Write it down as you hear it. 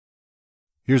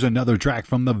Here's another track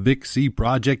from the Vic C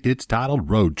Project. It's titled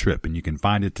Road Trip, and you can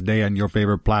find it today on your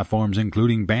favorite platforms,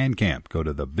 including Bandcamp. Go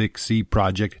to the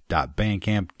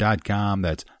VicCproject.bandcamp.com.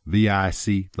 That's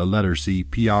VIC, the letter C,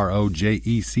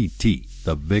 PROJECT.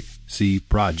 The Vic C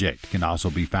Project can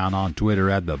also be found on Twitter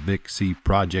at the Vic C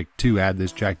Project. To add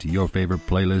this track to your favorite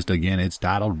playlist, again, it's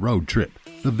titled Road Trip.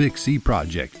 The Vic C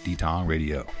Project, D-Tong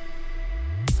Radio.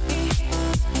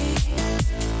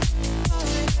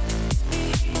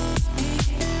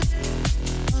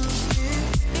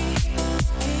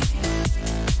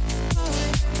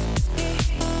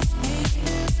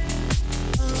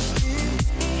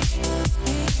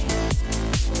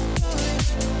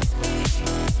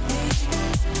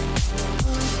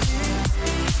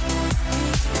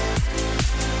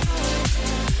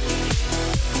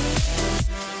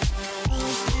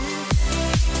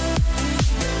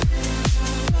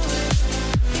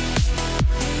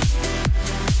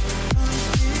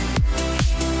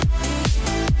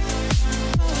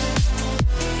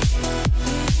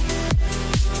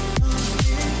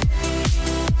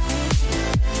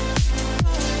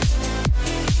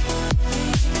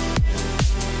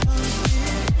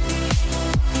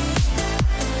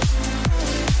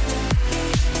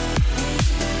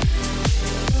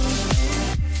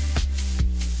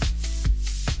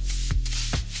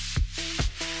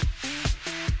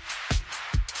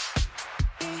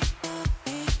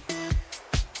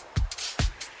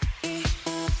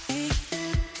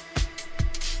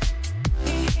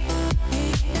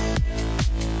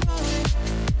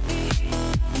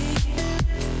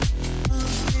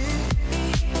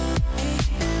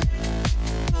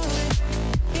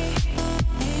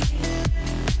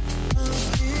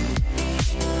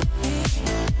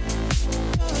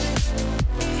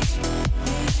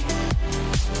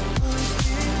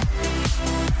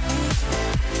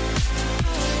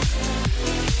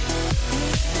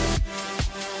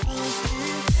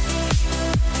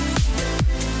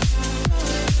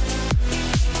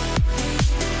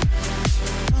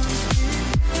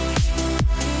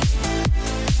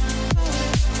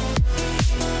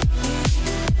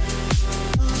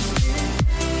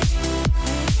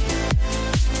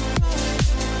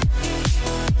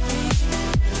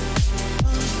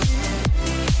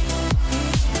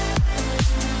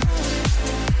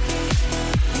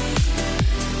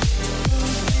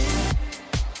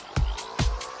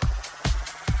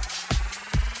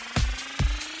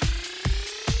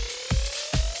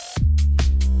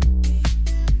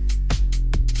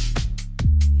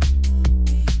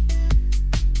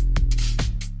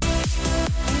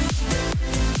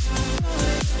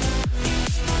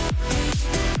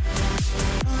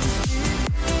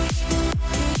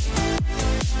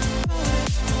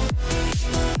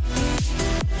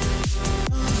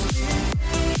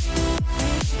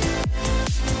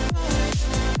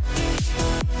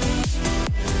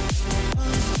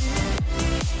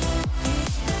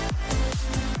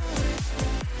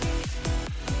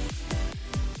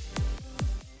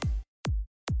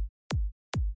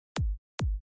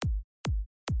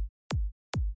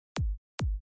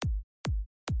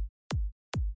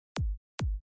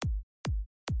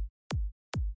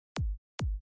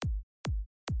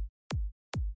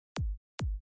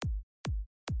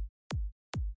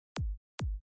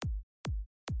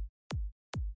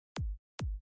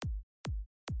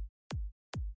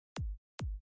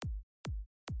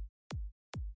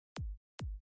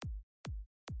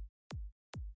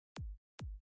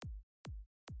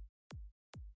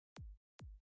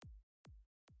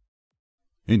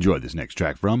 Enjoy this next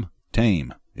track from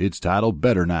Tame. It's titled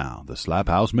Better Now, the Slap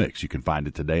House Mix. You can find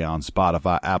it today on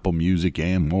Spotify, Apple Music,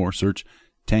 and more. Search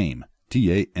Tame,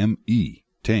 T-A-M-E,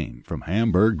 Tame, from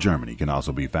Hamburg, Germany. Can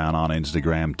also be found on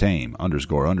Instagram,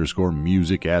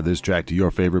 Tame__music. Add this track to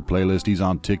your favorite playlist. He's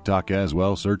on TikTok as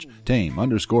well. Search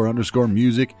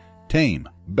Tame__music. Tame,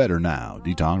 Better Now,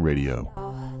 D-Tong Radio.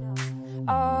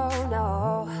 Oh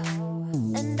no,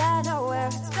 and I know where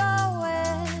it's going.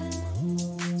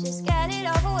 Just get it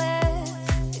over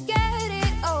with, get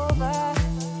it over.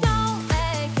 Don't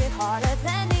make it harder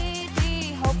than need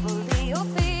be. Hopefully you'll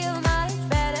feel much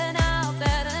better now,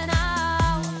 better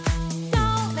now.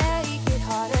 Don't make it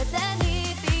harder than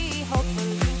need be.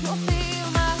 Hopefully you'll feel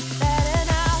much better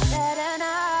now, better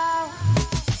now.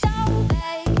 Don't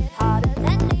make it harder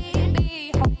than need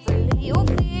be. Hopefully you'll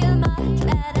feel much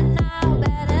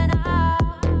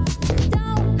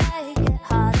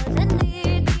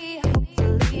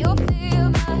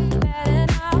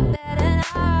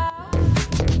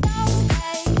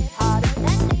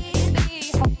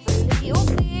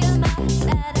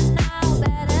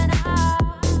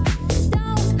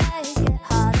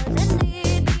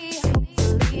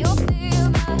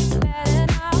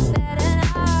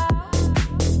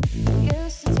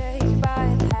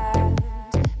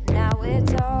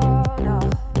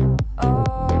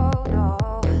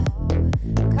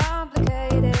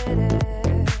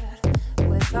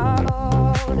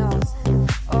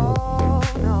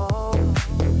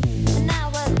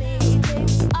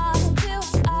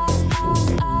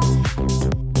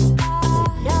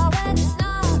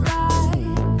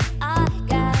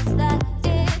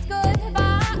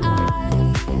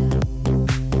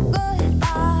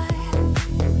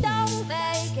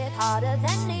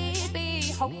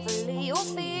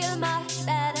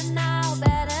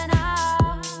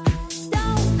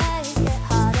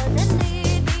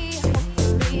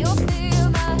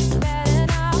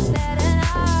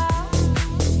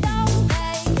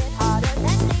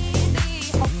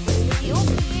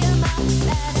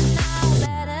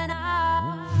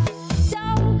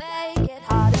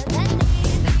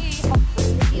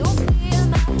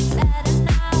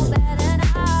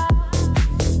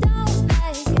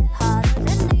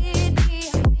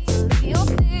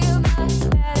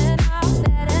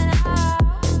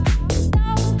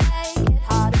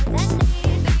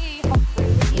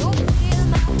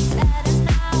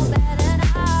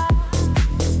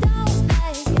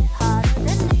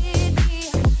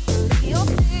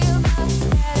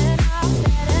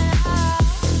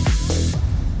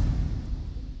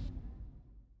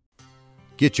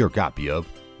Get your copy of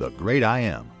The Great I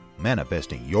Am,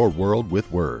 Manifesting Your World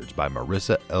with Words by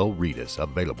Marissa L. Reedus,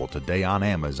 available today on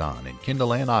Amazon in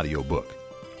Kindle and audiobook.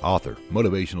 Author,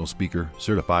 motivational speaker,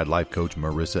 certified life coach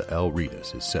Marissa L.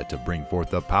 Reedus is set to bring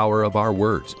forth the power of our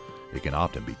words. It can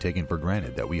often be taken for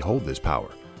granted that we hold this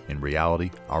power. In reality,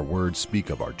 our words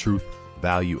speak of our truth,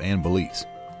 value, and beliefs.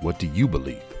 What do you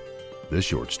believe? This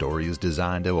short story is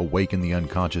designed to awaken the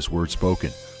unconscious word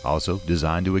spoken, also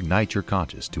designed to ignite your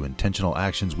conscious to intentional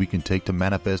actions we can take to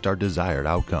manifest our desired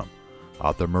outcome.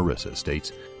 Author Marissa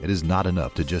states, "It is not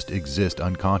enough to just exist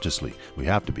unconsciously. We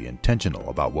have to be intentional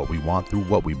about what we want through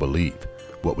what we believe.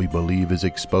 What we believe is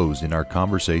exposed in our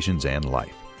conversations and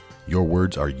life. Your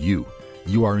words are you.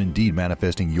 You are indeed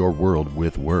manifesting your world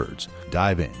with words.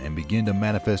 Dive in and begin to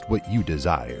manifest what you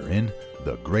desire in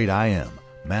The Great I Am,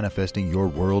 Manifesting Your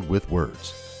World with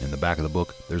Words." In the back of the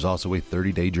book, there's also a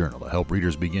 30-day journal to help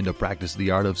readers begin to practice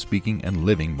the art of speaking and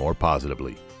living more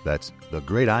positively. That's The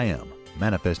Great I Am,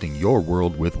 Manifesting Your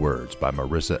World with Words by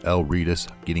Marissa L. Reedus,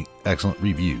 getting excellent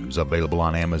reviews, available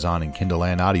on Amazon and Kindle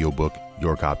and audiobook.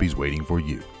 Your copy's waiting for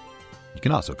you. You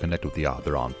can also connect with the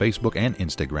author on Facebook and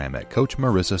Instagram at Coach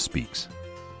Marissa Speaks.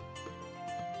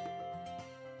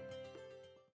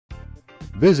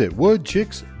 Visit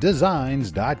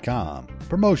woodchicksdesigns.com.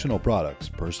 Promotional products,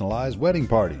 personalized wedding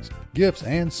parties, gifts,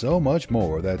 and so much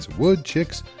more. That's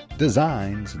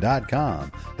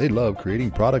woodchicksdesigns.com. They love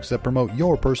creating products that promote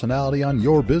your personality on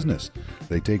your business.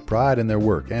 They take pride in their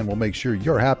work and will make sure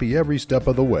you're happy every step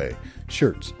of the way.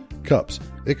 Shirts, cups,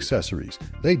 accessories.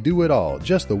 They do it all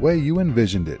just the way you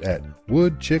envisioned it at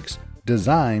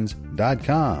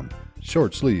woodchicksdesigns.com.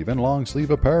 Short sleeve and long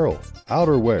sleeve apparel,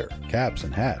 outerwear, caps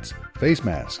and hats, face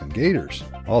masks and gaiters.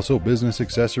 Also business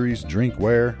accessories,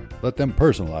 drinkware. Let them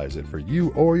personalize it for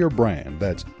you or your brand.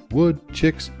 That's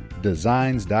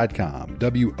woodchicksdesigns.com.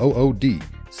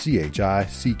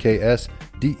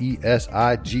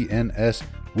 woodchicksdesigns.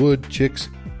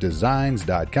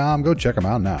 woodchicksdesigns.com. Go check them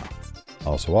out now.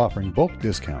 Also offering bulk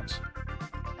discounts.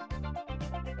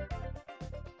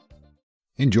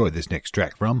 Enjoy this next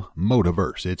track from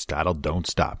Motiverse. It's titled Don't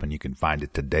Stop, and you can find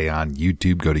it today on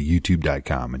YouTube. Go to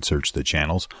youtube.com and search the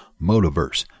channels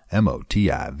Motiverse,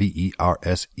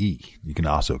 Motiverse. You can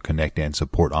also connect and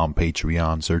support on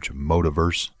Patreon. Search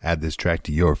Motiverse. Add this track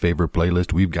to your favorite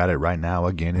playlist. We've got it right now.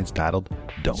 Again, it's titled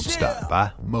Don't Stop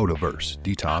by Motiverse,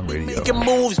 D-Tong Radio. Making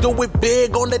moves, do it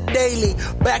big on the daily.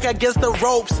 Back against the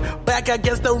ropes, back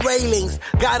against the railings.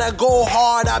 Gotta go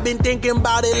hard, I've been thinking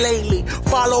about it lately.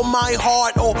 Follow my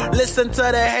heart or listen to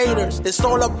the haters. It's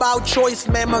all about choice,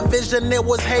 man. My vision, it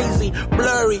was hazy,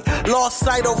 blurry. Lost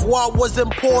sight of what was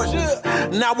important.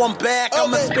 Now I'm back,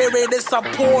 I'm a spirit, it's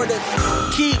supportive.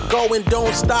 Keep going,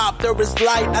 don't stop. There is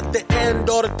light at the end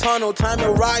of the tunnel. Time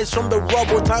to rise from the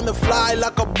rubble. Time to fly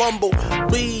like a bumble.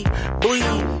 Breathe,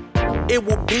 it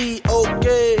will be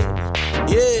okay.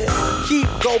 Yeah, keep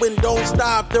going, don't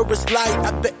stop. There is light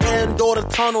at the end of the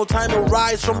tunnel. Time to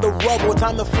rise from the rubble.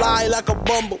 Time to fly like a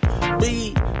bumble.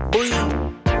 Breathe,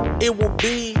 it will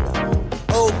be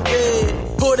okay.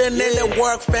 Putting in the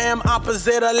work, fam,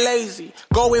 opposite of lazy.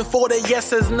 Going for the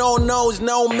yeses, no nos,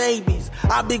 no maybes.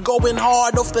 I be going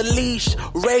hard off the leash,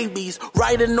 rabies.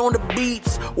 Riding on the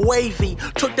beats, wavy.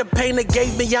 Took the pain it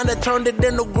gave me and I turned it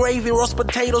into gravy. Roast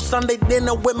potato Sunday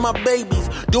dinner with my babies.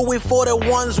 Do it for the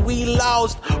ones we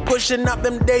lost, pushing up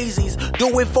them daisies.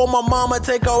 Do it for my mama,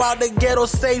 take her out the ghetto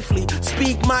safely.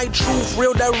 Speak my truth,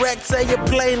 real direct, say it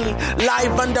plainly.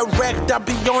 Live and direct, I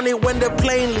be on it when the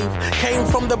plane leave. Came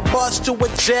from the bus to a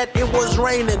jet, it was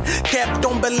raining. Kept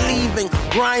on believing,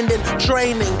 grinding,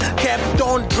 training. Kept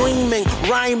on dreaming,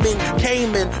 rhyming.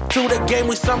 Came in to the game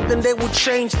with something that would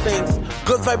change things.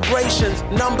 Good vibrations,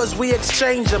 numbers we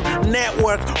exchange them.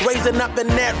 Network, raising up the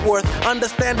net worth.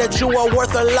 Understand that you are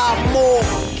worth a lot more.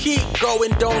 Keep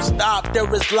going, don't stop. There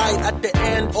is light at the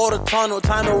end of the tunnel.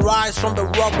 Time to rise from the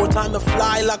rubble. Time to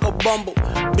fly like a bumble.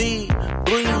 Breathe,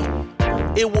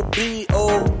 it will be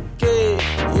okay.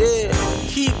 Yeah.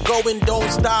 Keep going, don't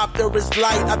stop. There is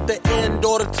light at the end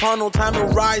of the tunnel. Time to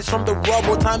rise from the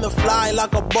rubble. Time to fly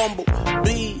like a bumble.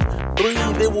 Breathe,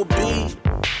 it will be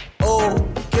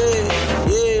okay.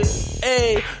 Yeah,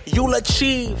 hey, you'll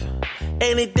achieve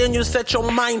anything you set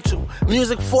your mind to.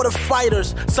 Music for the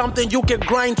fighters, something you can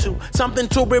grind to, something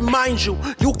to remind you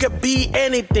you can be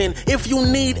anything. If you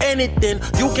need anything,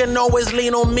 you can always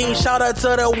lean on me. Shout out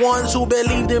to the ones who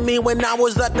believed in me when I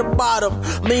was at the bottom.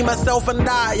 Me, myself, and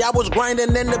I was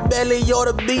grinding in the belly of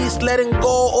the beast, letting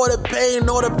go of the pain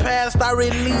or the past. I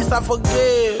release, I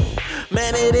forgive.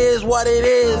 Man, it is what it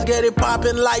is. Get it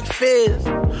poppin' like fizz.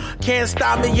 Can't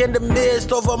stop me in the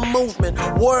midst of a movement.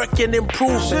 Working,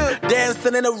 improving,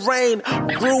 dancing in the rain,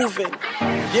 grooving.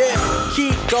 Yeah,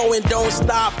 keep going, don't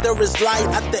stop. There is light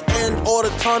at the end of the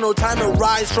tunnel. Time to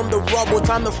rise from the rubble.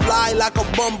 Time to fly like a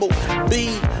bumble.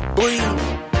 Be, breathe.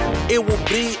 It will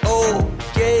be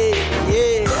okay,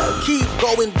 yeah. Keep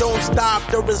going, don't stop.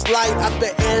 There is light at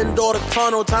the end of the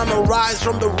tunnel. Time to rise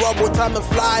from the rubble. Time to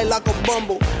fly like a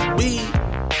bumble. Be,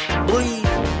 breathe.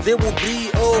 It will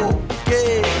be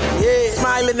okay, yeah.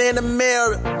 Smiling in the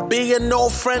mirror, being no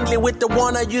friendly with the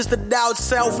one I used to doubt.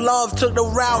 Self-love took the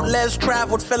route less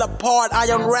traveled. Fell apart, I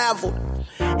unraveled.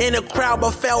 In a crowd but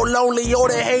felt lonely. Oh,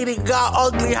 the hating got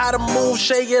ugly. How to move,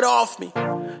 shake it off me.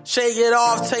 Shake it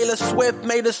off, Taylor Swift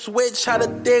made a switch. How to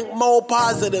think more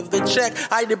positive. The check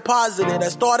I deposited. I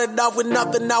started off with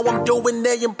nothing, now I'm doing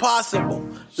the impossible.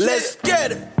 Let's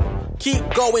get it.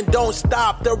 Keep going, don't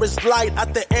stop. There is light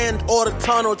at the end of the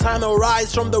tunnel. Time to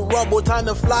rise from the rubble. Time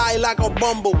to fly like a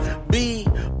bumble. Be,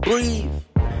 breathe.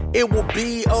 It will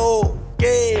be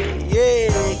okay, yeah.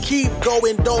 Keep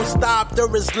going, don't stop.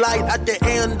 There is light at the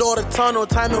end of the tunnel.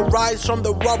 Time to rise from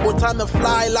the rubble. Time to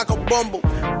fly like a bumble.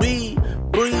 Be,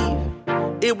 breathe.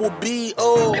 It will be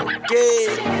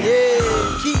okay,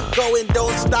 yeah. Keep going,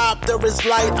 don't stop. There is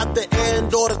light at the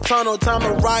end of the tunnel. Time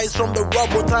to rise from the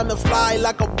rubble. Time to fly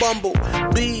like a bumble.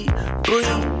 Be,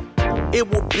 breathe. It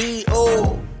will be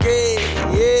okay,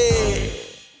 yeah.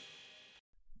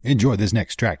 Enjoy this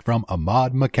next track from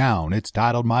Ahmad McCown. It's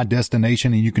titled My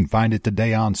Destination, and you can find it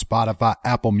today on Spotify,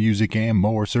 Apple Music, and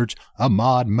more. Search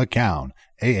Ahmad McCown,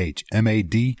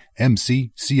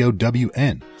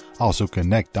 AHMADMCCOWN. Also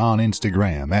connect on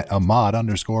Instagram at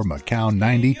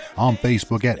Ahmad_McCown90, on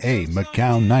Facebook at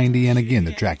McCown90. And again,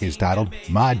 the track is titled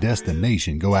My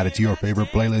Destination. Go add it to your favorite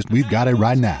playlist. We've got it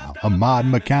right now. Ahmad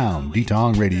McCown,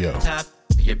 D-Tong Radio.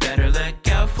 You better look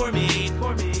out for me.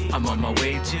 I'm on my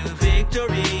way to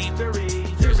victory.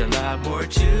 There's a lot more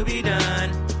to be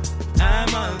done.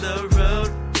 I'm on the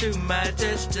road to my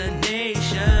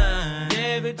destination.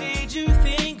 Never did you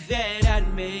think that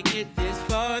I'd make it this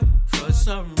far? For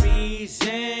some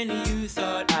reason you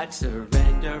thought I'd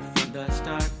surrender from the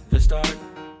start.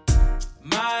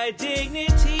 My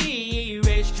dignity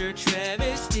erased your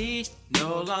travesty.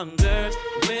 No longer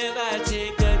will I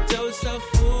take a dose of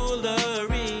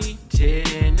foolery.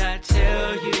 Didn't I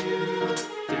tell you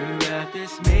throughout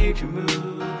this major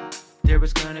move there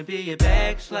was gonna be a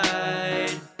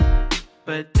backslide?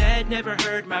 But that never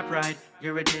hurt my pride.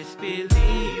 You're a disbeliever,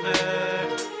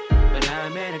 but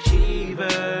I'm an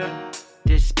achiever.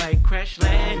 Despite crash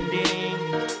landing,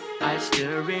 I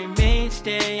still remain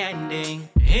standing.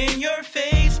 In your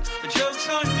face, the joke's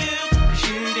on you, 'cause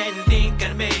you didn't think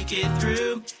I'd make it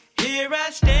through. Here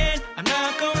I stand, I'm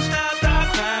not gonna stop.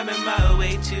 I'm climbing my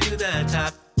way to the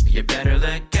top. You better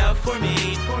look out for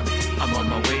me. I'm on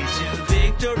my way to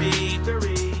victory.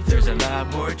 There's a lot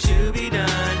more to be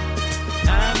done.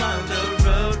 I'm on the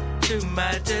road to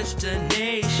my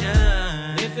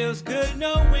destination. It feels good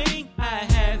knowing I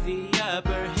have the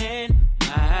upper hand.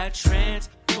 My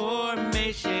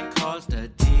transformation caused a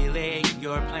delay in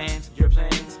your plans.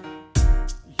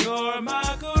 Your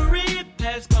mockery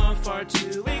has gone far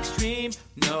too extreme.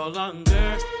 No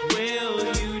longer will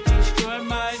you destroy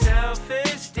my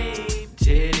self-esteem.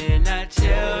 Didn't I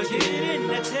tell you?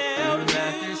 Throughout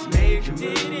this major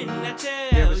move,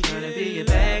 there was gonna be a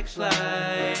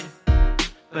backslide?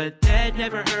 But that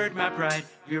never hurt my pride.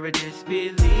 You're a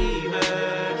disbeliever.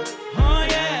 Oh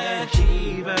yeah,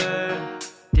 achiever.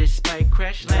 Despite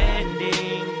crash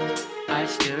landing, I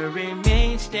still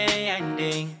remain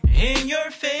standing. In your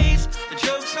face, the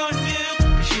joke's on you,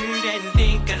 'cause you didn't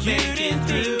think I'd make it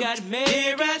through.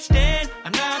 Here I stand,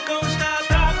 I'm not gonna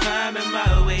stop. I'm climbing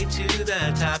my way to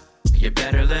the top. You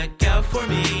better look out for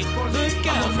me.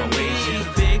 I'm on my way to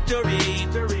victory.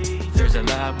 There's a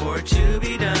lot more to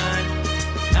be done.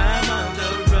 I'm on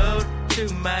the road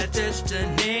to my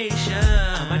destination.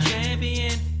 I'm a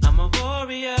champion, I'm a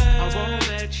warrior. I won't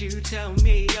let you tell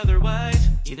me otherwise.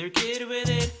 Either get with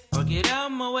it or get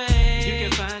out my way. You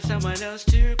can find someone else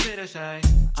to criticize.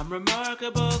 I'm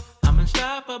remarkable, I'm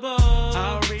unstoppable.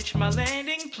 I'll reach my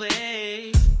landing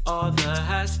place. All the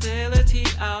hostility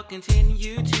I'll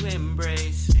continue to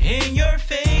embrace. In your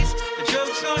face, the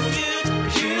joke's on you,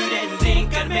 'cause you didn't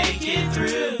think I'd make it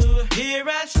through. Here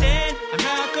I stand, I'm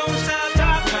not gonna stop.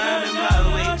 I'm climbing my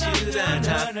way to the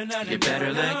top. You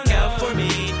better look out for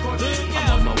me. I'm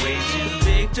on my way to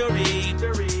victory.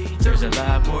 There's a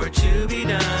lot more to be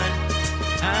done.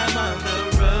 I'm on the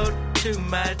road to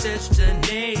my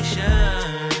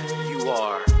destination. You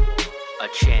are a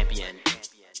champion.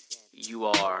 You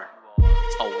are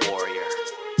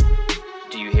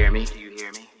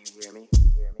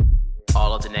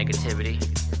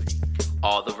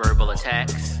all the verbal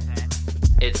attacks,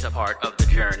 it's a part of the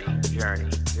journey.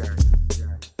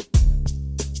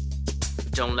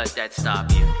 Don't let that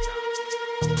stop you.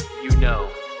 You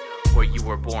know what you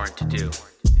were born to do.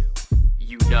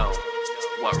 You know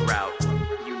what route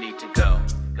you need to go.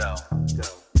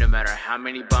 No matter how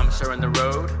many bumps are in the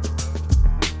road,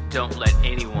 don't let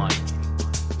anyone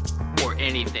or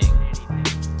anything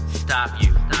stop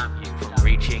you from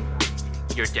reaching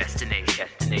your destination.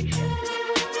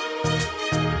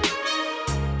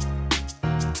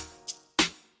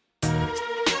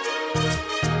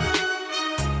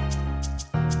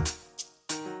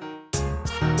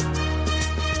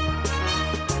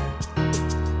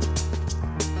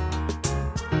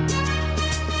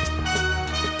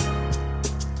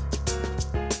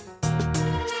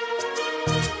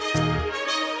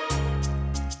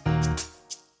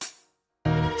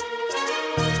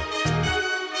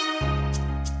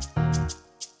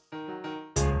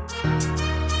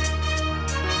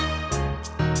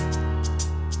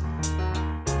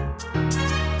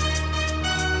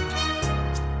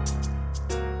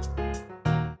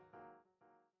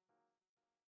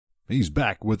 He's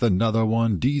back with another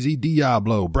one, DZ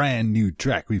Diablo, brand new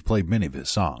track. We've played many of his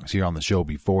songs here on the show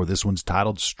before. This one's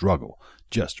titled Struggle,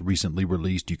 just recently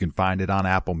released. You can find it on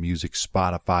Apple Music,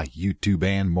 Spotify, YouTube,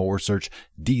 and more. Search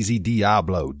DZ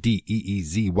Diablo,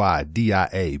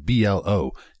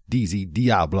 DEEZYDIABLO. DZ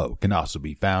Diablo can also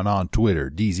be found on Twitter,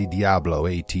 DZ Diablo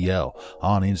ATL,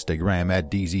 on Instagram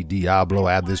at DZ Diablo.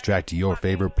 Add this track to your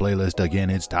favorite playlist. Again,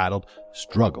 it's titled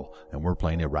Struggle, and we're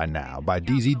playing it right now by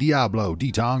DZ Diablo,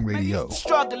 D-Tong Radio.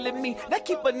 Struggling me, that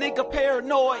keep a nigga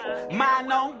paranoid.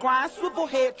 Mind on grind, swivel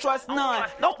head, trust none.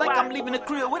 Don't think I'm leaving the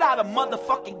crib without a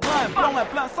motherfucking gun. Blowing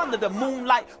blunts under the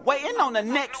moonlight, waiting on the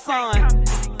next sun.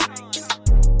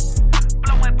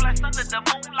 Blowing blunts under the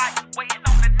moonlight, waiting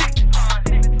on the next sun.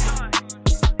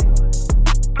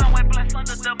 Blowing blunts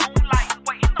under the moonlight,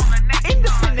 waiting on the next sun.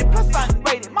 Independent plus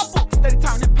unrated, my book steady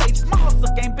turning pages. My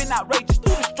hustle game been outrageous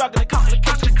through the struggle and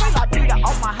complications. Say I beat out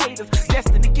all my haters,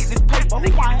 destined to get this paper.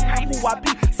 Who I am, who I be,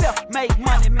 self-made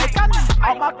money make. I need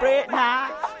all my bread now.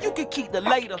 You can keep the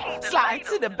later. Slide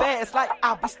into the bags like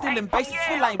I'll be stealing bases.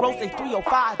 Feel like Rose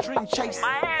 305, dream chasing.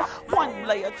 1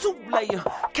 layer, 2 layer,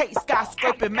 cake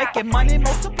skyscraping, making money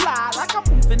multiply like I'm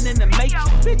moving in the matrix.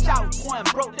 Bitch, I was going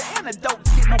broke. The antidote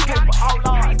to get no paper. All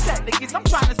on tactics. I'm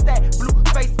trying to stack blue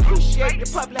face, appreciate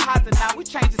the public housing. Now we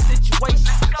change the situation.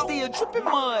 Still dripping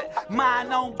mud,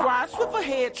 mind on grind, swivel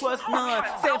head, trust none.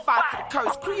 Set fire to the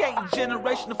curse, creating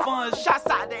generational funds. Shots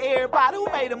out to everybody who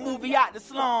made a movie out the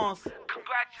slums.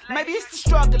 Maybe it's the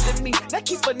struggle in me that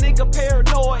keep a nigga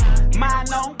paranoid.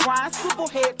 Mind on grind, swivel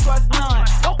head, trust none.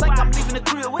 Don't think I'm leaving the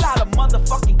crib without a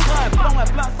motherfucking gun. Blowing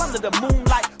blunts under the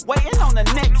moonlight, waiting on the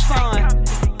next sun.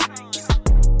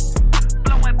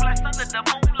 Blowing blunts under the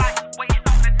moonlight, waiting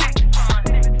on the next sun.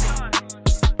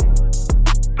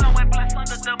 Blowing blunts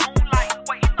under the moonlight,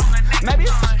 waiting on the next sun. Maybe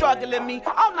it's the struggle in me,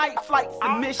 all night flights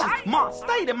and missions. Mom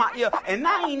stayed in my ear, and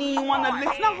I ain't even wanna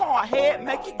listen. A hard head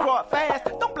make you grow up fast.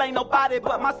 Don't blame nobody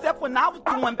but myself when I was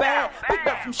doing bad. Picked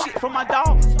up some shit from my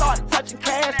dog, started touching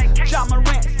cash. John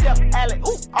Morant, Steph Alley,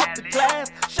 off the glass.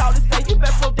 Shawty say you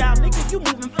better slow down, nigga, you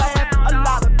moving fast. A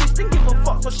lot of bitch didn't give a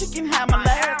fuck so she can have my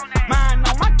last. Mind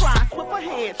on my grind, swivel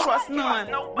head, trust none.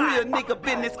 Real nigga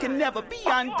business can never be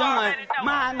undone.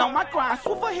 Mind on my grind,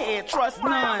 swivel head, trust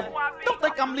none. Don't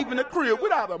think I'm leaving the crib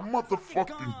without a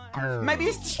motherfucking gun. Maybe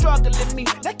it's the struggle in me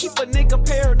that keep a nigga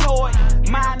paranoid.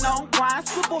 Mind on grind,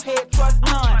 swivel head, trust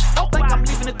none. Don't think I'm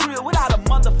leaving the crib without a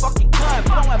motherfucking gun.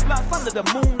 Blowing blunts under the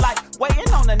moonlight,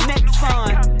 waiting on the next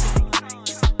sun.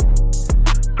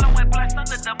 Blowing blunts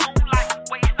under the moonlight,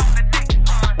 waiting on the next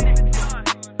sun.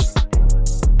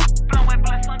 Blowing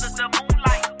blunts under the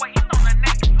moonlight, waiting on the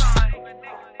next sun.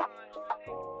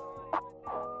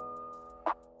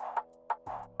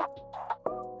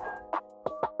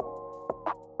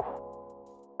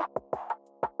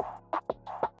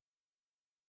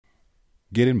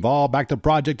 Get involved, back to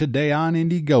project today on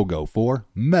Indiegogo for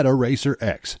Meta Racer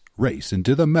X. Race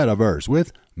into the metaverse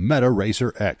with Meta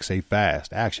Racer X, a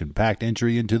fast, action-packed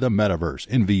entry into the metaverse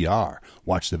in VR.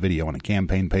 Watch the video on the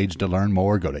campaign page to learn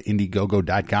more. Go to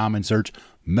Indiegogo.com and search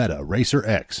Meta Racer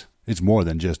X. It's more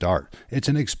than just art. It's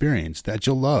an experience that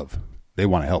you'll love. They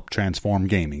want to help transform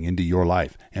gaming into your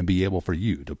life and be able for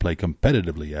you to play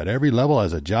competitively at every level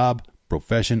as a job,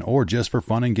 profession, or just for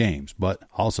fun and games, but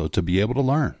also to be able to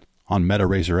learn. On Meta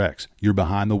Racer X, you're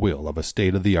behind the wheel of a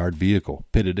state-of-the-art vehicle,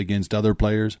 pitted against other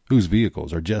players whose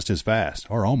vehicles are just as fast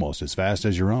or almost as fast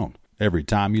as your own. Every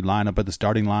time you line up at the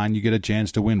starting line, you get a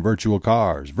chance to win virtual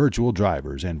cars, virtual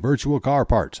drivers, and virtual car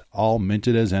parts, all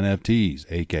minted as NFTs,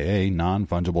 aka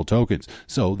non-fungible tokens.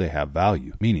 So they have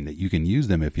value, meaning that you can use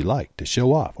them if you like to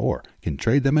show off, or can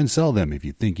trade them and sell them if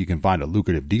you think you can find a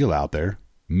lucrative deal out there.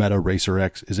 Meta Racer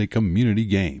X is a community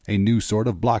game, a new sort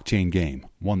of blockchain game,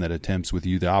 one that attempts with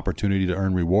you the opportunity to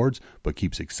earn rewards, but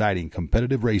keeps exciting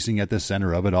competitive racing at the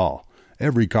center of it all.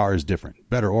 Every car is different,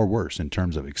 better or worse in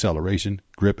terms of acceleration,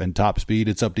 grip, and top speed.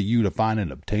 It's up to you to find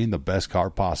and obtain the best car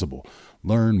possible.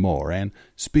 Learn more and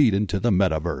speed into the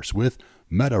metaverse with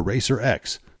Meta Racer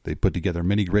X. They put together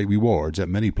many great rewards at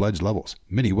many pledge levels,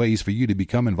 many ways for you to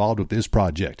become involved with this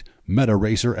project. Meta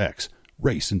Racer X.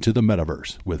 Race into the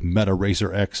metaverse with Meta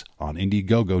Racer X on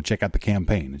Indiegogo. Check out the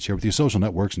campaign and share with your social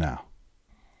networks now.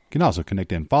 You can also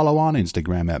connect and follow on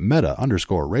Instagram at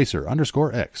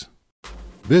meta_racer_X.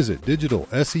 Visit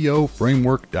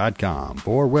digitalseframework.com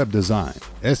for web design,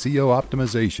 SEO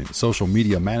optimization, social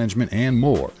media management, and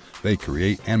more. They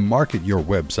create and market your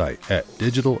website at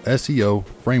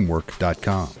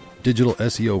digitalseframework.com. Digital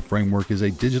SEO Framework is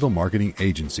a digital marketing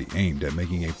agency aimed at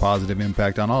making a positive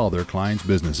impact on all their clients'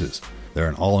 businesses. They're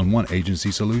an all-in-one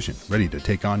agency solution, ready to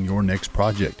take on your next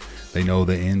project. They know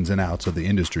the ins and outs of the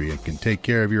industry and can take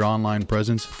care of your online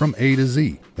presence from A to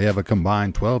Z. They have a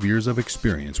combined 12 years of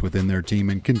experience within their team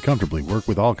and can comfortably work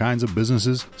with all kinds of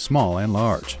businesses, small and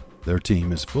large. Their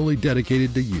team is fully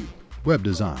dedicated to you. Web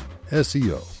design,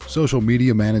 SEO, social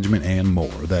media management, and more.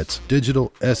 That's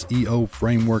Digital SEO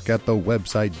Framework at the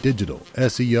website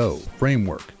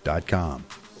digitalseframework.com.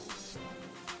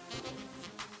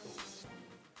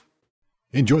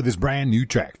 Enjoy this brand new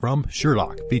track from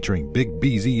Sherlock featuring Big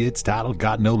BZ. It's titled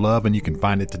Got No Love, and you can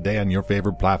find it today on your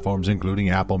favorite platforms,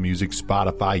 including Apple Music,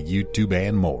 Spotify, YouTube,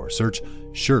 and more. Search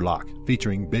Sherlock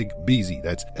featuring Big BZ.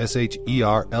 That's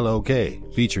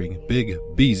SHERLOK featuring Big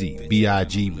BZ,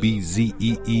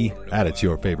 BIGBZEE. Add it to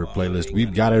your favorite playlist.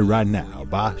 We've got it right now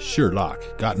by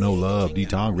Sherlock. Got No Love,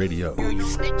 D-Tong Radio. From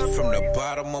the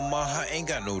bottom of my heart, ain't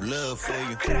got no love for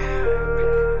you.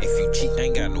 If you cheat,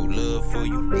 ain't got no love for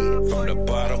you. From the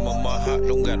bottom of my heart,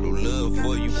 don't got no love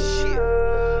for you.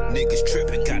 Niggas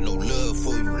tripping, got no love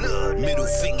for you. Middle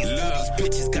fingers to these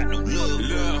bitches, got no love.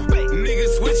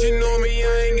 Niggas switching on me,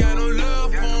 I ain't got no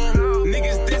love for them.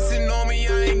 Niggas dissing on me,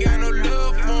 I ain't got no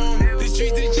love for them. The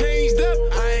streets they changed up,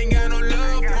 I ain't got no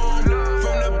love for them.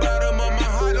 From the bottom of my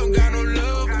heart, don't got no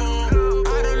love for them.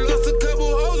 I done lost a couple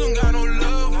hoes, don't got no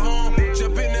love for them.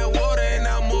 Jump in that water and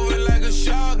I'm moving like a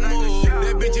shark move.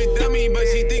 That bitch a dummy, but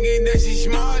she thinking that she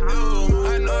smart though.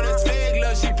 I know that's fake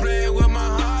love, she playing with my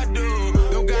heart dude.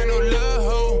 Don't got no love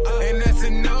hoe, and that's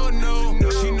a no-no.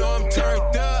 She know I'm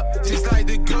turned up, just like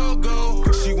the go-go.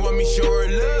 She want me show her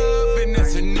love, and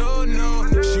that's a no-no.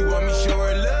 She want me show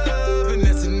her love, and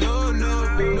that's a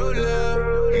no-no. No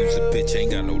love. You's a bitch,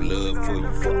 ain't got no love for you.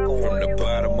 From the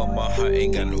bottom of my heart,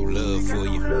 ain't got no love for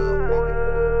you.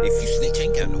 If you snitch,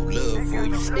 ain't got no love for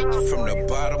you. From the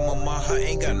bottom of my heart,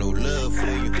 ain't got no love for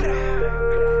you.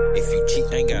 If you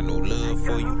cheat, ain't got no love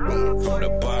for you. From the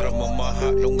bottom of my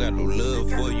heart, don't got no love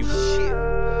for you.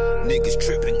 Niggas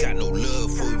tripping, got no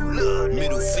love for you.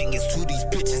 Middle fingers to these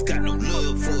bitches, got no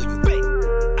love for you.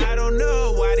 I don't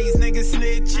know why these niggas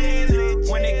snitching.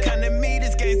 When it come to me,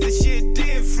 this gangsta shit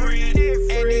different.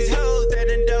 And these hoes that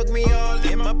done dug me all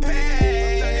in my past,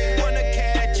 they wanna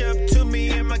catch up to me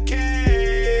in my cash.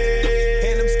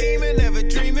 And I'm scheming, never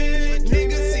dreaming.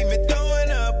 Niggas see me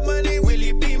throwing up money,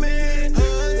 really beaming.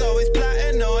 Hoes always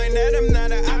plotting, knowing that I'm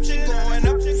not an option. Going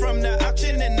up from the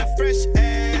auction in the fresh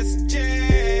ass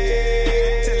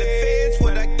jet. Tell the feds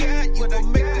what I got, you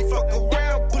gon' make me fuck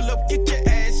around. Pull up, get your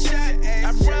ass shot.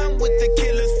 I run with the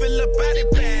killers, fill a body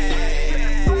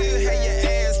bag. You have your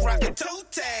ass rockin' toe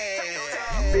tag.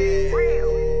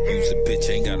 You's a bitch,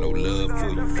 ain't got no love for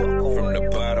you. From the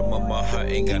bottom of my heart,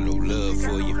 ain't got no love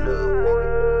for you.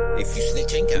 If you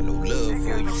snitch, ain't got no love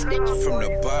for you. From the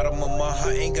bottom of my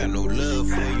heart, ain't got no love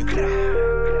for you.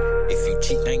 If you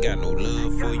cheat, ain't got no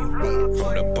love for you.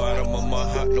 From the bottom of my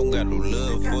heart, don't got no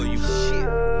love for you.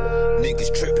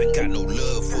 Niggas tripping, got no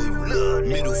love for you.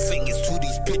 Middle fingers to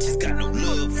these bitches, got no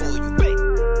love for you.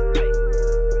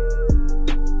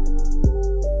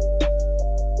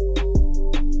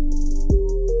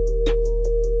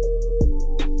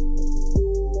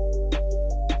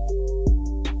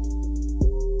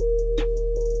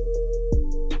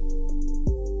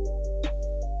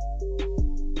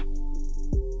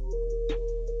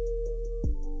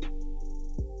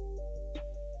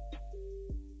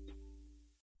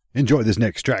 Enjoy this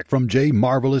next track from Jay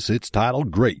Marvelous. It's titled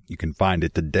Great. You can find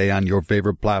it today on your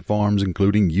favorite platforms,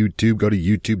 including YouTube. Go to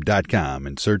youtube.com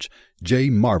and search Jay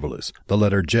Marvelous, the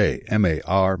letter J,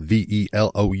 Marvelous.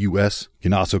 You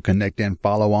can also connect and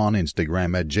follow on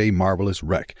Instagram at Jay Marvelous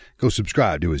Rec. Go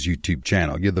subscribe to his YouTube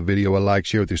channel. Give the video a like,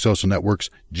 share with your social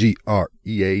networks. GREAT,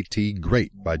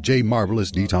 Great, by Jay Marvelous,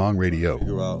 D-Tong Radio.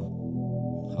 Figure out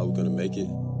how we're gonna make it.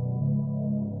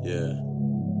 Yeah.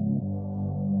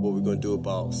 What we're gonna do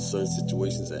about certain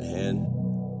situations at hand,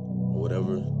 or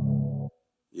whatever.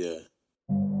 Yeah.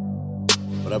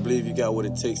 But I believe you got what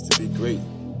it takes to be great.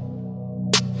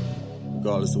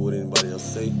 Regardless of what anybody else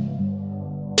say.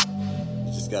 You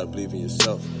just gotta believe in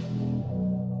yourself.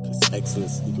 Cause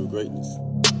excellence equals greatness.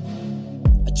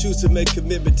 I choose to make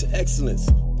commitment to excellence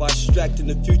by extracting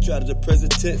the future out of the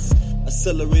present tense.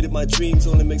 Accelerated my dreams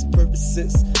only makes perfect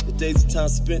sense. The days of time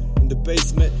spent in the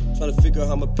basement, trying to figure out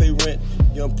how I'ma pay rent.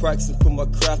 Young practicing, put my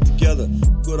craft together.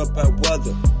 Good up at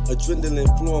weather, adrenaline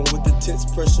flowing with intense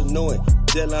pressure, knowing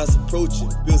deadlines approaching,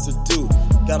 bills are due.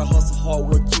 Gotta hustle hard,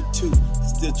 work you too.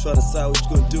 Still trying to decide what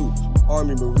you gonna do.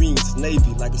 Army, Marines,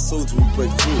 Navy, like a soldier we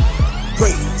break through.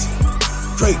 Great,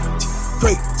 great,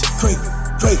 great, great,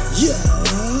 great, yeah.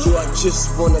 You I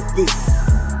just wanna be.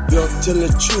 Yo, tell the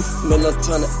truth, man, I'm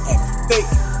trying to act fake.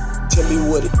 Tell me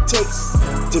what it takes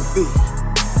to be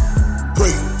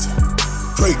great,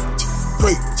 great,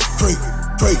 great, great,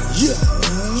 great, yeah.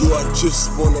 You I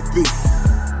just wanna be.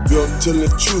 Yo, tell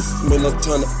the truth, man, I'm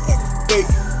trying to act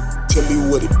fake. Tell me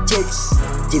what it takes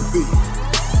to be.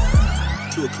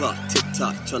 2 o'clock,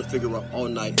 tick-tock, trying to figure out all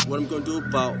night what I'm gonna do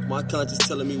about my conscience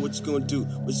telling me what you gonna do,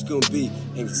 what you gonna be.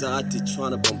 Anxiety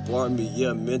trying to bombard me,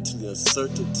 yeah, mentally,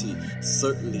 uncertainty,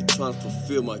 certainly trying to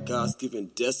fulfill my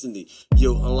God's-given destiny.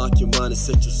 Yo, unlock your mind and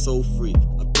set your soul free.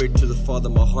 I pray to the Father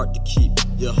my heart to keep.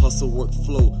 Yeah, hustle, work,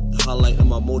 flow, the highlight of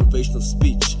my motivational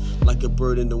speech. Like a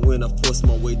bird in the wind, I force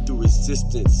my way through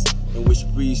resistance, in which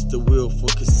breathes the will for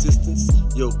consistency.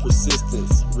 Yo,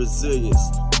 persistence, resilience,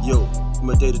 yo, from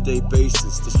a day-to-day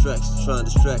basis. Distractions trying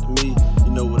to distract me,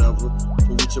 you know, whatever.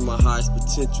 For reaching my highest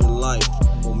potential in life.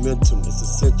 Momentum is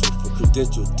essential for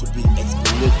credential to be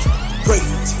exponential. Great,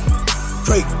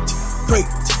 great, great,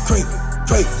 great,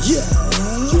 great, yeah.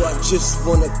 You I just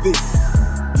wanna be.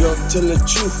 Yo, tell the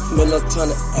truth, man, I'm trying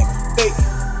to act fake.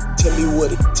 Tell me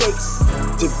what it takes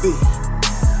to be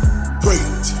great,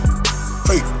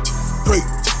 great, great,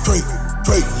 great,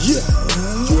 great, yeah.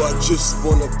 You I just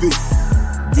wanna be.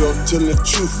 Yo, tell the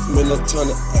truth, man, I'm trying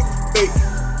to act fake.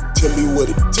 Tell me what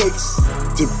it takes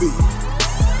to be.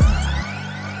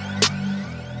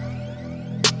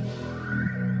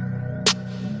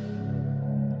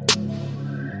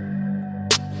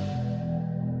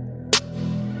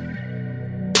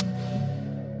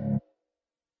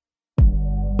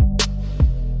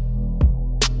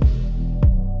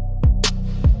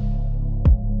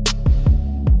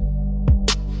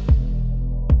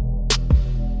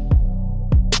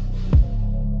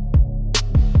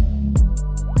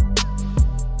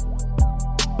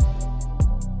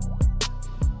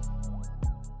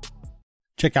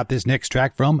 Check out this next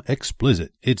track from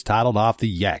Explicit. It's titled Off the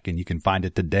Yak, and you can find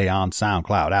it today on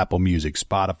SoundCloud, Apple Music,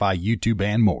 Spotify, YouTube,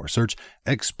 and more. Search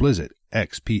Explicit,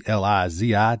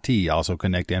 Xplizit. Also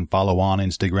connect and follow on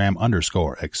Instagram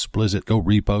 _Explicit. Go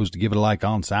repost, give it a like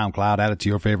on SoundCloud, add it to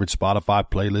your favorite Spotify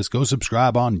playlist. Go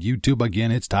subscribe on YouTube. Again,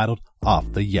 it's titled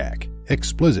Off the Yak.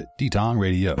 Explicit, D-Tong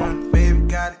Radio. Baby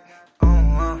got it.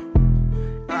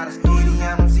 All this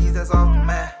EDM, that's off the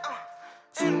mat.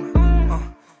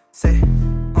 Say,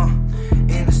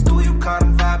 in the studio, caught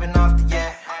him vibing off the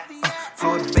yak.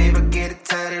 Florida baby, get it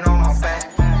tatted on my back.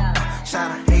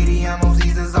 Shot a 80 on those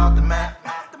Z's off the map.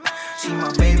 She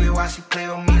my baby, why she play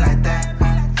with me like that?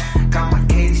 Got my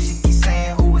Katie, she keep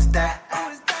saying, who is that?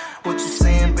 What you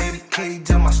saying, baby? Katie,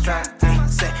 to my strap.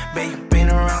 Say, baby, you been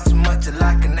around too much, you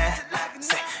like a gnat.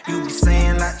 Say, you be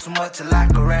saying like too much, you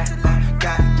like a rat.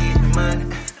 Gotta get the money,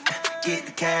 get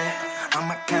the cash.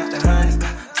 I'ma count the honey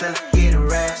till I get a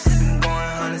rash. Been going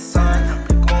 100, son,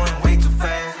 been going way too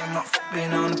fast. I'm not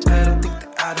flipping on the pedal, think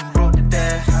that I done broke the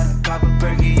dash. Pop a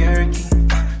burger, yerky,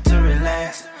 to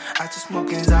relax. I just smoke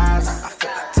his eyes, I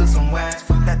feel like took some wax.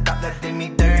 Fuck that thought that did me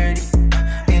dirty.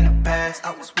 In the past,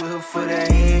 I was with her for the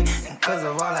head, and cause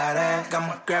of all that ass, got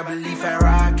my grab a leaf at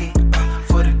Rocky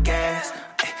for the gas.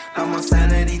 Lost my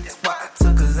sanity, that's why I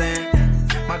took a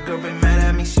Xan. My girl been mad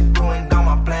at me, she ruined all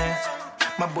my plans.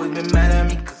 My boy been mad at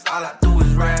me, cause all I do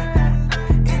is rap.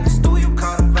 In the studio,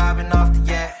 caught him vibing off the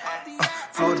yak.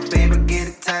 Florida baby, get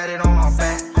it tatted on my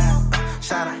back.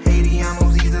 Shot a 80 on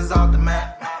those Z's off the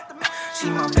map. She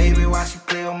my baby, why she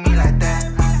play with me like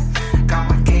that? Got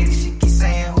my Katie, she keep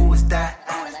saying, who is that?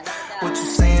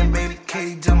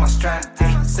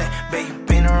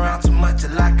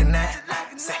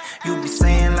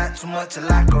 much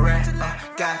like a rat.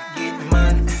 Gotta get the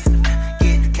money,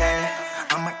 get the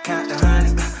cash. I'ma count the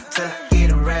honey till I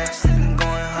get a rash. I'm going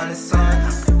 100,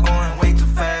 son, I'm going way too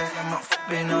fast. I'm up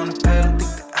been on the pedal,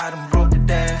 think that I done broke the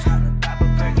dash. Pop a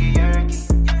perky yerky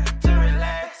to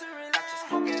relax. I just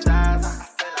smoke his eyes, I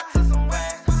feel like to some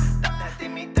wax. That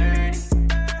did me dirty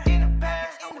in the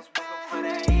past. I was waiting for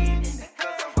that heat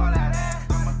because of all that ass.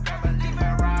 I'ma grab a leave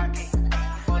and rocky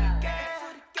for the gas.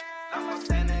 Lost my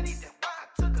sanity, that's why I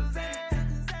took a Xan.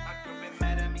 My girl been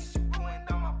mad at me, she ruined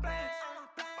all my plans.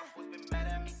 My boys been mad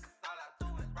at me, cause all I do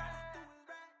is rap.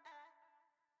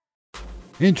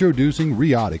 Introducing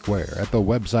Riotic Wear at the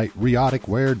website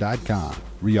rioticwear.com.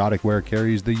 Riotic Wear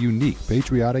carries the unique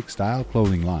patriotic style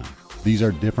clothing line. These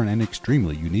are different and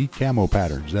extremely unique camo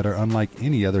patterns that are unlike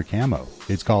any other camo.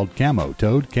 It's called Camo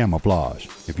Toad Camouflage.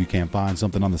 If you can't find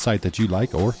something on the site that you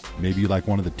like, or maybe you like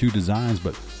one of the two designs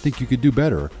but think you could do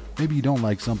better, maybe you don't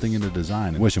like something in the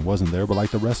design and wish it wasn't there but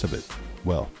like the rest of it,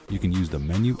 well, you can use the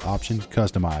menu option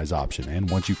customize option, and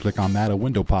once you click on that, a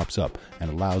window pops up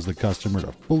and allows the customer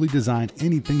to fully design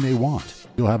anything they want.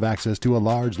 You'll have access to a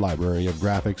large library of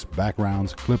graphics,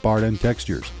 backgrounds, clip art, and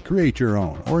textures. Create your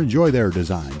own or enjoy their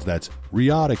designs. That's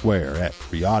Riotic Wear at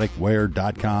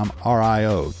rioticwear.com,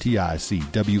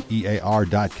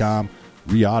 RIOTICWEAR.com,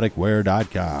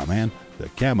 rioticwear.com, and the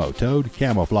Camo Toad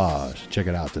Camouflage. Check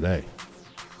it out today.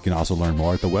 You can also learn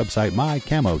more at the website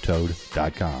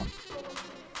mycamotoad.com.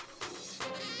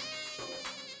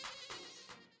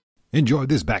 Enjoy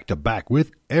this back-to-back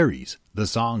with Aries. The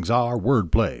songs are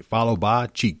Wordplay, followed by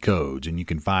Cheat Codes, and you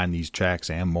can find these tracks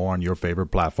and more on your favorite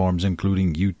platforms,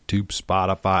 including YouTube,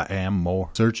 Spotify, and more.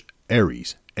 Search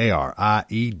Aries,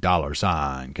 ARIE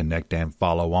 $. Connect and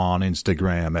follow on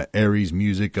Instagram at Aries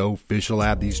Music Official.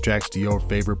 Add these tracks to your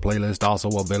favorite playlist, also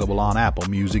available on Apple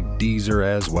Music, Deezer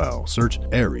as well. Search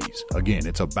Aries. Again,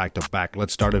 it's a back-to-back.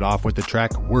 Let's start it off with the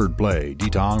track Wordplay,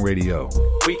 D-Tong Radio.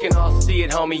 We can all see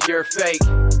it, homie, you're fake.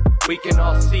 We can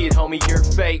all see it, homie, you're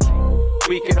fake.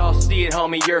 We can all see it,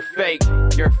 homie, you're fake.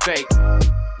 You're fake.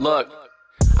 Look,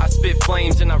 I spit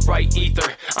flames and I write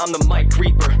ether. I'm the mic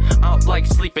creeper. I don't like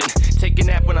sleeping. Take a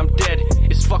nap when I'm dead.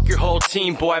 It's fuck your whole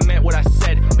team, boy, I meant what I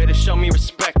said. Better show me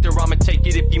respect or I'ma take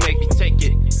it if you make me take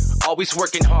it. Always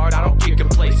working hard, I don't get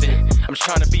complacent. I'm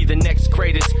trying to be the next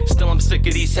greatest. Still I'm sick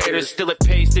of these haters. Still it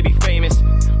pays to be famous.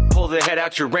 Pull the head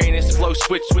out Uranus. Flow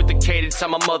switch with the cadence.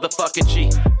 I'm a motherfucking G.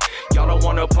 Y'all don't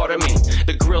want no part of me.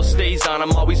 The grill stays on,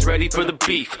 I'm always ready for the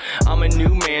beef. I'm a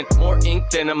new man, more ink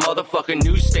than a motherfucking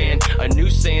newsstand. A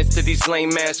nuisance to these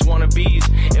lame ass wannabes.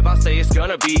 If I say it's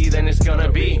gonna be, then it's gonna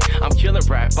be. I'm killing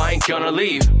rap, I ain't gonna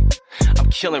leave. I'm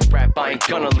killing rap, I ain't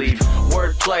gonna leave.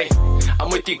 Wordplay, I'm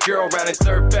with your girl round in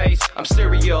third base. I'm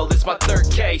serial, it's my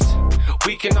third case.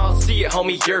 We can all see it,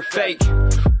 homie, you're fake.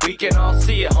 We can all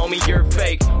see it, homie, you're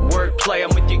fake. Wordplay, I'm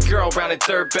with your girl round in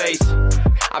third base.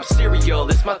 I'm serial,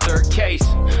 it's my third case.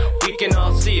 We can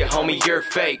all see it, homie, you're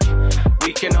fake.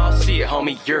 We can all see it,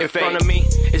 homie, you're fake. In front of me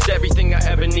is everything I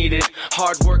ever needed.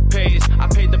 Hard work pays, I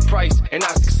paid the price and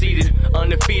I succeeded.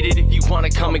 Undefeated, if you wanna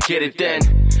come and get it then.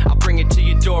 I'll bring it to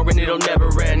your door and it'll never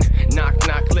end. Knock,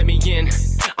 knock, let me in.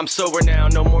 I'm sober now,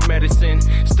 no more medicine.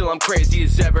 Still I'm crazy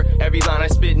as ever. Every line I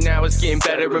spit now is getting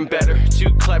better and better.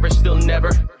 Too clever, still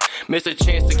never miss a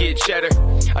chance to get cheddar.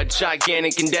 A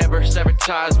gigantic endeavor. Sever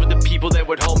ties with the people that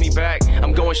would hold me back.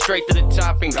 I'm going straight to the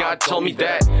top and God told me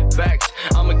that. Facts,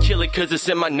 I'ma kill it cause it's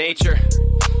in my nature.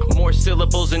 More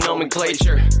syllables and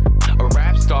nomenclature. A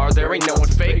rap star, there ain't no one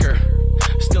faker.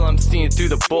 Still I'm seeing through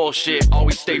the bullshit.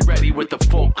 Always stay ready with the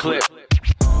full clip.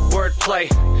 Wordplay,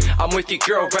 I'm with your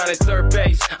girl round at third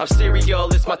base. I'm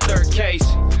serial, it's my third case.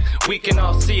 We can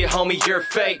all see it, homie, you're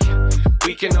fake.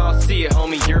 We can all see it,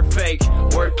 homie, you're fake.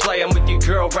 Wordplay, I'm with your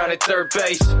girl round at third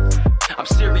base. I'm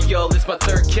serial, it's my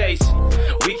third case.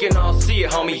 We can all see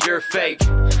it, homie, you're fake.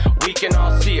 We can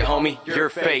all see it, homie, you're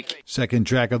fake. Second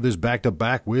track of this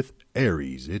back-to-back with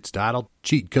Aries. It's titled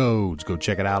Cheat Codes. Go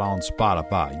check it out on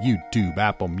Spotify, YouTube,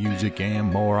 Apple Music,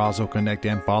 and more. Also connect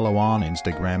and follow on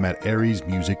Instagram at Aries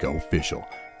Music Official.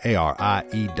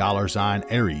 ARIE $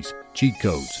 Aries. Cheat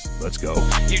Codes. Let's go.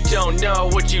 You don't know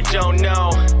what you don't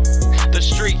know. The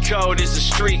street code is the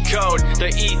street code. The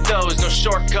ethos, no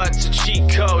shortcuts to cheat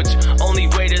codes. Only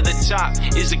way to the top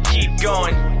is to keep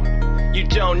going. You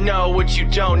don't know what you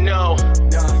don't know.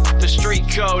 The street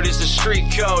code is the street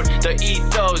code. The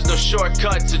ethos, no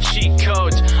shortcuts to cheat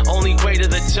codes. Only way to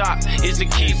the top is to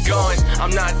keep going.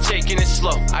 I'm not taking it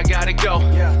slow, I gotta go.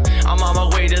 I'm on my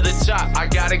way to the top, I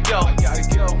gotta go.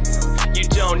 You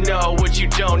don't know what you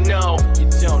don't know.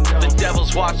 The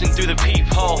devil's watching through the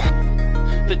peephole.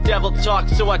 The devil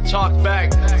talks, so I talk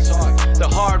back. The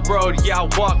hard road, yeah, I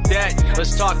walked that.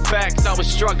 Let's talk facts, I was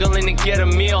struggling to get a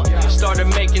meal. Started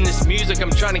making this music, I'm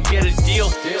trying to get a deal.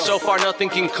 So far nothing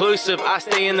conclusive, I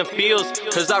stay in the fields,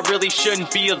 cause I really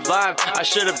shouldn't be alive. I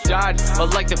should have died,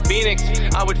 but like the phoenix,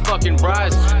 I would fucking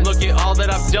rise. Look at all that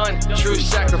I've done, true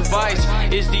sacrifice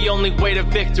is the only way to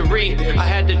victory. I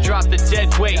had to drop the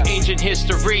dead weight, ancient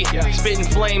history. Spitting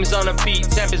flames on a beat,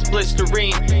 temp is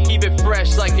blistering. Keep it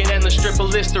fresh like an endless strip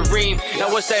of Listerine.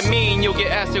 Now what's that mean? You'll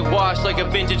get acid washed like a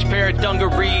vintage pair of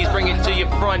dungarees. Bring it to your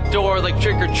front door like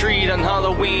trick or treat on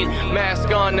Halloween. Mask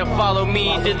on, now follow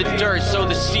me. Did the dirt, sow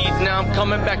the seeds. Now I'm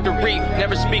coming back to reap.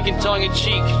 Never speaking tongue in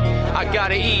cheek. I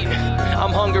gotta eat,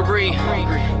 I'm hungry.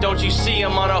 Don't you see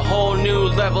I'm on a whole new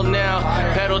level now?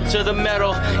 Pedal to the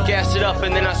metal, gas it up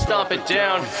and then I stomp it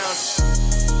down.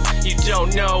 You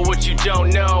don't know what you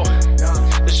don't know.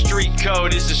 The street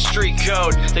code is the street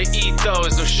code. They eat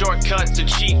those shortcuts or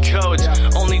cheat codes.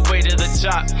 Only way to the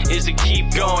top is to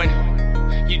keep going.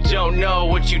 You don't know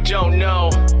what you don't know.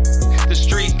 The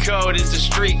street code is the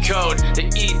street code. They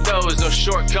eat those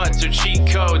shortcuts or cheat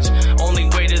codes. Only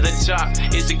way to the top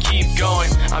is to keep going.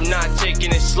 I'm not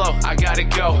taking it slow, I gotta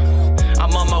go.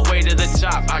 I'm on my way to the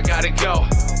top, I gotta go.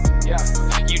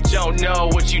 You don't know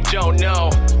what you don't know.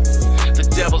 The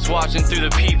devil's watching through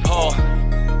the peephole.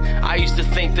 I used to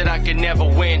think that I could never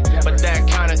win, but that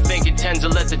kind of thinking tends to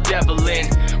let the devil in.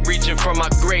 Reaching for my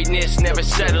greatness, never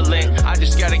settling. I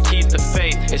just gotta keep the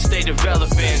faith and stay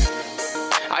developing.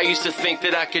 I used to think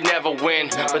that I could never win,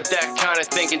 but that kind of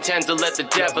thinking tends to let the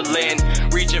devil in.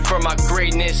 Reaching for my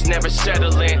greatness, never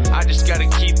settling. I just gotta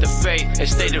keep the faith and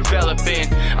stay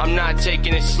developing. I'm not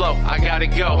taking it slow, I gotta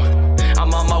go.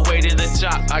 I'm on my way to the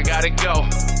top, I gotta go.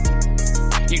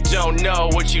 You don't know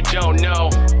what you don't know.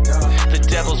 The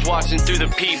devil's watching through the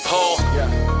peephole.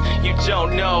 You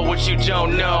don't know what you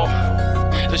don't know.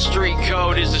 The street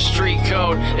code is the street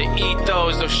code. They eat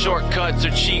those shortcuts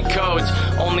or cheat codes.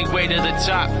 Only way to the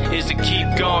top is to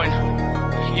keep going.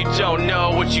 You don't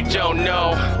know what you don't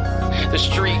know. The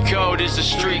street code is the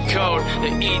street code.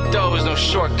 They eat those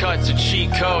shortcuts or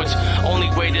cheat codes. Only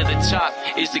way to the top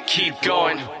is to keep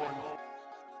going.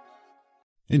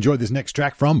 Enjoy this next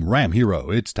track from Ram Hero.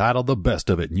 It's titled The Best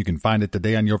of It, and you can find it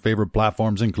today on your favorite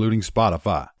platforms, including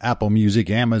Spotify, Apple Music,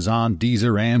 Amazon,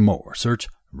 Deezer, and more. Search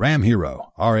Ram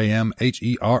Hero,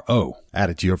 Ramhero. Add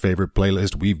it to your favorite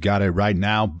playlist. We've got it right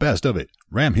now. Best of It,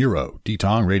 Ram Hero,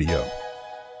 D-Tong Radio.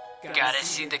 Gotta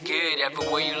see the good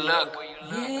everywhere you look.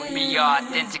 Be your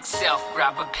authentic self.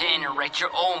 Grab a pen and write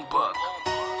your own book.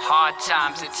 Hard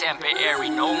times are temporary,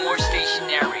 no more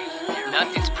stationary.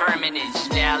 Nothing's permanent,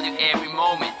 just value every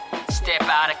moment. Step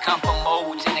out of comfort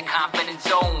modes into confident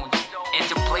zones.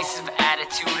 Into places of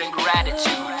attitude and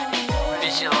gratitude.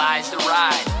 Visualize the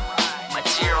ride.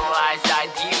 Materialize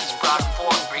ideals brought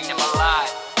forth, bring them alive.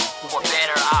 For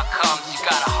better outcomes, you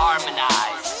gotta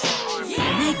harmonize.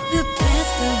 Make the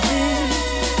best of it.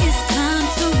 It's time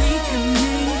to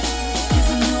recommit.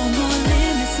 There's no more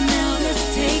limits now. Let's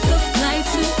take a flight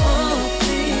to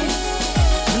orbit.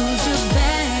 Lose your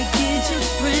baggage, your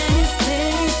brand is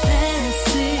safe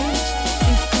passage.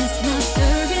 If it's not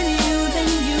serving you,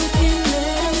 then you can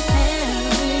let them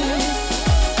have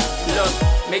it. Look,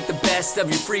 make the best of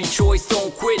your free choice,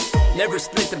 don't quit. Never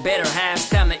split the better half,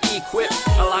 time to equip.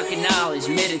 Unlock your knowledge,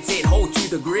 meditate, hold to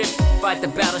the grip. Fight the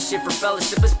battleship for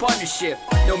fellowship as partnership.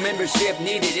 No membership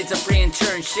needed, it's a free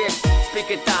internship. Speak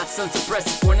your thoughts,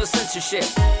 unsuppressive for no censorship.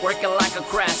 Working like a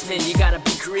craftsman, you gotta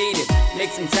be creative.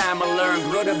 Make some time to learn,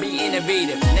 grow to be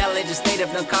innovative. Now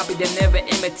legislative, don't copy them, never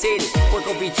imitate it. Work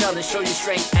with each other, show your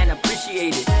strength and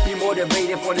appreciate it. Be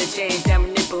motivated for the change, not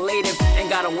manipulative. Ain't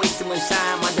gotta waste too much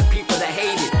time on the people that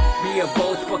hate it. Be a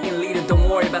bold-spoken leader, don't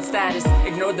worry about status.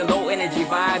 Ignore the low energy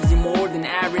vibes, you're more than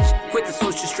average. Quit the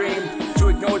social stream to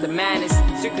ignore the madness.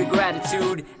 Seek the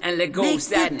gratitude and let go of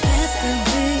sadness. Make the best of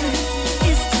it.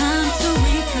 It's time to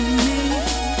recommit.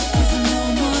 There's no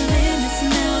more limits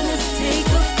now. Let's take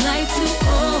a flight to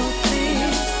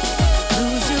orbit.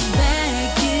 Lose your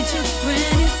baggage, your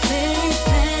brand is safe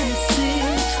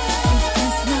passage. If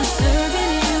it's not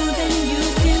serving you, then you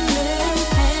can let them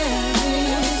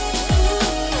have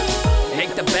it.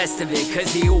 Make the best of it,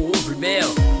 cause you will prevail.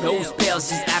 No spells,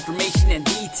 just affirmation and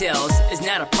details. It's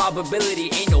not a probability,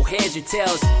 ain't no heads or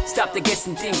tails. Stop the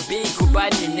guessing, think big, quit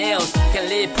biting your nails. Can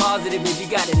live positive if you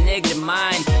got a negative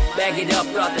mind. Bag it up,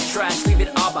 throw out the trash, leave it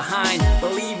all behind.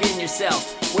 Believe in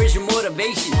yourself, where's your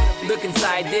motivation? Look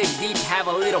inside, dig deep, have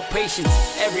a little patience.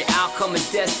 Every outcome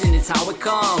is destined, it's how it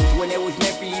comes. When it was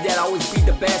meant for you, that always be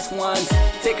the best ones.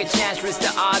 Take a chance, risk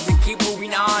the odds, and keep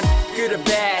moving on. Good or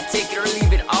bad, take it or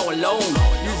leave it all alone.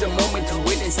 Use a moment to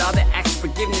witness all the acts of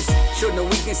forgiveness. Show no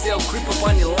weakness, it'll creep up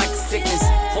on you like sickness.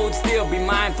 Hold still, be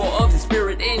mindful of the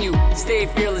spirit in you. Stay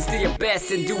fearless, do your best,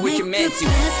 and do what you're meant to.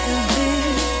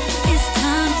 It's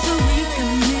time to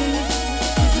recommit.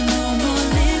 There's no more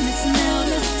limits now.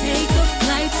 Let's take a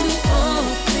flight to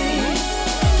orbit.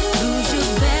 Lose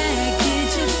your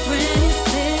baggage, your brand is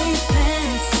safe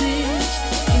passage.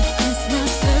 If it's not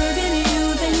serving you,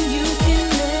 then you can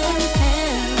let it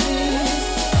have it.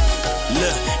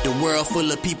 Look, the world full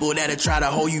of people that'll try to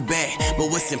hold you back. But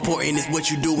what's important is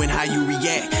what you do and how you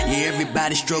react. Yeah,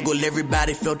 everybody struggled,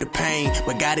 everybody felt the pain.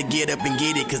 But gotta get up and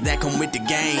get it, cause that come with the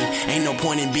game. Ain't no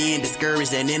point in being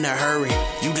discouraged and in a hurry.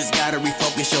 You just gotta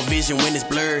refocus your vision when it's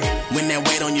blurry. When that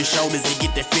weight on your shoulders, it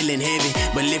get that feeling heavy.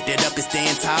 But lift it up and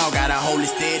stand tall, gotta hold it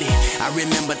steady. I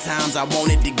remember times I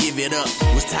wanted to give it up.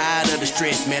 Was tired of the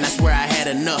stress, man, I swear I had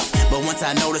enough. But once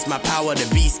I noticed my power, the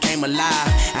beast came alive.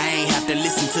 I ain't have to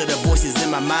listen to the voices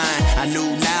in my mind. I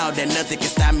knew now that nothing can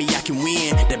stop me, I can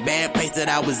win. The bad place that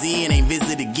I was in ain't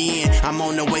visit again. I'm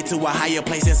on the way to a higher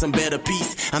place and some better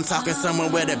peace. I'm talking somewhere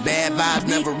where the bad vibes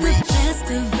never reach. The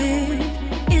best of it.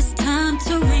 It's time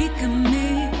to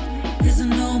recommit. There's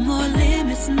no more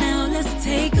limits now. Let's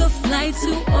take a flight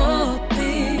to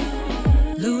orbit.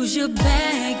 Lose your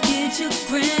baggage, your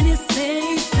brand is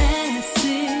safe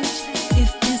passage.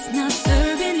 If it's not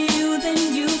serving you, then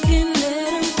you can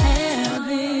let them have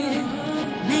it.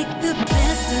 Make the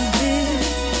best of it.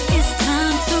 It's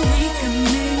time to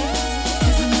recommit.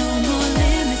 There's no more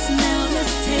limits now.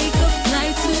 Let's take a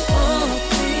flight to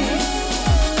orbit.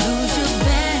 Lose your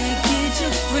baggage,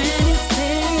 your brand is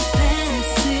safe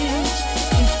passage.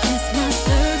 If it's not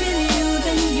serving you,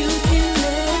 then you can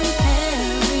let them have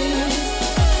it.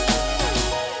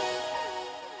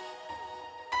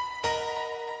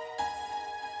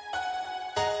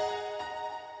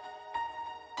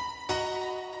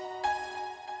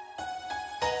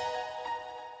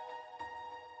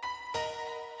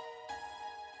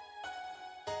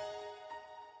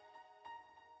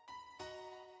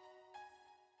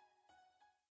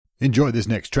 Enjoy this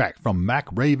next track from Mac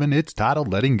Raven. It's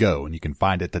titled Letting Go, and you can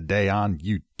find it today on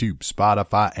YouTube,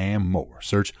 Spotify, and more.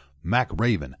 Search Mac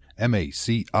Raven,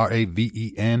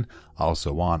 MACRAVEN.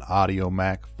 Also on Audio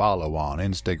Mac. Follow on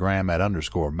Instagram at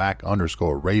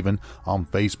 _Mac_Raven. On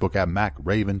Facebook at Mac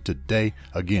Raven today.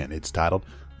 Again, it's titled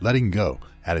Letting Go.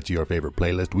 Add it to your favorite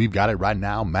playlist. We've got it right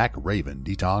now. Mac Raven,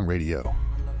 D-Tong Radio.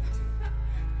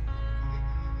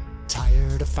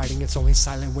 Tired of fighting, it's only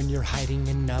silent when you're hiding,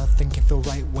 and nothing can feel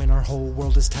right when our whole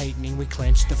world is tightening. We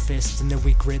clench the fists and then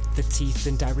we grit the teeth,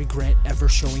 and I regret ever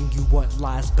showing you what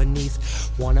lies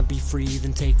beneath. Wanna be free,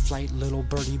 then take flight, little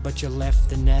birdie, but you left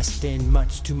the nest in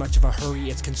much too much of a hurry.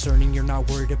 It's concerning, you're not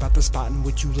worried about the spot in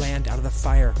which you land. Out of the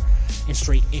fire and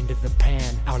straight into the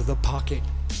pan, out of the pocket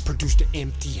produced an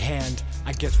empty hand.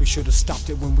 I guess we should have stopped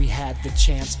it when we had the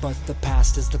chance, but the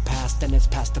past is the past and it's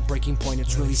past the breaking point.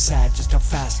 It's really sad just how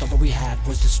fast all that we had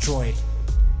was destroyed.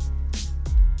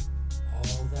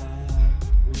 All that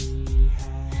we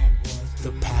had was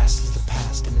the past is the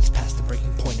past and it's past the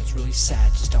breaking point. It's really sad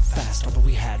just how fast all that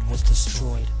we had was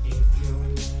destroyed. If you're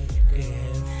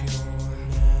letting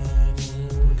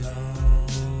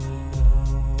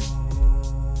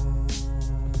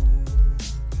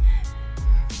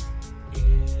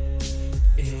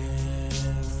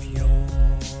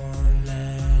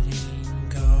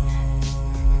go,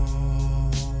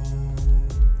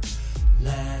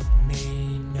 let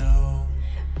me know.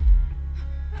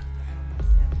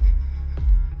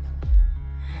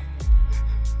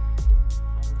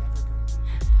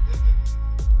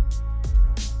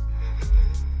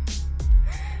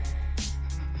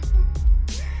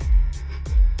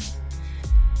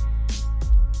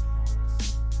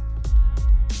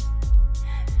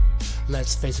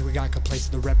 Let's face it, we got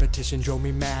complacent, the repetition drove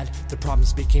me mad. The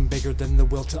problems became bigger than the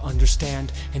will to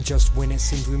understand. And just when it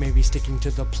seemed we may be sticking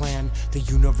to the plan, the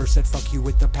universe said fuck you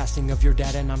with the passing of your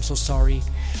dad, and I'm so sorry.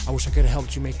 I wish I could have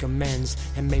helped you make amends,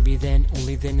 and maybe then,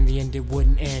 only then in the end it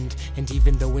wouldn't end. And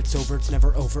even though it's over, it's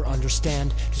never over,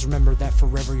 understand. Just remember that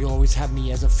forever you'll always have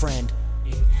me as a friend.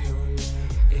 If you're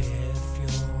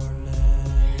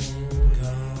letting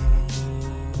go,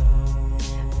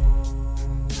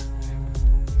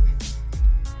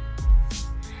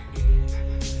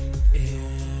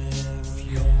 if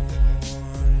you're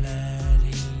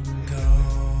letting go,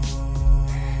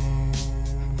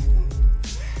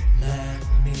 let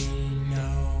me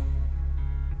know.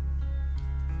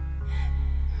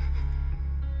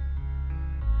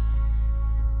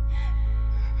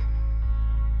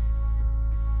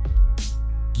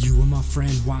 my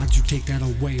friend, why'd you take that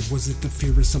away? Was it the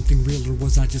fear of something real, or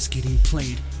was I just getting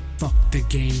played? Fuck the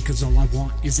game, cause all I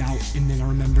want is out. And then I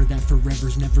remember that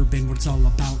forever's never been what it's all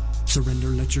about. Surrender,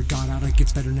 let your God out, it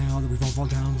gets better now that we've all fall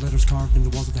down. Letters carved in the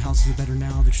walls of the house is better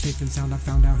now that you're safe and sound. I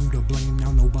found out who to blame,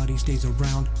 now nobody stays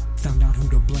around. Found out who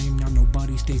to blame, now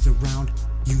nobody stays around.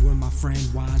 You were my friend,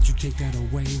 why'd you take that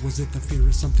away? Was it the fear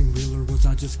of something real, or was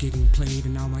I just getting played?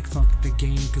 And now I'm like, fuck the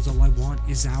game, cause all I want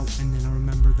is out. And then I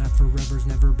remember that forever's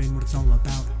never been what it's all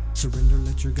about. Surrender,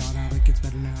 let your God out, it gets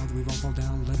better now that we've all fall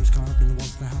down. Letters carved in the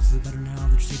walls of the house is better now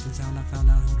that you're safe and sound. I found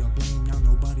out who to blame, now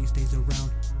nobody stays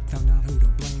around. Found out who to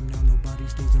blame, now nobody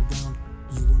stays around.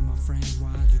 You were my friend,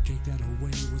 why'd you take that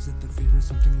away? Was it the fear of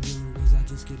something real, or was I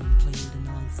just getting played? And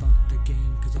now I'm fuck the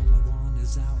game, cause all I want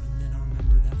is out. And then I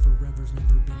remember that forever's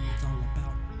never been what it's all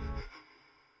about.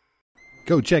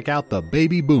 Go check out the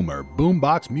Baby Boomer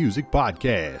Boombox Music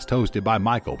Podcast, hosted by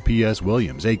Michael P.S.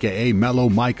 Williams, a.k.a. Mellow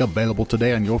Mike, available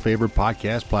today on your favorite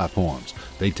podcast platforms.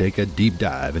 They take a deep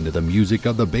dive into the music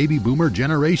of the Baby Boomer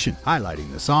generation,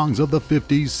 highlighting the songs of the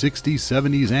 50s, 60s,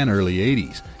 70s, and early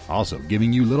 80s. Also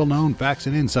giving you little-known facts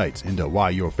and insights into why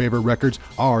your favorite records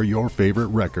are your favorite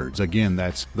records. Again,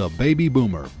 that's the Baby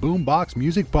Boomer Boombox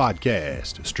Music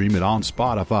Podcast. Stream it on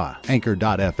Spotify,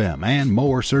 Anchor.fm, and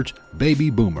more. Search Baby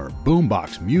Boomer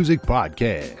Boombox Music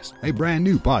Podcast. A brand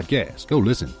new podcast. Go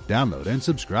listen, download, and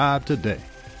subscribe today.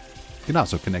 You can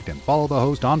also connect and follow the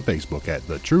host on Facebook at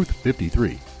The Truth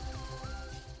 53.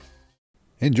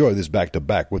 Enjoy this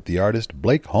back-to-back with the artist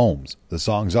Blake Holmes. The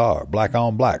songs are Black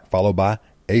on Black, followed by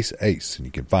Ace Ace, and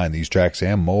you can find these tracks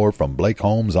and more from Blake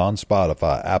Holmes on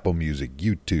Spotify, Apple Music,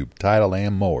 YouTube, Tidal,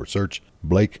 and more. Search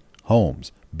Blake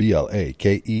Holmes,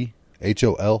 BlakeHolmes.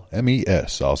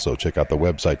 Also, check out the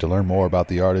website to learn more about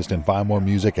the artist and find more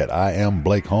music at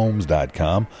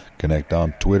IamBlakeHolmes.com. Connect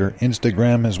on Twitter,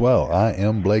 Instagram as well. I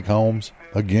am Blake Holmes.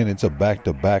 Again, it's a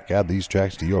back-to-back. Add these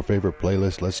tracks to your favorite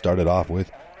playlist. Let's start it off with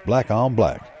Black on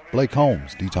Black, Blake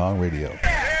Holmes, D-Tong Radio.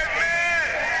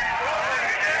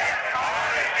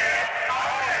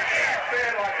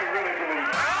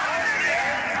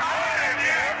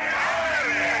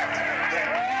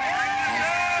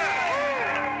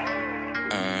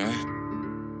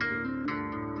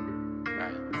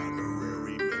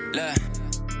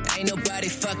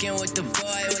 With the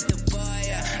boy,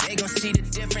 they gon' see the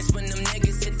difference when them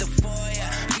niggas hit the foyer.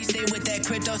 We stay with that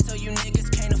crypto so you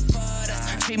niggas can't afford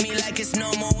us. Treat me like it's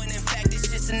normal when in fact it's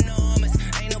just enormous.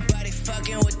 Ain't nobody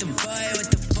fucking with the boy,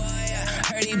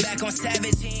 Heard he back on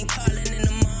Savage, he ain't calling in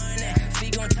the morning. If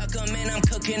he gon' tuck him in, I'm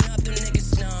cooking up, them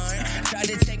niggas snoring. Tried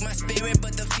to take my spirit,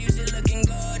 but the future looking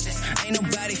gorgeous. Ain't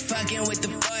nobody fucking with the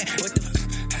boy,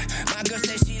 my girl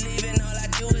say she leaving, all I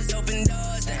do is open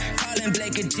doors. Calling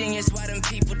Blake a genius, why them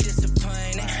people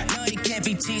disappointed? No, he can't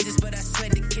be Jesus, but I swear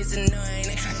the kids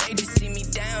annoying it. They just see me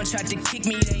down, tried to kick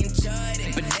me, they enjoyed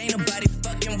it. But ain't nobody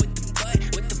fucking with the boy,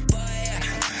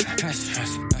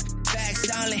 Facts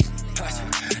only.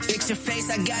 Fix your face,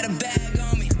 I got a bag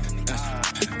on me.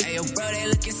 Hey, yo, bro, they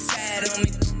looking sad on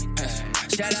me.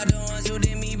 Shout out the ones who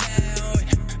did me bad on me.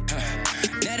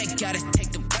 Now they gotta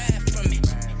take the wrath from me.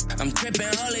 I'm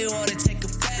dripping holy water, take a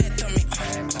bath on me.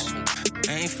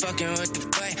 I ain't fucking with the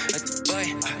boy.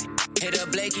 Hit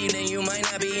up Blakey, then you might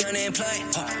not be unemployed.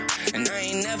 And I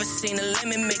ain't never seen a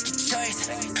lemon make your choice.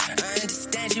 I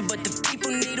understand you, but the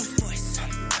people need a voice.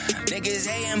 Niggas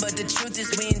hating, but the truth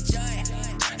is we enjoy.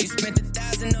 You spent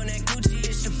 1,000 on that Gucci,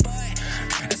 it's your boy.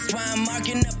 That's why I'm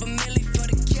marking up $1 million for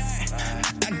the cure.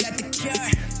 I got the cure.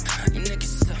 You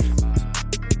niggas suck.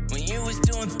 When you was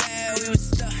doing bad, we was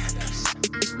stuck.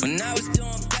 When I was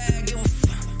doing bad, give a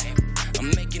fuck.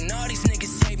 I'm making all these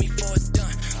niggas hate me for it's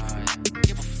done.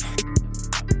 Give a fuck.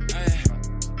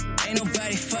 Ain't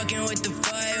nobody fucking with the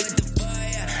boy,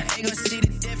 They gon' see the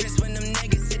difference when them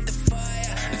niggas hit the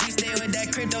fire. If you stay with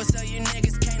that crypto, so you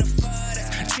niggas can't afford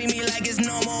us. Treat me like it's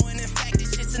normal when in fact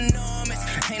it's just enormous.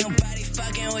 Ain't nobody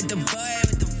fucking with the boy,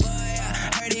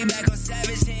 Heard he back on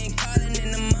Savage, he ain't calling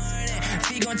in the morning. If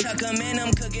he gon' tuck him in,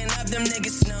 I'm cooking up, them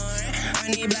niggas snoring.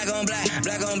 I need black on black,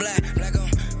 black on black, black on.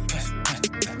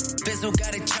 Bizzle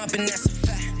got it jumping, that's a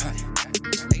fact.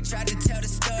 They tried to tell the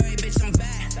story, bitch, I'm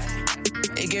back.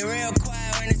 It get real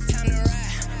quiet when it's time to ride.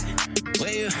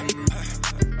 Where you?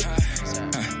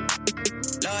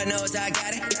 Lord knows I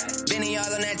got it. Benny all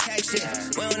on that tech shit.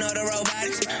 We don't know the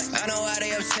robotics. I know why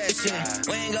they upset shit.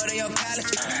 We ain't go to your college.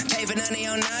 Pay for none of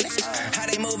your knowledge. How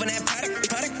they moving that product.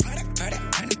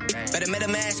 Better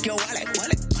MetaMask your wallet.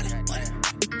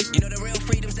 You know the real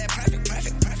freedom's that profit.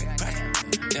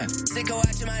 Yeah. Sick of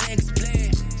watching my niggas play.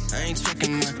 I ain't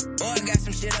tricking, man. Boy, I got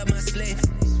some shit up my sleeve.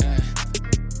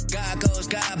 God goes,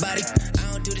 God body.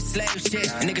 I don't do the slave shit.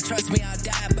 Nigga, trust me, I'll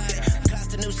die about it. Class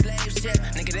the new slave shit.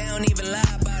 Nigga, they don't even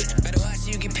lie about it. Better watch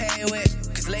you get paid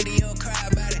with. Cause lady, you'll cry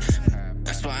about it.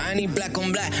 That's why I need black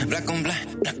on black, black on black,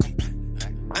 black on black.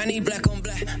 I need black on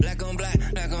black, black on black,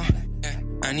 black on. Yeah.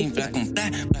 I need black on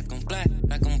black, black on black,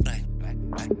 black on black.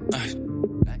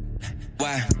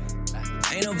 Why?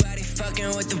 Ain't nobody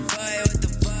fucking with the boy,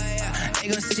 They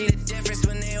gon' see the difference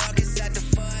when they walk inside the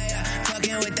foyer.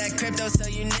 Fucking with that crypto so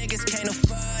you niggas can't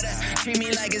afford us. Treat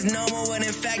me like it's normal when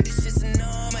in fact this shit's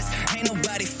enormous. Ain't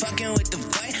nobody fucking with the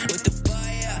boy,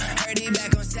 Heard he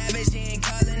back on Savage, he ain't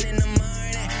calling in the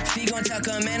morning. She gon' tuck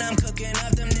him in, I'm cooking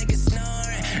up, them niggas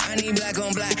snoring. I need black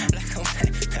on black, black on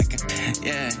black, black on,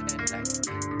 yeah.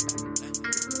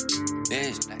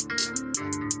 Bitch.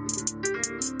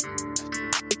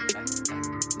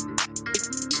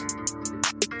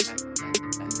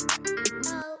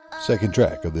 Second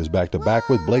track of this back-to-back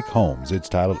with Blake Holmes. It's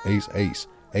titled Ace Ace,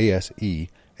 A-S-E,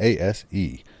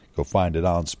 A-S-E. Go find it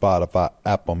on Spotify,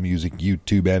 Apple Music,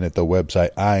 YouTube, and at the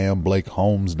website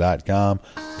IamBlakeHolmes.com.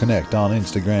 Connect on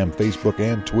Instagram, Facebook,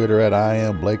 and Twitter at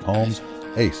IamBlakeHolmes.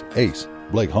 Ace, Ace,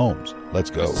 Blake Holmes.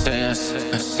 Let's go. Say yes, say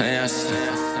yes, say yes,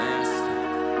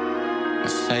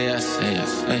 say yes, say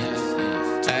yes.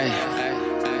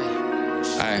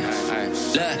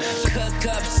 Look, cook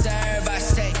up, serve, I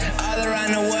say. All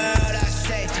around the world, I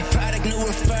say. Product, new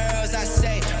referrals, I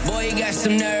say. Boy, you got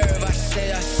some nerve, I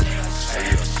say, I say.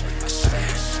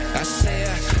 I say,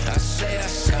 I say, I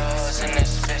say. In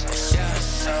this bitch,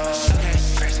 yeah. Okay,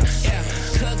 yeah.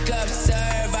 Cook up,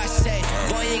 serve, I say.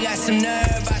 Boy, you got some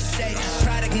nerve, I say.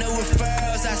 Product, new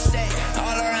referrals, I say.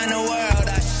 All around the world,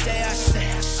 I say, I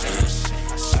say.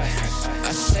 I say,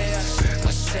 I say,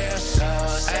 I say.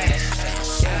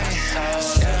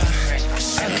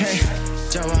 Okay,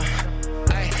 Joe,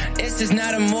 this is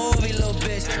not a movie, little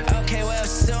bitch. Okay, well,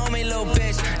 sue me, little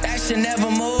bitch. That shit never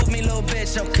move me, little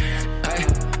bitch. Okay,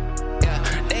 yeah.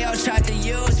 They all tried to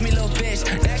use me, little bitch.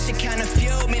 That shit kinda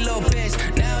fueled me, little bitch.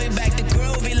 Now we back to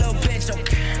groovy, little bitch.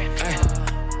 Okay,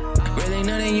 really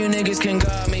none of you niggas can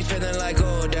guard me, feeling like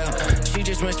Odell. She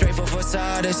just went straight for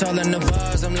facade. It's all in the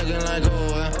bars. I'm looking like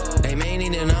They may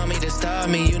need an army to stop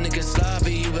me. You niggas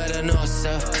sloppy, you better know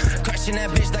stuff. Crushing that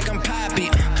bitch like I'm Poppy.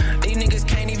 These niggas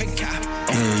can't even cop.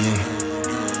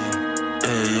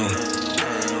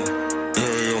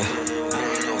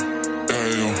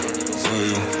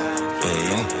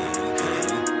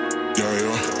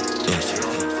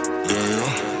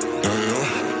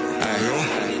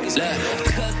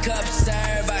 Cook up,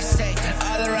 serve, I say.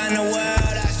 All around the world,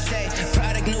 I say.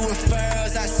 Product, new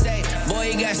referrals, I say. Boy,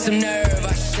 you got some nerve,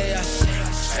 I say, I say.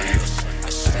 I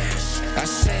say, I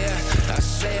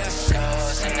say, I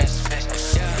say. In this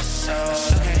bitch, yeah.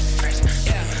 Okay,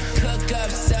 yeah. Cook up,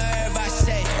 serve, I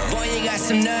say. Boy, you got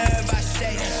some nerve, I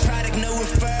say. Product, new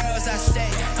referrals, I say.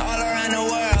 All around the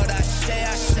world, I say,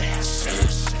 I say.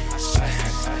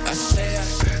 I say, I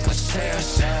say, I say.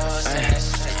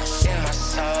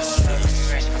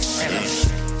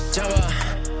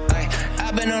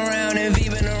 I've been around and V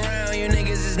been around. You niggas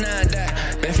is not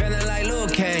that. Been feeling like Liu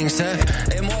Kang, sir.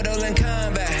 Immortal in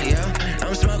combat, yeah.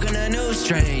 I'm smoking a new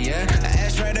strain, yeah. I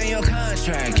asked right on your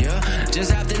contract, yeah.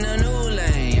 Just hopped in a new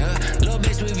lane, yeah. Little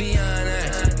bitch, we beyond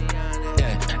that.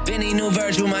 Yeah. Benny new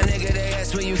Virgil, my nigga, they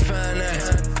ask where you find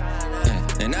that.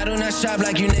 Yeah. And I do not shop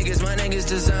like you niggas, my niggas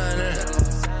designer.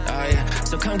 Oh yeah,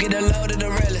 so come get a load of the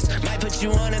realest. Might put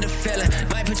you on to the feeling,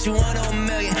 might put you on to $1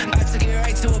 million. I took it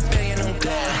right to $1 billion on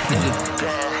God, nigga.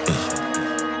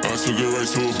 I took it right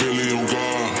to $1 billion on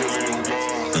God.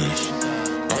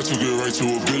 I took it right to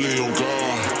 $1 billion on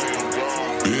God.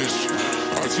 Bitch,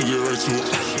 I took it right to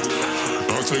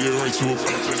I take it right to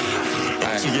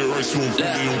I took it right to $1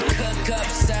 billion. Cook up,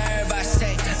 serve, I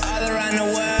say. All around the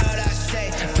world, I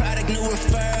say. Product, new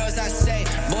referrals, I say.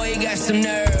 Boy, you got some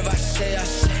nerve, I say, I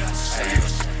say.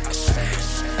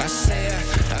 I say, I say,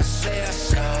 I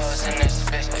say. In this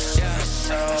bitch,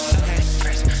 yeah. Okay,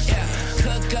 yeah.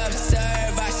 Cook up,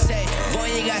 serve, I say. Boy,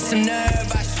 you got some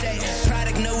nerve, I say.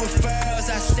 Product, new referrals,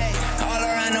 I say. All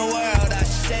around the world, I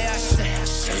say, I say. I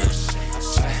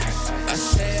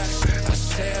say, I say, I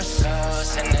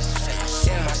say. In this bitch,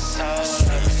 yeah.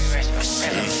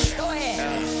 Go ahead.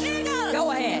 Nigga.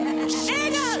 Go ahead.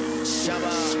 Nigga.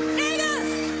 Shabba.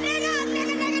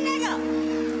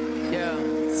 Yeah.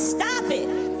 Stop it.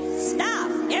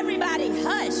 Stop. Everybody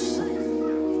hush.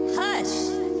 Hush.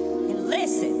 And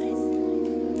listen.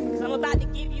 Because I'm about to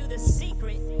give you the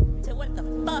secret to what the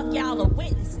fuck y'all are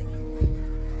witnessing.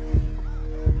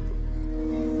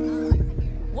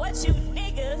 What you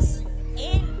niggas,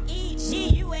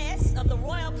 N-E-G-U-S, of the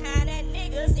royal kind, and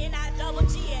niggas,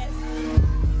 N-I-double-G-S,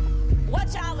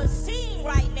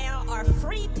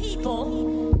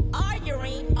 people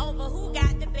arguing over who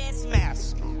got the best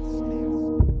mask.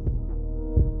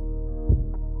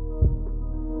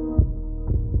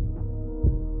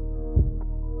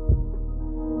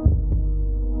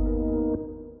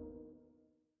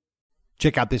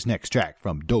 Check out this next track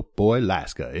from Dope Boy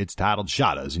Laska. It's titled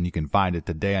Shadas, and you can find it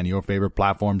today on your favorite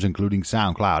platforms, including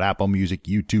SoundCloud, Apple Music,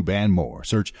 YouTube, and more.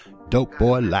 Search Dope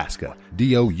Boy Laska,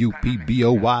 DOUPBOYLASKA.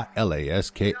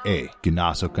 You can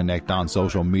also connect on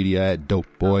social media at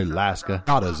Dope Boy Laska.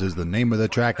 Shadas is the name of the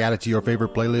track. Add it to your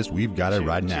favorite playlist. We've got it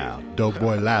right now. Dope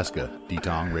Boy Laska,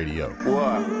 D-Tong Radio.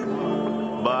 What?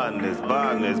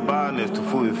 Badness to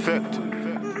full effect.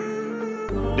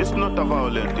 This not a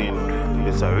violent thing,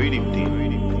 it's a rhythm thing.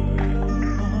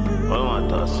 What do I want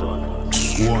to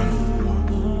say? One,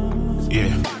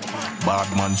 yeah, bad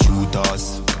man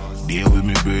shooters. Deal with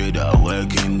me brother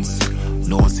workings.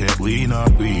 No say we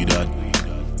not breed that.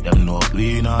 Them no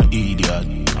we not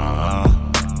idiot.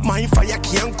 My fire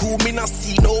can't cool, me not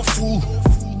see no fool.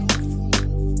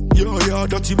 Yeah,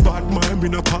 dirty bad man, me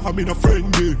not palm, me not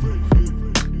friend.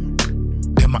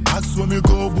 Them ask when me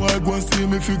go, boy, go and see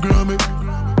me figure me.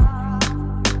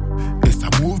 It's a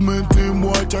movement team,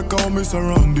 boy, check out me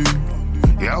surrounding.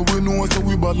 Yeah, we know so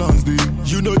we balance them.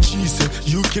 You know Jesus,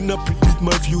 you cannot predict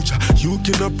my future. You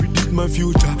cannot predict my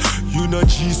future. You know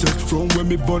Jesus, from where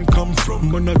me born come from.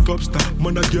 Man a top star,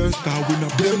 man a girl star. We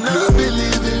not them not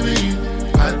believe in me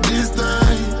at this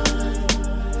time.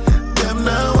 Them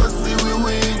now want see we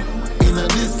win in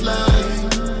this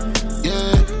life.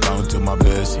 Yeah, count to my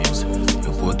blessings.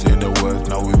 You put in the work,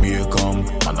 now we may come.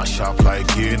 And I sharp like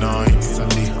K9.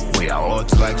 Sunday, we are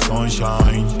hot like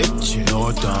sunshine. It's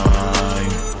no time.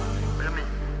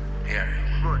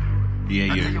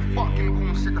 Yeah.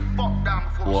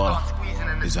 What?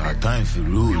 It's our time for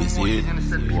rule, is it?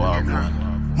 What, man?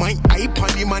 My hype on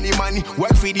the money,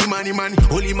 work for the money,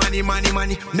 holy money,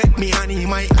 make me honey.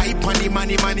 My hype on the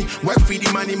money, work for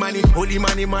the money, holy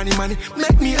money,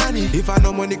 make me honey. If I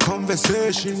no money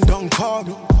conversation, don't call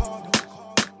me.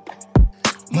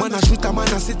 Man a shoot a man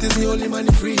a citizen, holy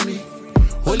money free me.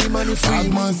 Holy money free me.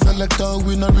 Bad man selector,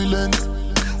 we not relent.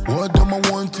 What them I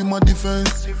want in my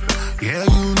defense? Yeah,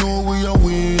 you know we are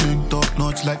winning. Top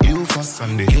notch like you for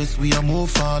Sunday. Yes, we are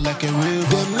move far like a river.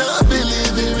 Them not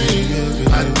believe in me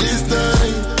at this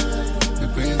time.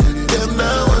 Them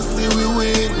now want see we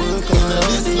win in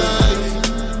this life.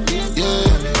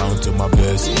 Yeah. Count to my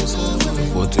blessings.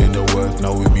 Put in the work,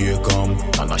 now we be a come.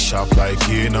 And I sharp like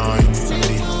K9.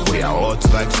 Sunday, we are hot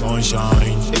like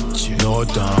sunshine. It's no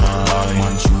time.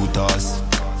 Man shooters.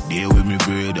 Deal with me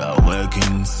brother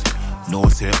workings. No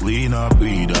say we not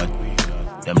breed that.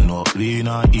 Them no we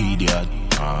not idiot.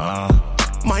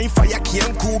 My fire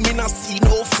can't cool, me not see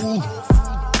no fool.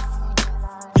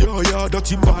 Yeah,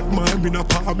 dirty bad man, me not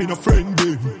palm, me not friend.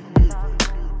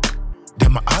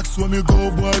 Them ask when me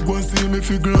go, boy, go and see me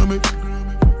figure me.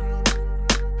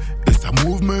 It's a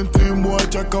movement team, boy,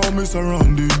 check out me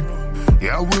surrounding.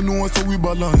 Yeah, we know so we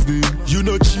balance them. You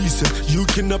know Jesus, you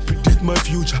cannot predict my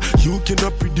future. You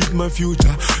cannot predict my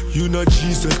future. You know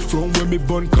Jesus, from where me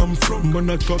born come from. Man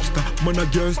a top star, man a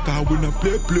girl star. We not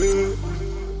play.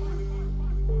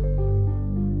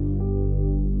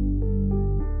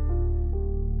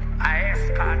 I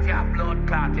escort your blood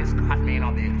clot, escort me in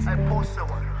a bit. I post the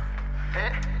one.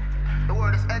 Eh? The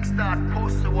word is extort,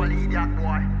 post the one, idiot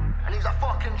boy. And he's a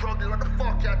fucking drug dealer. What the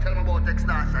fuck you tell him about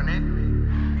extortion, eh?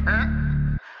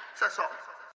 Say so.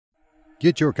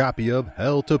 Get your copy of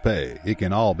Hell to Pay. It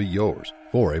Can All Be Yours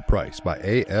for a Price by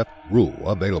A.F. Rule.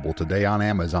 Available today on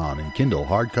Amazon in Kindle,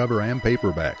 hardcover, and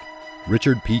paperback.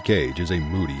 Richard P. Cage is a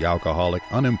moody, alcoholic,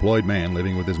 unemployed man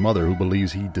living with his mother who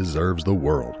believes he deserves the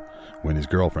world. When his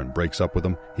girlfriend breaks up with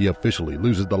him, he officially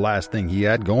loses the last thing he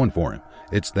had going for him.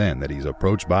 It's then that he's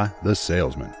approached by the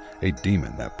Salesman, a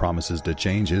demon that promises to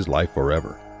change his life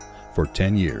forever. For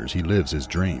 10 years, he lives his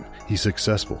dream. He's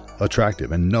successful,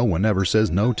 attractive, and no one ever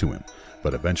says no to him.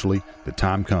 But eventually, the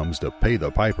time comes to pay the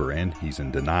piper, and he's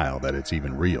in denial that it's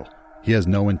even real. He has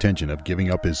no intention of giving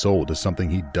up his soul to something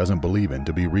he doesn't believe in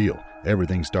to be real.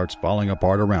 Everything starts falling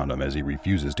apart around him as he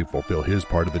refuses to fulfill his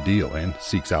part of the deal and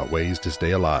seeks out ways to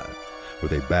stay alive.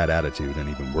 With a bad attitude and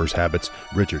even worse habits,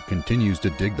 Richard continues to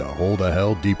dig the hole to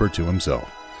hell deeper to himself.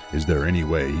 Is there any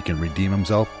way he can redeem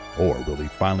himself, or will he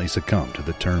finally succumb to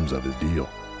the terms of his deal?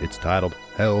 It's titled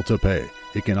Hell to Pay.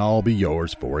 It Can All Be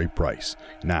Yours for a Price.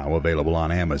 Now available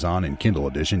on Amazon in Kindle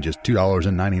edition, just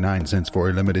 $2.99 for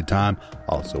a limited time.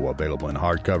 Also available in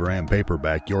hardcover and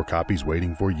paperback. Your copy's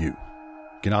waiting for you.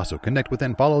 You can also connect with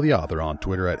and follow the author on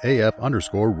Twitter at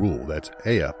AF_Rule. That's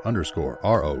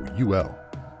AF_ROUL.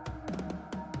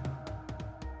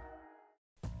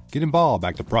 Get involved.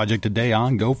 Back the project today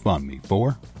on GoFundMe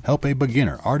for Help a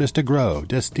Beginner Artist to Grow.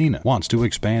 Destina wants to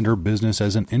expand her business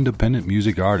as an independent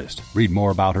music artist. Read more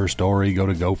about her story. Go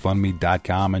to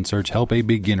GoFundMe.com and search Help a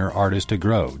Beginner Artist to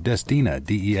Grow. Destina,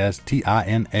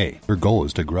 Destina. Her goal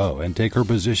is to grow and take her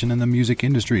position in the music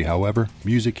industry. However,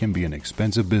 music can be an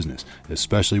expensive business,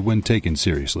 especially when taken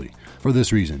seriously. For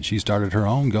this reason, she started her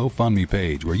own GoFundMe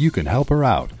page where you can help her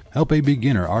out. Help a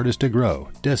Beginner Artist to Grow.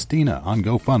 Destina on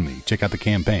GoFundMe. Check out the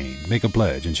campaign, make a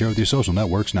pledge, and share with your social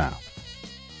networks now.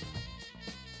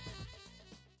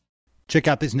 Check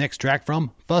out this next track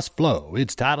from Fuss Flow.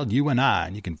 It's titled You and I,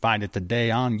 and you can find it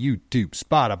today on YouTube,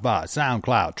 Spotify,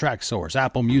 SoundCloud, TrackSource,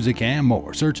 Apple Music, and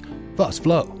more. Search Fuss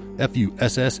Flow,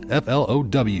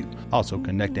 Fussflow. Also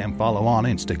connect and follow on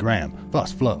Instagram,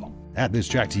 Fuss Flow. Add this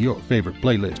track to your favorite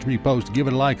playlist. Repost, give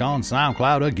it a like on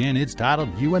SoundCloud. Again, it's titled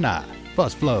You and I.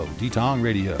 Fuss Flow, D-Tong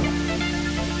Radio.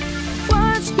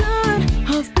 What's good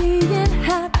of being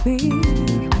happy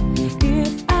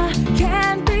if I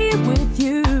can't be with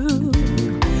you?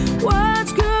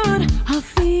 What's good of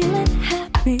feeling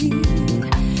happy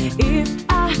if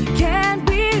I can't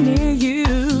be near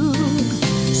you?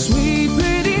 Sweet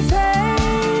pretty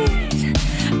face,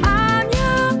 I'm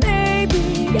your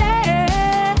baby,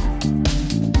 yeah.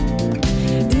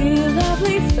 Dear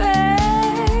lovely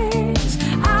face,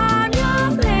 I'm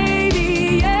your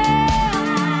lady,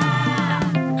 yeah.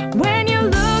 When you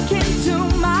look into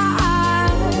my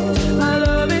eyes, my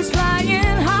love is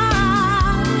flying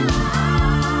high.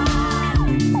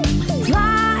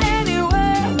 Fly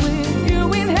anywhere with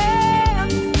you in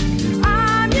hand.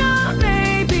 I'm your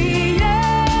baby,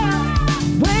 yeah.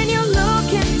 When you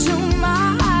look into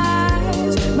my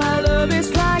eyes, my love is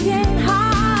flying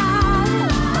high.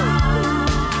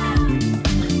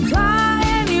 Fly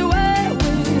anywhere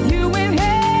with you in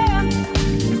hand.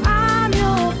 I'm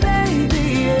your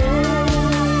baby, yeah.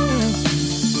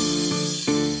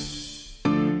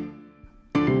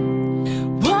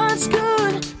 What's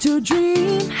good to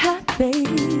dream happy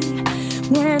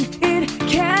when it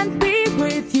can't be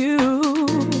with you?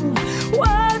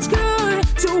 What's good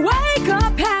to wake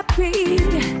up happy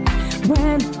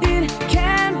when it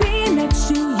can't be next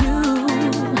to you?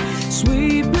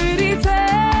 Sweet pretty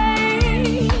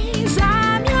face,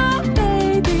 I'm your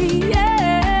baby,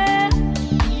 yeah.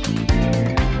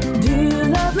 Dear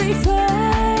lovely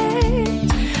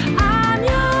face, I'm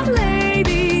your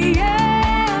lady,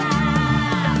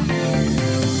 yeah.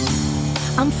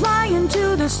 I'm flying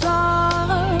to the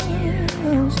stars.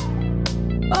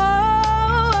 Oh,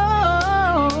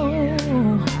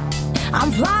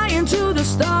 I'm flying to the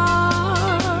stars.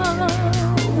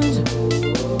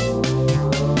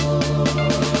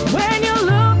 When you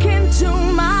look into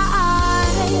my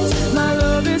eyes, my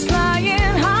love is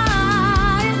flying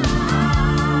high.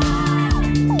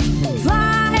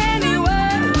 Fly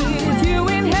anywhere with you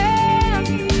in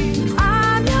hand.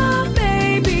 I'm your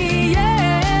baby,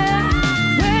 yeah.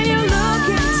 When you look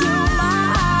into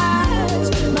my eyes,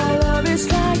 my love is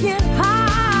flying high.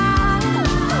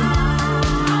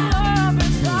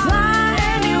 Fly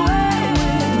anywhere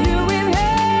with you in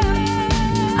hand.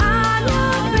 I'm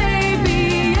your baby,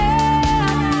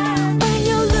 yeah. When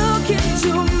you look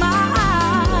into my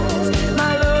eyes,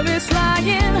 my love is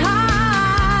flying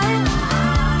high.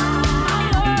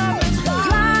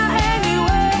 Fly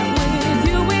anywhere with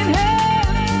you in hand.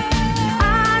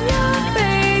 I'm your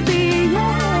baby,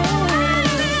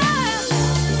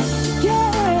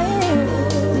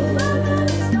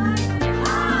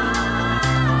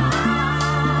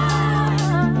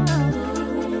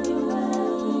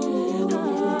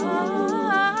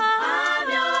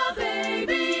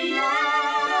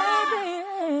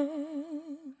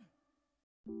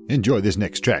 Enjoy this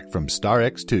next track from Star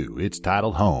X2. It's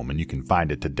titled Home, and you can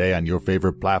find it today on your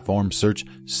favorite platform. Search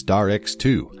Star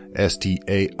X2,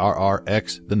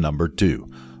 STARRX, the number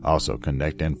 2. Also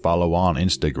connect and follow on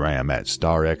Instagram at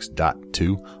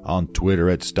starx.2, on Twitter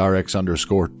at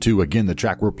starx_2. Again, the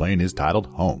track we're playing is titled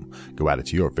Home. Go add it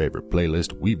to your favorite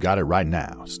playlist. We've got it right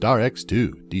now. Star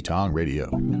X2, D-Tong Radio.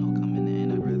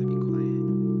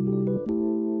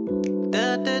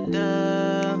 Da da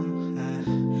da,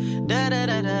 da da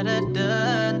da da da da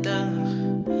da,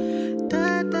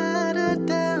 da da da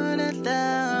da da da.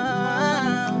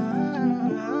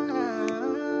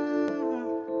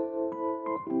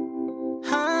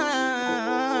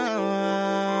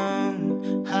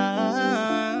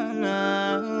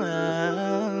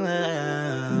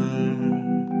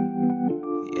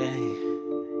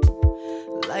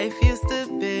 Life used to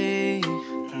be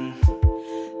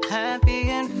happy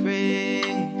and free.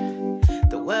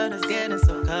 The world is getting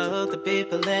so cold, the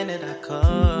people in it are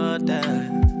colder.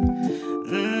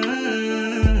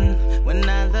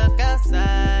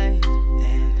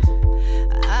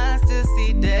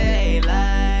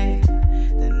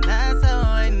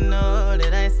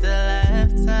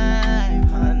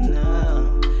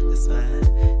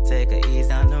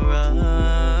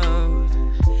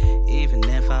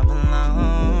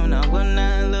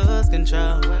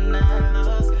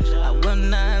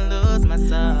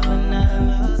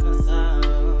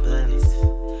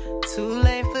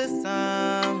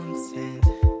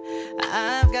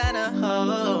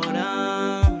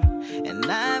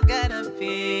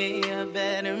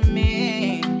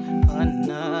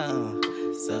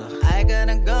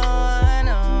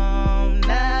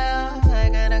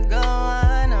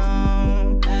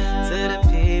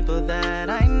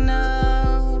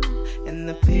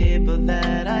 people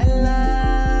that I love.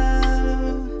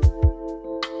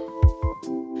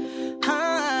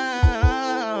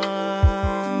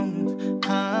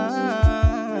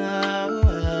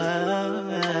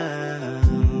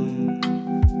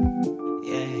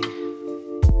 Yeah.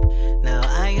 Now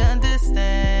I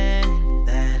understand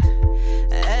that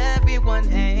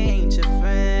everyone ain't your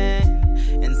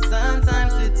friend, and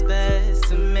sometimes it's best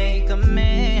to make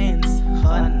amends.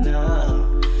 Oh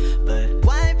no, but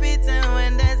why pretend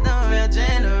when there's no real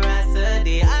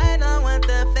generosity? I don't want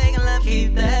the fake love,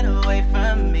 keep that away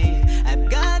from me. I've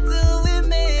got to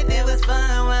admit it was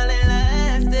fun while it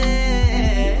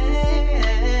lasted,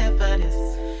 but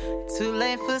it's too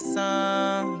late for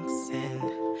songs, and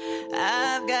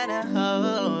I've gotta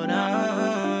hold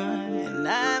on, and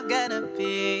I've gotta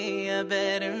be a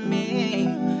better me.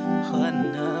 Oh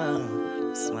no,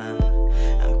 that's why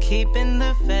I'm keeping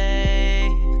the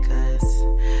faith, 'cause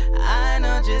I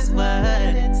know just what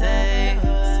it takes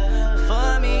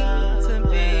for me to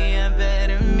be a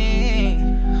better me.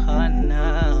 Oh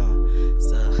no,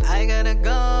 so I gotta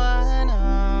go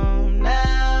on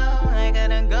now. I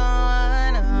gotta go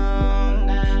on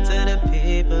to the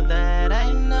people that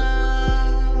I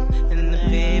know and the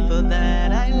people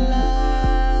that I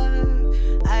love.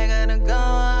 I gotta go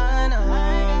on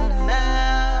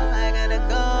now. I gotta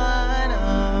go on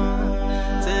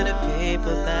to the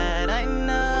people that I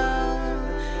know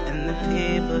and the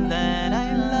people that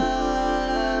I love.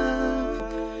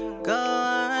 Go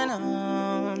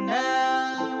on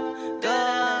now. Go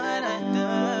on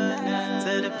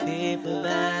to the people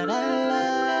that I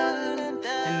love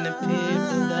and the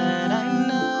people that I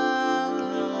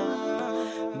know.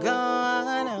 Go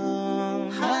on now.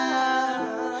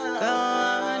 Go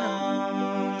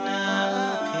on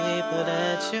now. People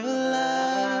that you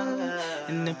love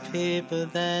and the people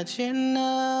that you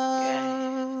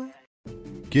know.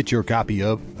 Get your copy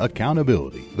of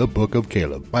Accountability, the Book of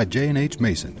Caleb by J&H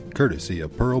Mason, courtesy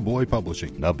of Pearl Boy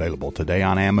Publishing, available today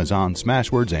on Amazon,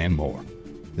 Smashwords, and more.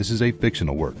 This is a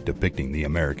fictional work depicting the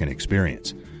American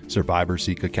experience. Survivors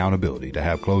seek accountability to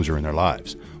have closure in their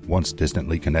lives. Once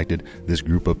distantly connected, this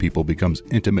group of people becomes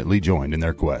intimately joined in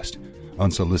their quest.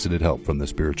 Unsolicited help from the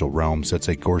spiritual realm sets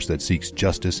a course that seeks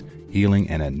justice, healing,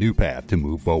 and a new path to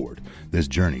move forward. This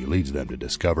journey leads them to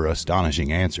discover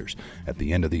astonishing answers. At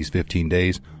the end of these 15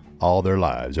 days, all their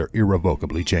lives are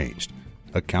irrevocably changed.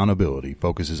 Accountability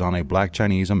focuses on a Black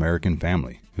Chinese American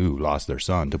family who lost their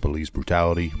son to police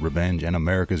brutality, revenge, and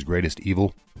America's greatest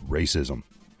evil, racism.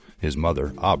 His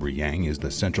mother, Aubrey Yang, is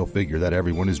the central figure that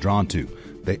everyone is drawn to.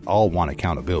 They all want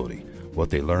accountability. What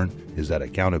they learn is that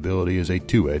accountability is a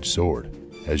two-edged sword.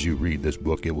 As you read this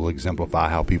book, it will exemplify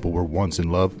how people were once in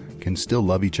love can still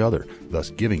love each other,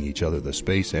 thus giving each other the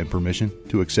space and permission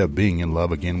to accept being in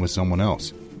love again with someone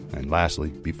else. And lastly,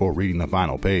 before reading the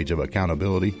final page of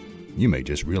Accountability, you may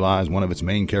just realize one of its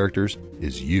main characters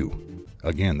is you.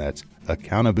 Again, that's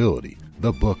Accountability,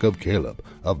 the Book of Caleb,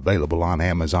 available on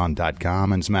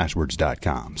Amazon.com and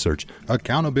Smashwords.com. Search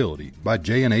Accountability by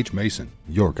J&H Mason.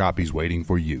 Your copy's waiting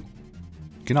for you.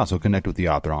 You can also connect with the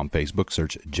author on Facebook,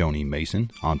 search Joni Mason,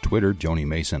 on Twitter, Joni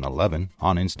Mason 11,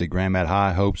 on Instagram at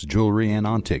High Hopes Jewelry, and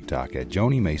on TikTok at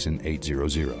Joni Mason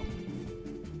 800.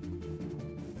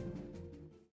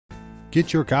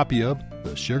 Get your copy of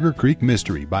The Sugar Creek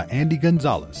Mystery by Andy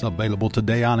Gonzalez, available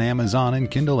today on Amazon in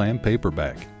Kindle and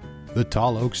paperback. The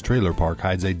Tall Oaks Trailer Park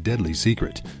hides a deadly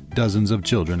secret. Dozens of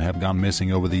children have gone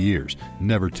missing over the years,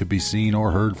 never to be seen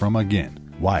or heard from again.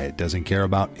 Wyatt doesn't care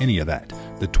about any of that.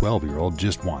 The 12-year-old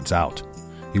just wants out.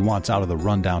 He wants out of the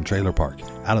rundown trailer park,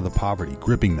 out of the poverty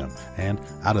gripping them, and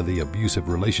out of the abusive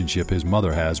relationship his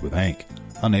mother has with Hank.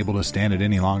 Unable to stand it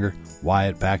any longer,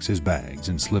 Wyatt packs his bags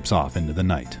and slips off into the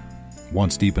night.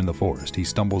 Once deep in the forest, he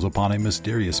stumbles upon a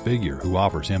mysterious figure who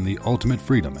offers him the ultimate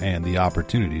freedom and the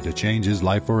opportunity to change his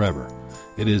life forever.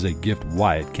 It is a gift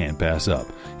Wyatt can't pass up.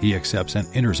 He accepts and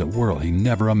enters a world he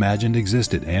never imagined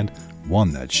existed, and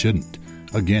one that shouldn't.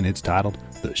 Again, it's titled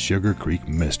The Sugar Creek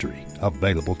Mystery,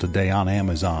 available today on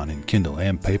Amazon in Kindle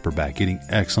and paperback, getting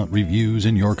excellent reviews,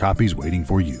 and your copies waiting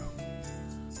for you.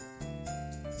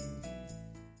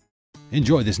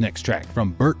 Enjoy this next track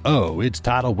from Bert O. It's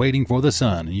titled Waiting for the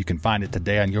Sun, and you can find it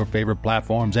today on your favorite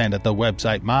platforms and at the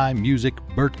website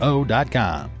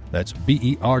mymusicberto.com. That's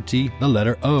B-E-R-T, the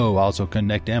letter O. Also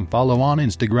connect and follow on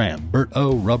Instagram, Bert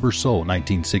O Rubber Soul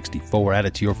 1964. Add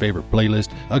it to your favorite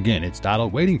playlist. Again, it's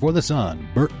titled Waiting for the Sun,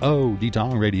 Bert O,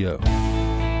 D-Tong Radio.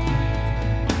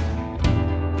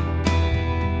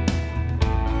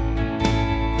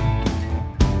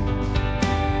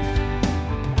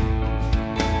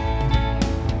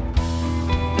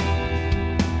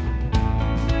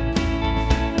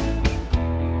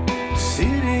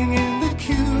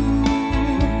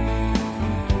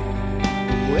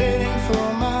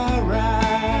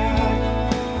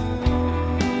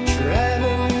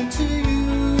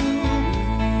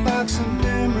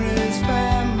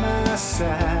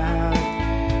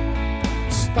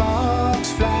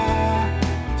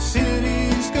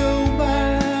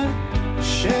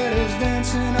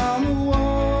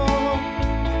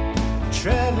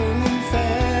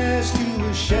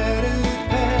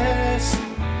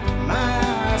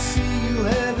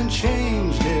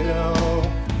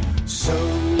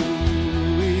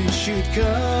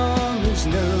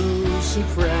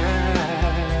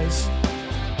 surprise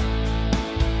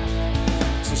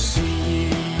to see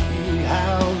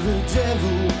how the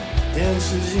devil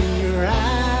dances in your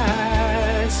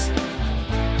eyes.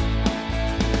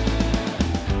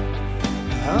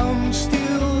 I'm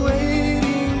still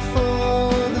waiting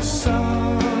for the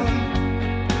sun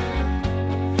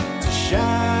to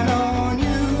shine on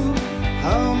you.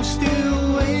 I'm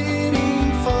still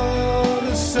waiting for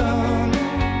the sun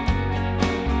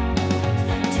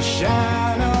to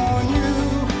shine on you.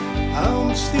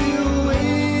 I'm still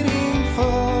waiting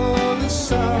for the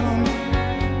sun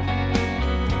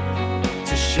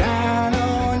to shine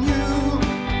on you.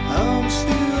 I'm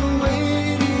still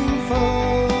waiting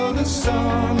for the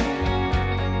sun.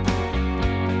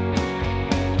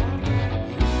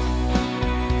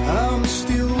 I'm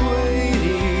still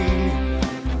waiting,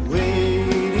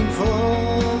 waiting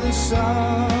for the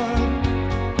sun.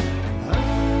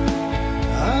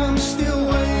 I'm still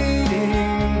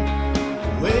waiting,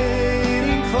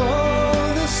 waiting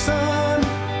for the sun,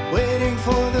 waiting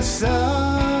for the sun.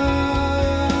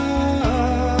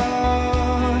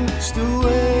 Still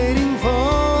waiting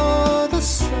for the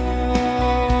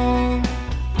sun.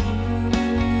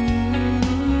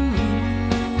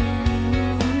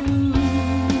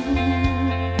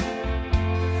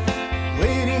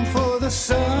 Waiting for the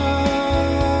sun.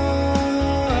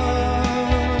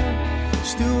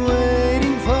 Still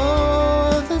waiting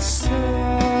for the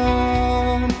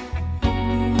sun.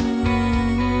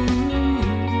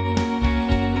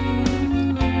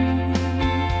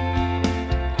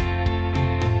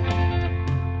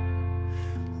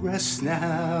 Rest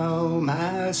now,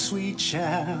 my sweet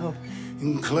child,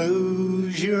 and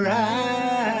close your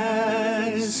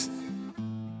eyes.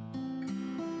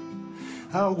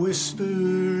 I'll whisper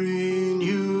in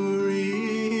your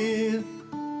ear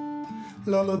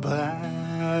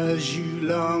lullabies you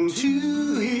long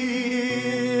to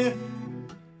hear.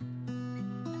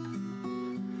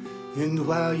 And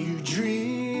while you dream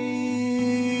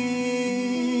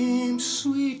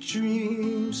sweet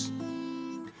dreams,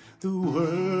 the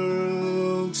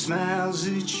world smiles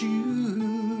at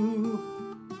you.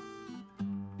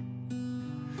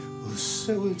 Well,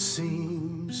 so it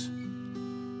seems,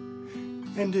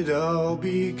 and it all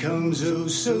becomes oh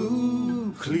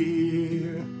so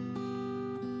clear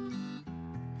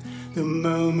the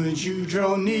moment you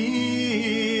draw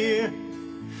near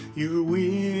your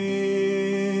window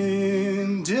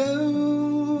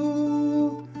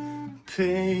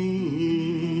pane.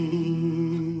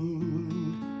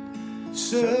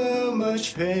 So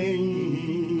much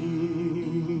pain,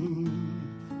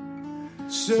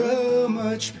 so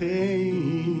much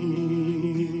pain,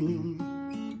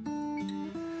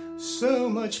 so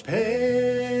much pain,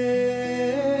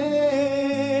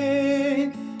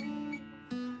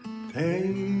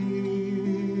 pain.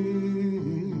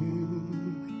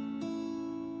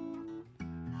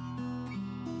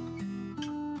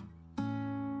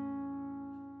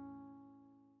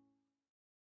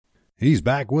 He's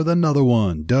back with another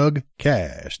one, Doug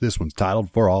Cash. This one's titled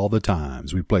For All the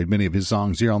Times. We've played many of his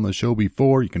songs here on the show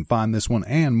before. You can find this one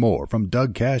and more from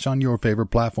Doug Cash on your favorite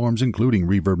platforms, including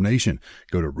Reverb Nation.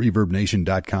 Go to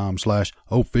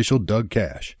reverbnation.com/official Doug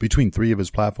Cash. Between three of his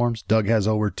platforms, Doug has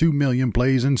over 2 million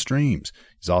plays and streams.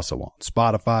 He's also on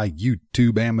Spotify,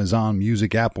 YouTube, Amazon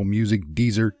Music, Apple Music,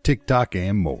 Deezer, TikTok,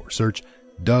 and more. Search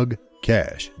Doug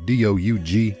Cash,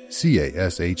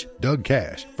 DOUGCASH, Doug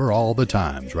Cash, For All the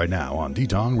Times, right now on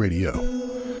D-Tong Radio.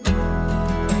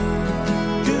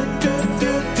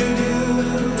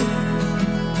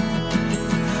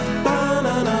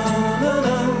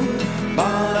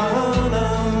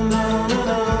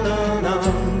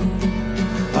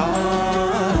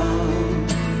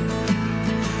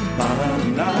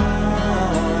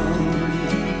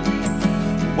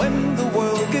 When the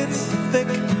world gets thick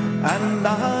and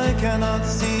I cannot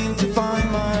seem to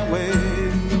find my way,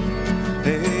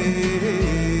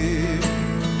 hey,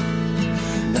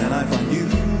 then I find you.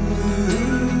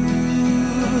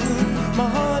 My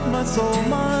heart, my soul,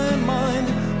 my mind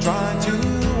try to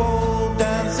all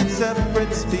dance at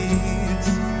separate speeds,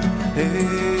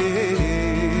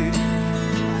 hey,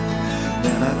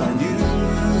 then I find you.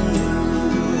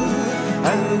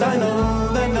 And I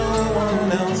know that no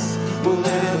one else will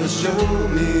ever show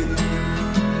me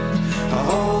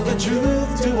all the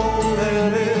truth to all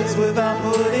there is without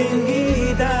putting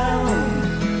me down.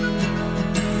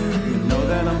 You know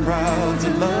that I'm proud to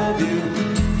love you,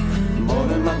 more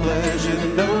than my pleasure to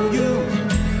know you,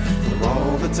 for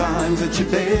all the times that you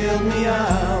bailed me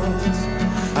out.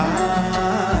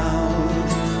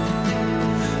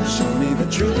 Show me the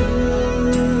truth.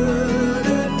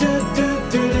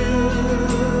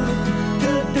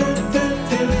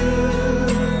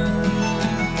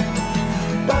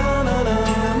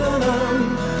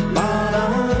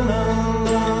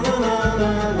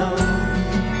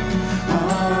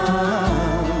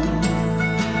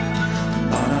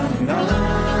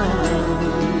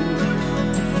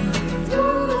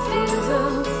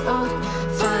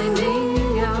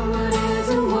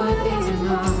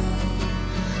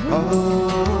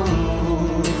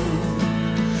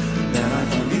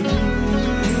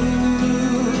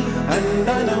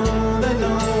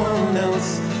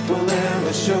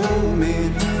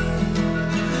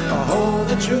 hold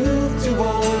the truth to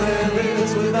all there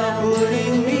is without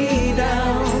putting me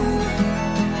down.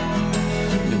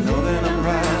 You know that I'm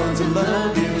proud to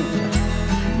love you,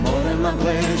 more than my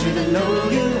pleasure to know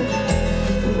you.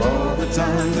 For all the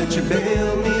times that you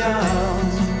bailed me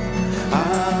out,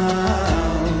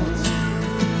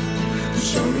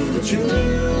 show me the truth.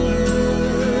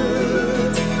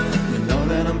 You know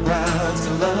that I'm proud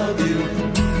to love you,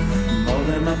 more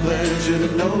than my pleasure to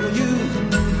know you.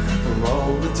 For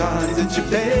all the times that you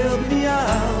bailed me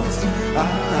out,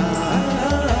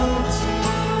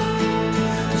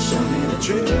 show me the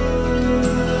truth.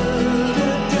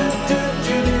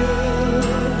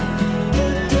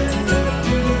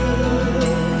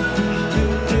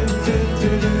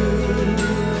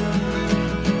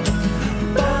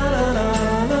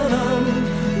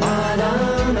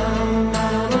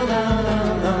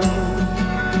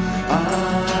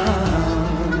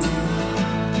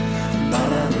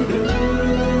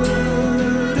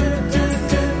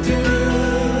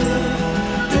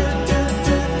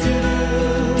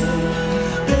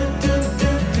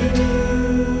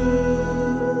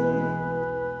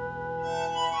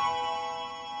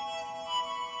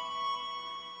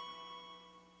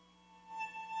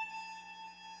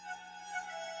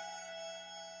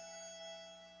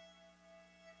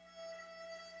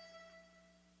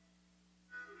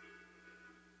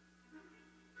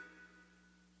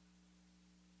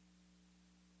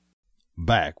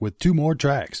 Back with two more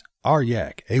tracks.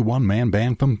 Arjak, a one-man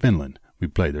band from Finland. We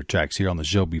played their tracks here on the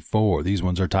show before. These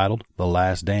ones are titled The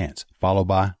Last Dance, followed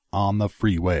by On the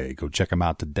Freeway. Go check them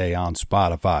out today on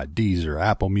Spotify, Deezer,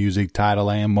 Apple Music, Tidal,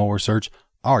 and more. Search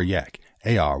Arjak,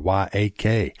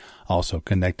 A-R-Y-A-K. Also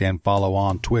connect and follow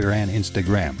on Twitter and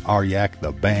Instagram, Arjak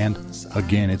the Band.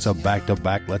 Again, it's a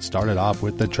back-to-back. Let's start it off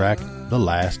with the track The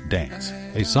Last Dance,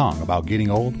 a song about getting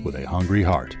old with a hungry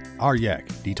heart.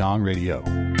 Arjak, D-Tong Radio.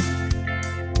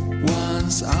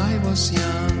 Once I was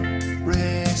young,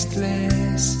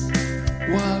 restless,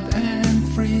 wild and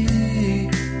free.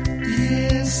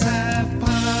 Years have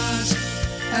passed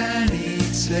and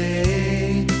it's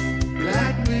late.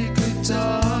 Glad we could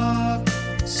talk,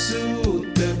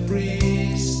 soothe the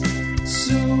breeze.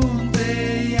 Soon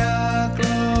they are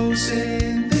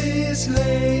closing. These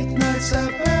late nights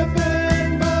are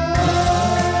happened by.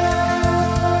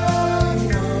 I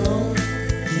know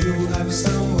you have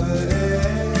somewhere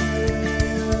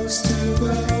to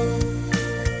go,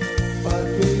 but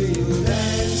will you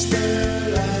dance the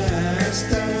last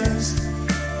dance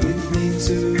with me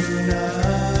tonight?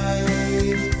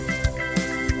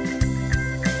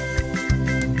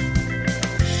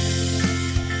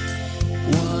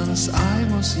 Once I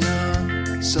was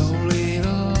young, so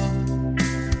little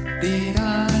did I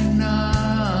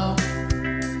know.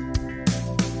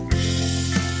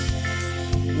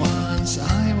 Once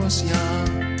I was young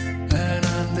and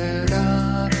ended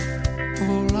up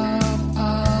full of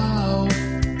awe.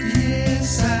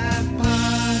 Years have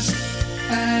passed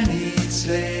and it's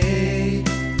late.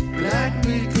 Glad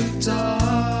we could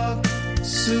talk,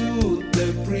 soothe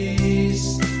the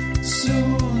breeze.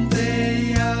 Soon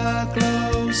they are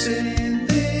closing.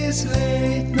 These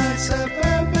late nights have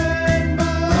happened by.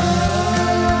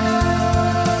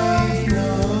 I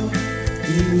know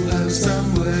you have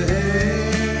somewhere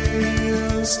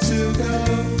else to go,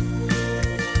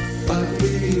 but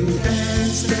will you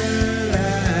dance the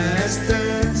last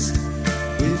dance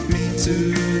with me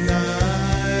tonight?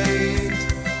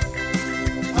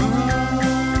 Oh,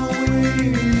 will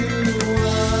you?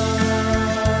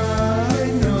 I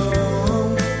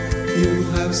know you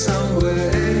have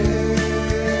somewhere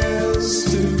else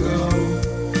to go,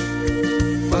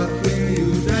 but will you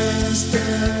dance the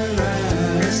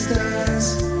last dance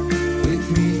with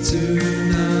me tonight?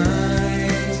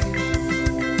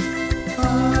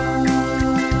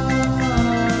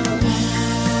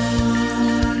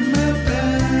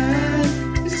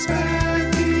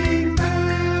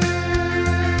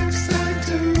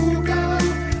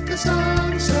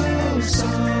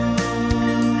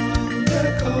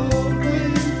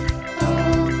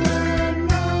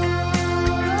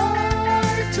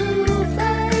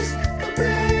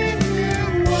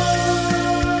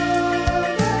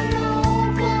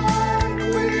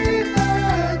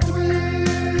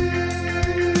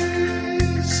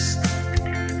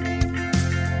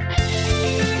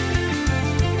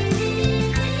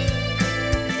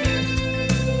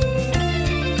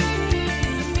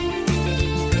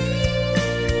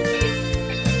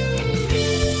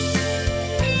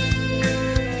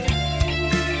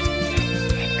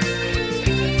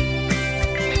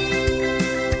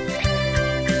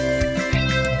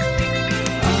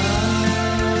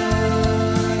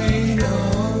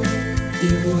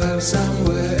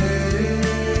 somewhere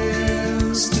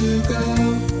miles to go.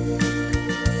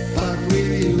 But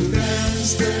will you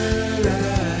dance the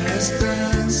last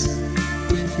dance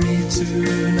with me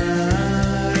tonight?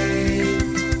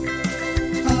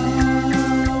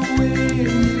 Oh, will you?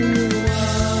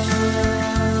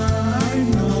 I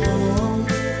know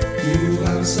you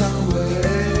have somewhere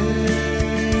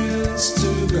else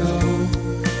to go.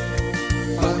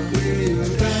 But will you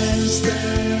dance the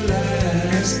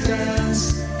last dance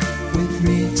with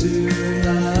me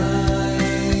tonight?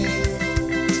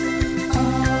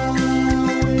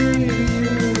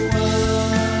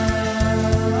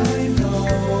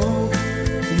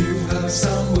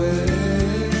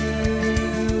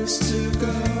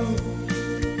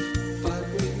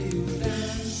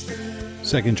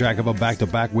 Second track of a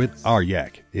back-to-back with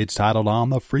Aryak. It's titled On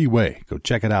the Freeway. Go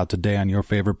check it out today on your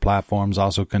favorite platforms.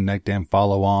 Also connect and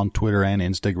follow on Twitter and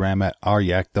Instagram at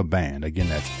Aryak the Band. Again,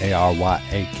 that's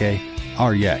A-R-Y-A-K,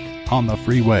 Aryak, On the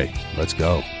Freeway. Let's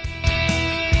go.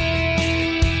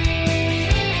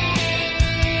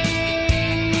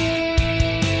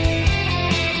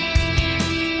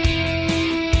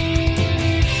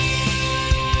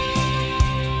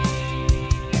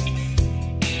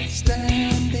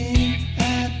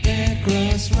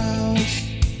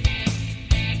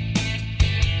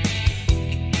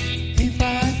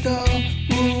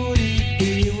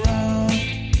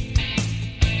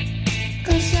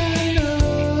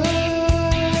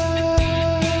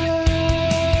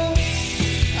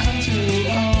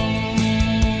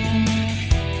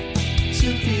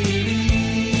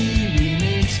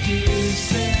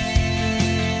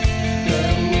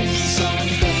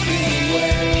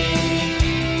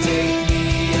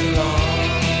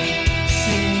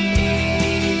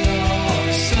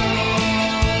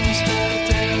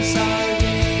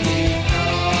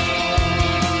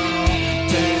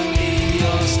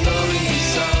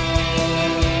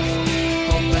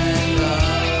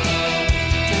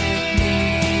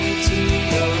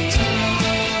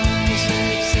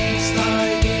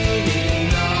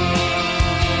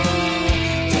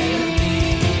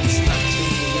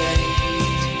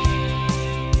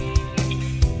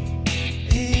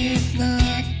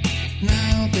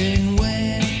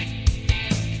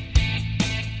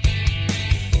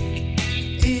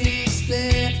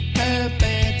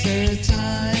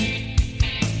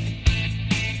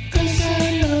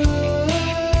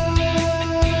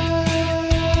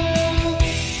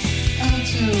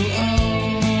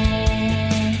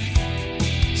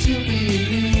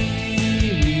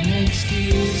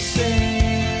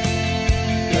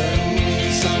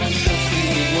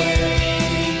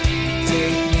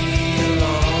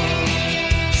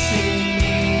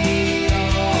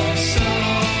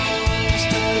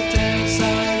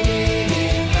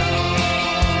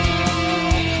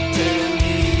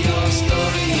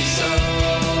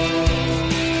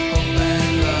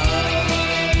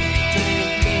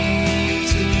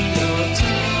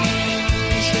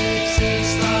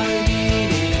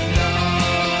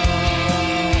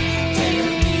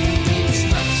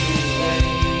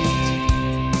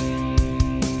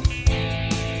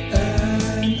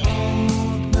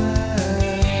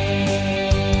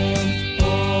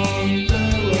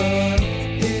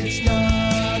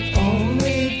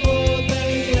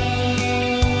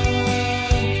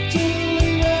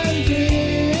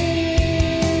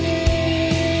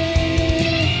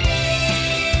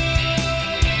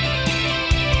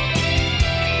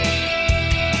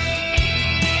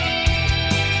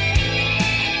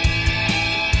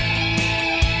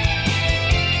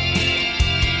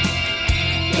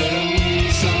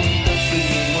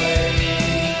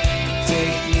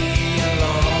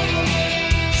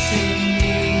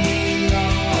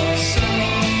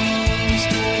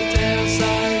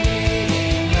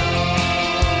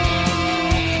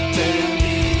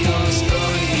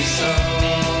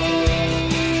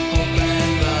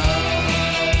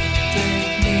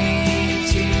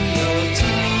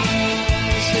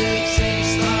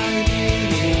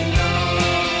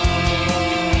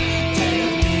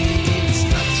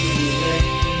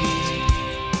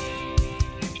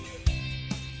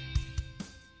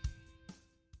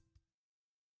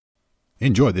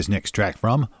 Enjoy this next track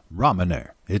from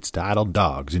Ramoner. It's titled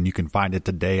Dogs, and you can find it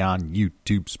today on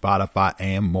YouTube, Spotify,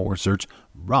 and more. Search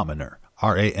Ramoner,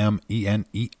 Ramener.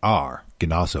 You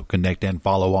can also connect and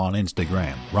follow on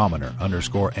Instagram,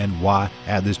 Ramoner_NY.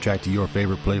 Add this track to your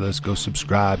favorite playlist. Go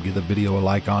subscribe, give the video a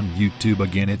like on YouTube.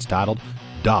 Again, it's titled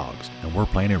Dogs, and we're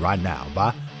playing it right now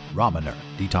by Ramoner,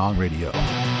 D-Tong Radio.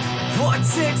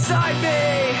 What's inside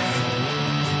me?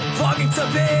 Longing to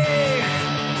be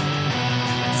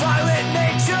violent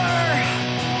nature,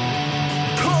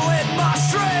 pulling my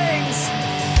strings,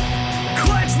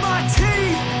 clench my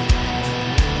teeth,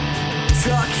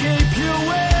 keep you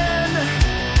in,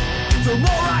 the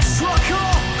more I struggle.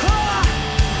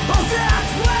 Oh,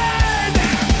 that's when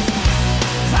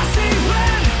I see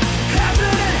red,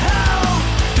 heaven and hell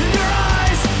in your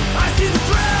eyes. I see the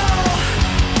thrill.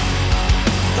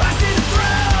 I see the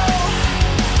thrill.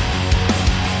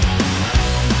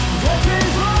 Won't be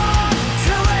long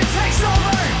till it takes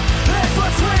over. In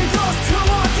between those two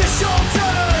on your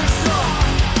shoulders.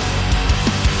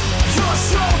 Your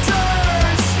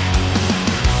shoulders.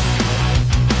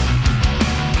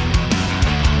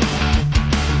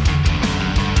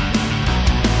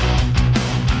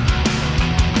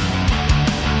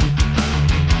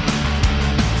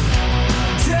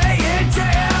 Day in,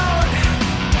 day out,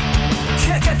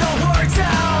 can't get the words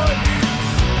out.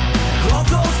 All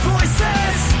those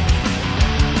voices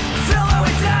filling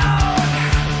it down.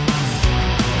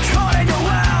 Caught in your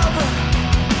web,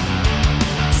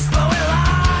 spewing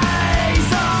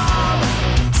lies of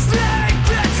snake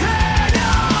bitten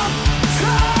up,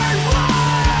 turn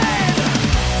blind.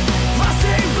 I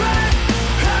see red,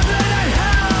 heaven and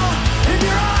hell in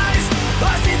your eyes.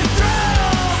 I see the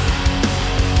thrill.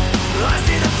 I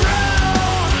see the thrill.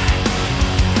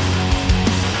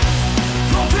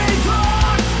 Won't be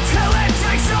long till it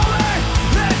takes over.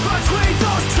 In between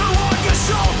those two on your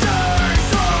shoulders.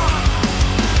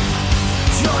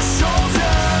 Your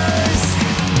shoulders.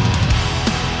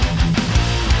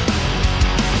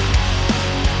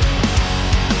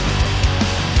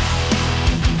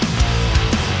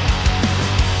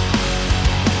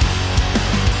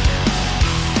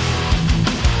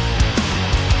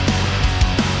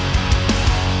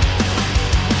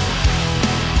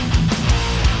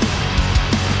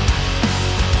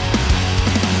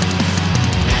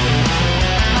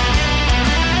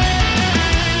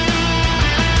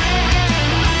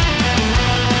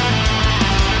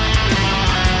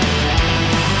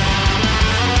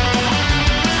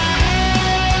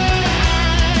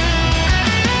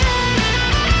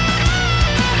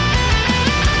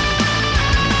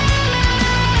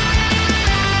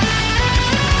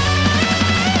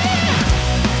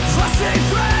 I see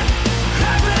red,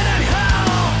 heaven and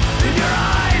hell in your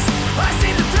eyes. I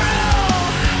see the thrill.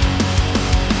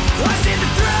 I see the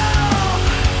thrill.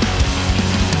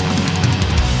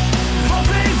 Won't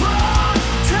be long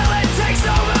till it takes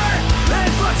over.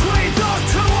 In between those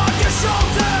two on your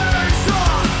shoulders.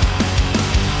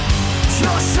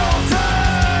 Your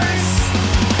shoulders.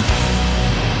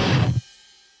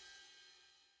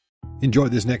 Enjoy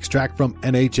this next track from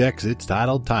NHX. It's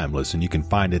titled Timeless, and you can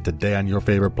find it today on your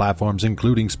favorite platforms,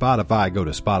 including Spotify. Go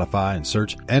to Spotify and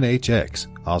search NHX.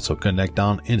 Also connect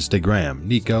on Instagram,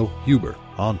 Nico Huber.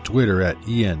 On Twitter at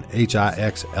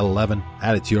ENHIX11.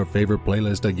 Add it to your favorite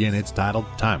playlist. Again, it's titled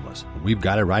Timeless. We've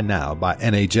got it right now by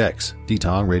NHX,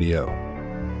 D-Tong Radio.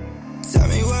 Tell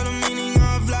me what the meaning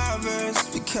of love is,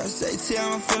 because they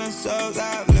tell I'm feeling so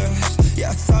loveless.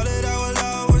 Yeah, I thought that our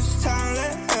love was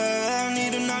timeless. I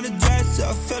need another dress, so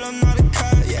I feel another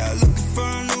cut. Yeah, looking for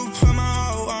a new play, my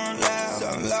heart won't last.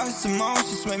 Some lost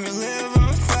emotions make me live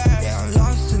on fast. Yeah, I'm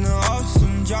lost in the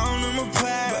ocean, drowning in my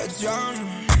past. But drowning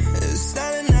is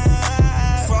not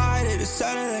enough. Friday to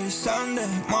Saturday, Sunday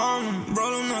morning,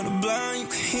 rolling on the blind, you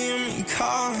can hear me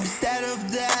calling. Instead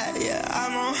of that, yeah,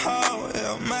 I'm on hold.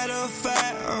 Yeah, matter of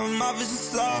fact, I'm obviously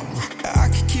slow. I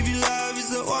can keep you love,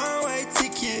 it's a one-way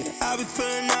ticket. I be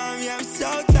feeling numb, yeah, I'm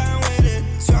so done with it.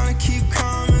 Tryna keep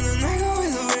calm in the night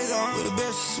with a rhythm. With the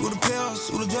bitches, with the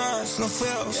pills, with the drugs, no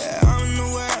feels. Yeah, I'm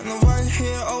nowhere, nobody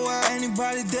here, oh well.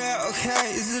 Anybody there,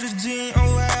 okay, is it a dream,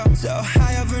 oh well. So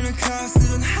high up in the clouds,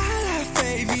 living high life,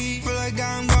 baby. Feel like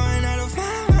I'm going out of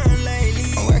my mind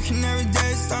lately. I'm working every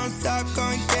day, so don't stop, go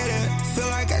and get it. Feel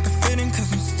like I can fit in,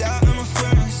 cause I'm stuck in my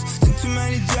feelings. Took too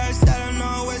many drugs, I don't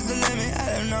know where's the limit. I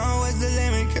don't know where's the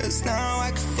limit, cause now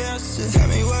I can feel shit. Tell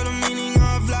me what the meaning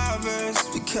of love is,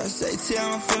 because they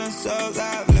tell I'm feeling so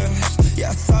loveless. Yeah,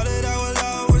 I thought that our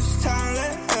love was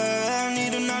timeless. I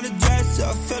need another dress, so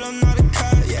I feel another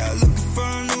cut. Yeah, looking for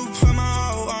a new play, my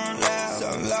heart won't last.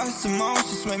 Some lost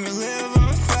emotions make me live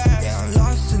on fast. Yeah, I'm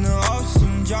lost in the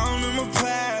ocean, drowning in my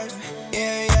past.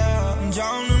 Yeah, yeah, I'm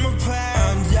drowning in my past.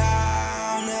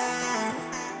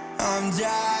 I'm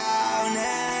drowning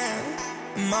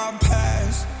in my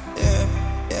past. Yeah,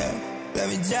 yeah, let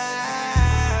me drown.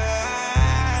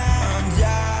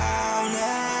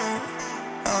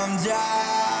 I'm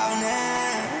drowning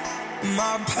in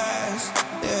my past.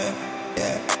 Yeah,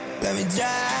 yeah, let me drown.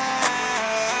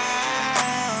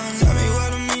 Tell me what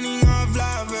the meaning of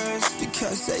love is,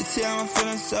 because they tell I'm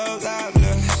feeling so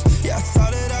loveless. Yeah, I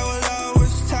thought that our love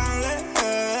was timeless.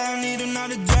 I need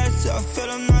another dress, so I feel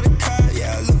another cut.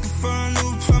 Yeah, looking for a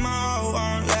new play, my heart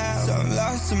won't last. Some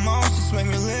lost emotions make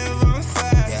me live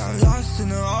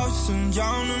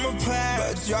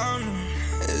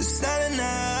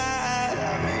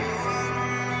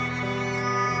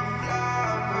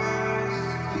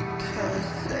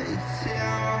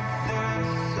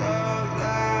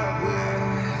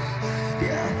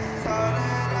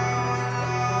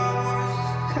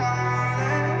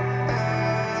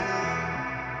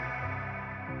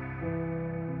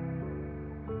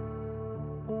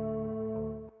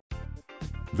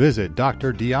Visit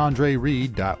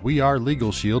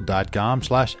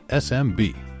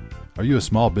drdeandrereed.wearelegalshield.com/SMB. Are you a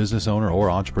small business owner or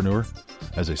entrepreneur?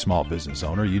 As a small business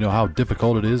owner, you know how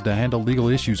difficult it is to handle legal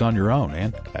issues on your own,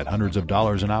 and at hundreds of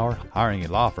dollars an hour, hiring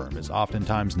a law firm is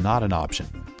oftentimes not an option.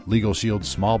 Legal Shield's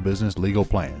small business legal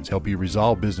plans help you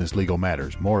resolve business legal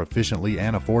matters more efficiently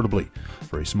and affordably.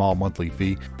 For a small monthly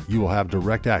fee, you will have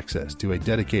direct access to a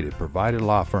dedicated provided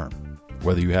law firm.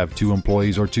 Whether you have 2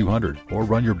 employees or 200, or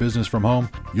run your business from home,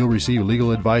 you'll receive legal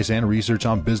advice and research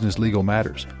on business legal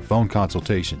matters, phone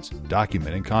consultations,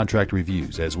 document and contract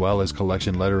reviews, as well as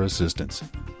collection letter assistance.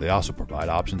 They also provide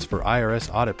options for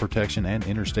IRS audit protection and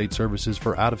interstate services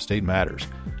for out-of-state matters.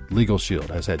 Legal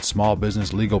Shield has had small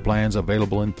business legal plans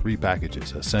available in 3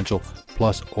 packages, Essential,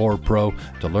 Plus, or Pro.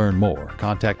 To learn more,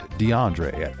 contact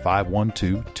DeAndre at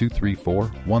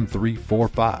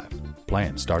 512-234-1345.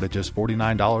 Plans start at just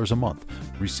 $49 a month.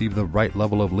 Receive the right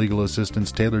level of legal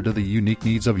assistance tailored to the unique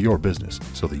needs of your business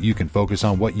so that you can focus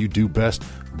on what you do best,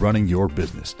 running your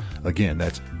business. Again,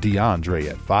 that's DeAndre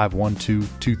at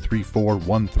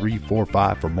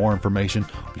 512-234-1345 for more information.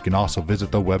 You can also visit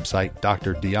the website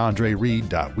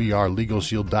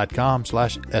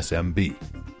drdeandrereed.wearelegalshield.com/SMB.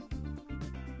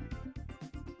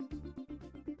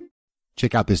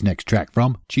 Check out this next track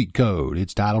from Cheat Code.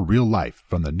 It's titled Real Life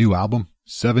from the new album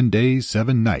 7 Days,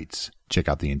 7 Nights. Check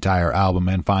out the entire album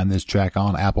and find this track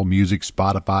on Apple Music,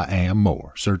 Spotify, and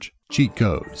more. Search Cheat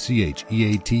Code,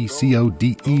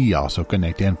 CheatCode. Also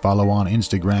connect and follow on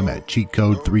Instagram at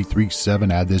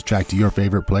CheatCode337. Add this track to your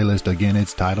favorite playlist. Again,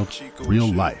 it's titled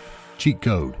Real Life. Cheat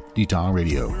Code, D-Tong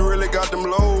Radio. We really got them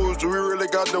lows, we really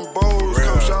got them bows.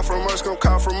 Come shop from us, come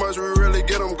cop from us, we really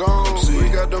get them gone. We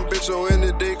got them bitches on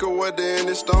any dick or what they in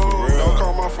the stone. Don't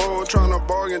call my phone, tryna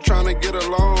bargain, tryna get a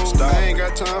loan. I ain't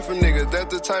got time for niggas,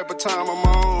 that's the type of time I'm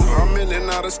on. I'm in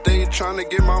and out of state, tryna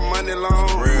get my money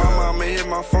long. My mama hit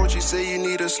my phone, she say you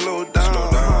need to slow down.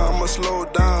 I'ma slow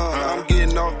down, I'm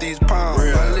getting off these pounds.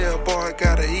 My little boy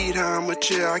gotta eat, how I'ma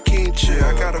chill, I can't chill.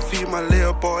 I gotta feed my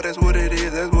little boy, that's what it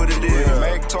is, that's what it is.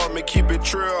 Mac taught me keep it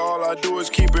trill, all I do is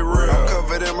keep it real. I'm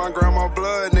covered in my grandma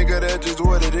blood, nigga, that's just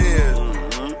what it is.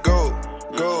 Go,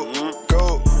 go,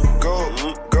 go, go,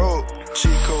 go.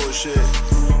 Cheat code shit.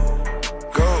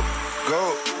 Go,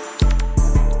 go.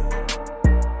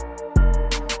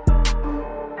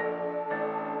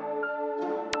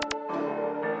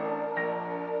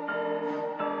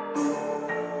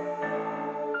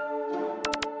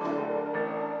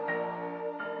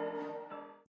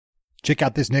 Check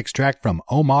out this next track from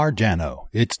Omar Jano.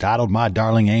 It's titled My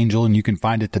Darling Angel, and you can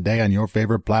find it today on your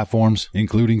favorite platforms,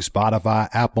 including Spotify,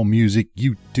 Apple Music,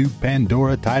 YouTube,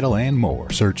 Pandora, Tidal, and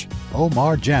more. Search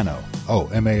Omar Jano,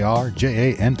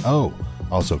 OMARJANO.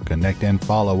 Also connect and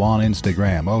follow on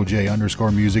Instagram,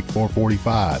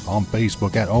 OJ_music445. On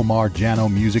Facebook at Omar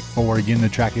Jano Music 4. Again, the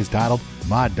track is titled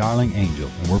My Darling Angel,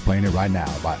 and we're playing it right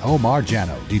now by Omar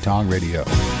Jano, D-Tong Radio.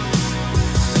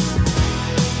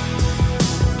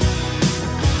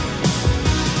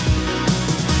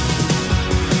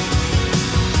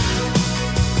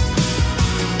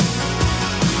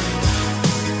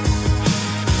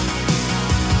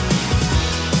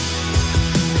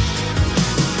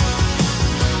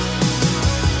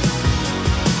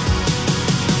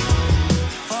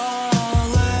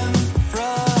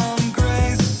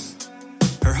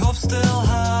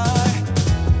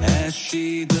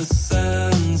 She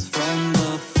descends from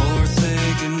the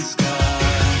forsaken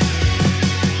sky.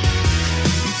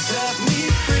 You set me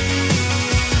free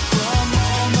from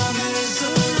all my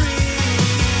misery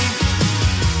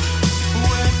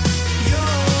with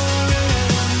your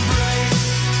embrace.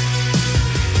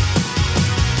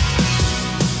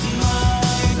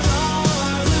 My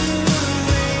darling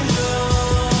angel,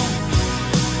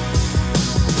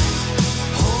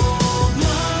 hold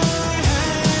my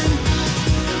hand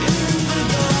in the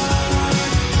dark. My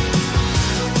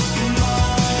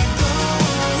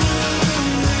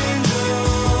darling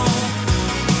angel,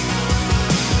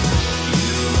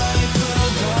 you light the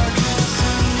darkness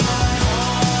in my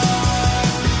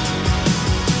heart.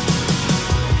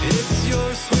 It's your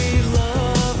sweet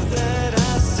love that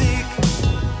I seek.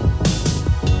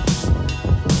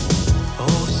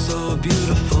 Oh, so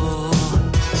beautiful,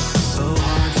 so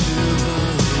hard to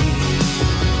believe.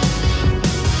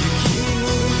 You keep me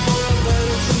moving for a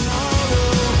better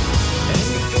tomorrow, and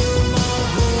you fill my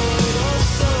void, oh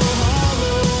so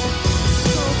hollow,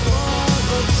 so far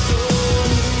but so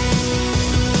near.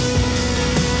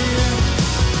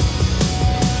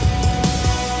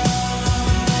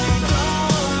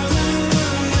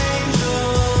 Darling angel,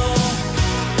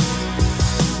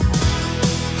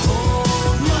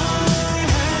 hold my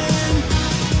hand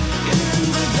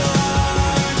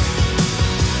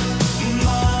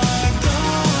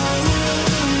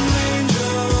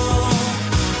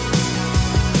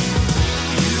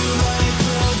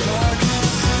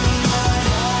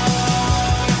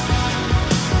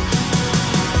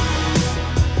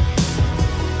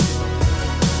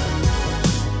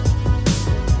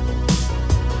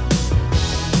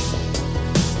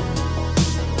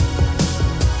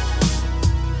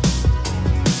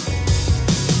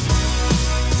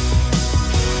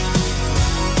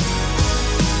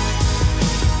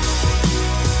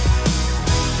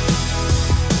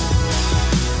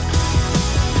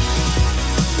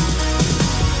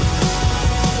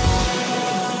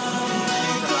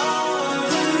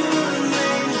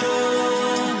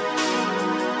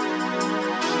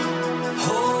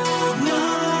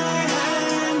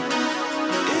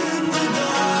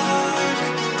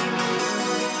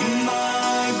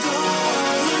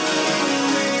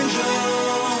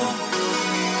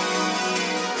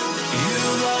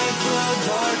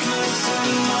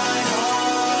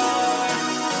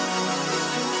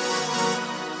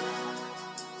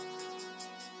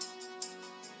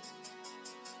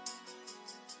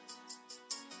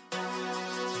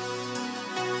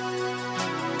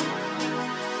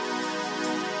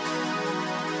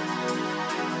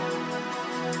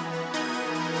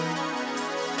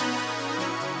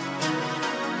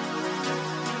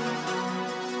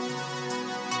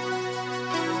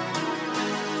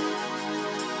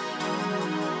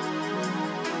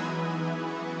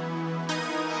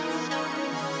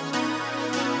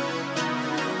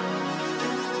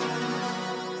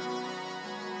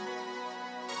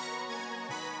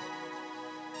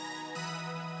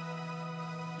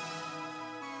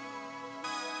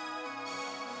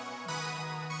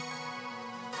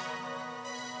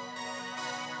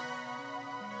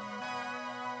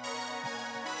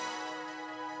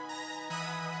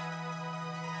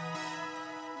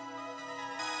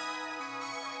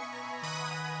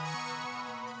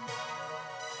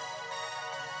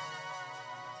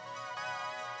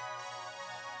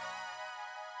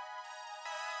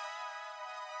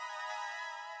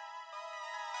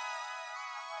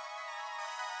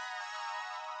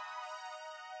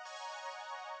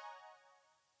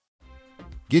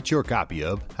Get your copy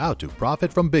of How to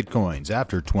Profit from Bitcoins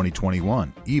After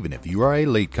 2021, Even If You Are a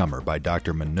Latecomer by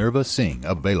Dr. Minerva Singh,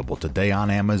 available today on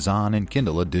Amazon and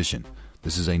Kindle edition.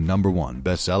 This is a #1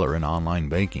 bestseller in online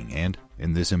banking, and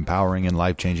in this empowering and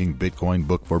life-changing Bitcoin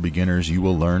book for beginners, you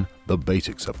will learn the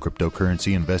basics of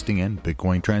cryptocurrency investing and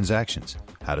Bitcoin transactions,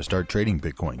 how to start trading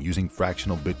Bitcoin using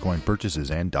fractional Bitcoin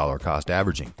purchases and dollar cost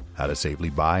averaging, how to safely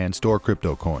buy and store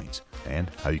crypto coins,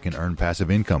 and how you can earn passive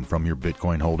income from your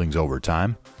Bitcoin holdings over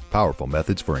time, powerful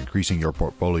methods for increasing your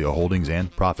portfolio holdings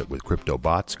and profit with crypto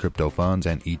bots, crypto funds,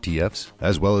 and ETFs,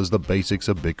 as well as the basics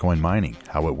of Bitcoin mining,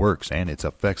 how it works, and its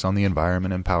effects on the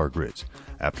environment and power grids.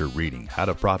 After reading How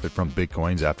to Profit from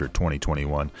Bitcoins After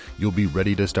 2021, you'll be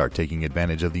ready to start taking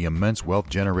advantage of the immense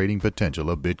wealth-generating potential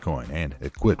of Bitcoin and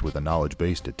equipped with a knowledge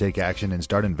base to take action and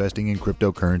start investing in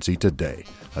cryptocurrency today.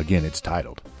 Again, it's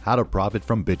titled How to Profit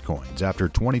from Bitcoins After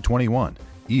 2021,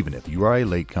 Even If You Are a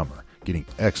Latecomer. Getting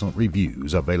excellent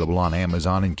reviews, available on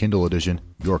Amazon and Kindle edition.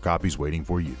 Your copy's waiting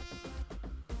for you.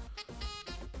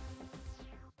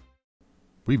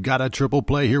 We've got a triple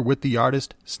play here with the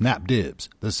artist Snap Dibs.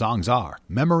 The songs are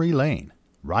Memory Lane,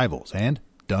 Rivals, and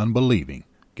Done Believing.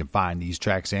 You can find these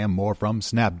tracks and more from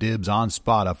Snap Dibs on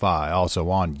Spotify, also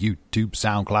on YouTube,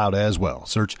 SoundCloud as well.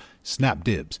 Search Snap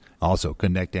Dibs. Also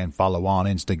connect and follow on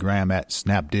Instagram at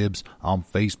Snap Dibs, on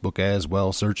Facebook as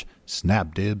well. Search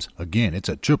Snap Dibs. Again, it's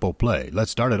a triple play.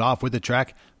 Let's start it off with the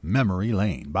track Memory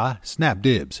Lane by Snap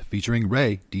Dibs featuring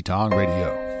Ray D-Tong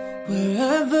Radio.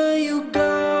 Wherever you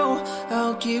go,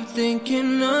 I'll keep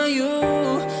thinking of you,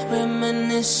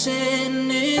 reminiscing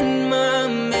in my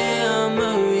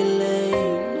memory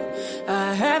lane.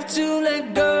 I have to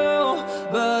let go,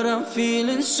 but I'm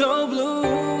feeling so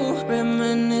blue,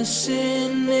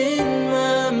 reminiscing in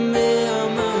my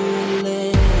memory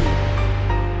lane.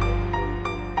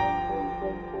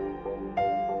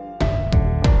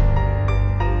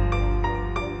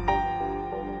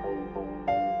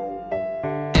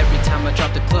 I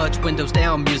drop the clutch, windows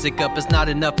down, music up. It's not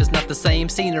enough, it's not the same.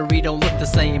 Scenery don't look the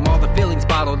same. All the feelings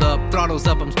bottled up, throttles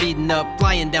up, I'm speeding up,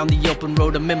 flying down the open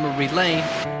road of memory lane.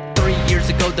 3 years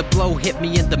ago the blow hit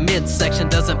me in the midsection.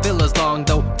 Doesn't feel as long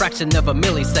though, fraction of a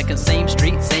millisecond. Same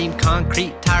street, same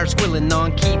concrete, tires squilling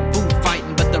on key, food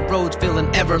fighting, but the road's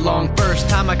feeling ever long. First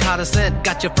time I caught a scent,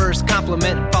 got your first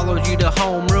compliment, followed you to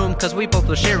homeroom cause we both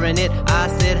were sharing it. I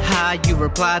said hi, you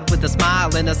replied with a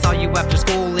smile, and I saw you after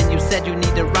school and you said you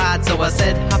need a ride. So I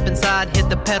said hop inside, hit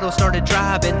the pedal, started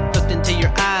driving, looked into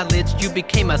your eyelids, you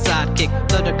became my sidekick.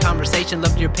 Loved our conversation,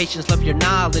 loved your patience, loved your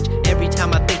knowledge. Every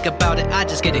time I think about it I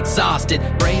just get exhausted.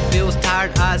 Brain feels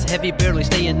tired, eyes heavy, barely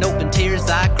staying open. Tears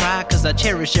I cry cause I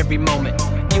cherish every moment.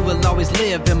 You will always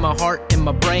live in my heart, in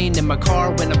my brain, in my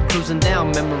car when I'm cruising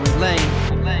down memory lane.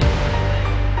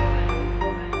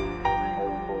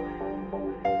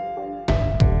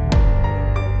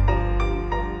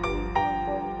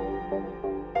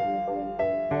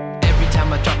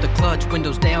 Clutch,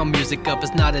 windows down, music up.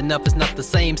 It's not enough, it's not the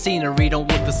same. Scenery don't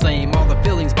look the same. All the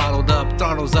feelings bottled up,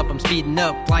 throttles up, I'm speeding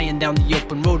up, flying down the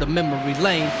open road of memory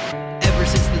lane. Ever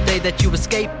since the day that you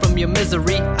escaped from your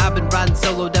misery, I've been riding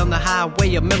solo down the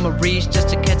highway of memories, just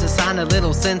to catch a sign, a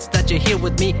little sense that you're here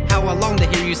with me. How I long to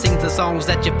hear you sing the songs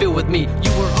that you feel with me.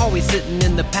 You were always sitting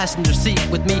in the passenger seat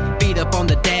with me, feet up on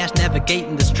the dash,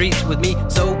 navigating the streets with me.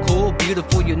 So cool,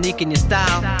 beautiful, unique in your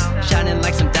style, shining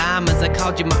like some diamonds. I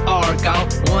called you my Argyle.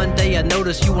 One day I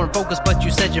noticed you weren't focused, but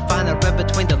you said you're fine. I read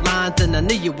between the lines and I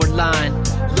knew you were lying.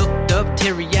 Looked up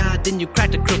teary-eyed, then you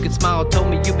cracked a crooked smile, told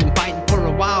me you've been fighting for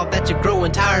a while, that you're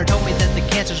growing tired, told me that the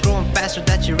cancer's growing faster,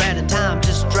 that you're out of time.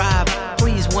 Just drive,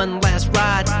 please, one last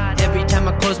ride. Every time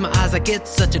I close my eyes I get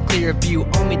such a clear view.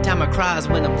 Only time I cry is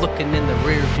when I'm looking in the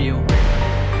rear view.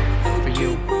 For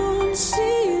you, I keep on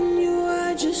seeing you,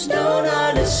 I just don't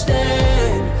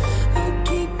understand. I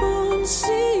keep on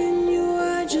seeing you,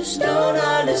 I just don't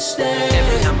understand.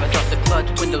 Every time I drop the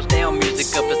clutch, windows down,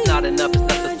 music up. It's not enough, it's not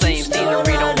the same.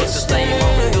 Scenery don't look the same.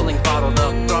 All the feelings bottled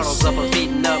up, throttles up, I'm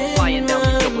speeding up, flying down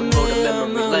the open road of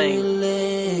memory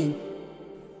lane.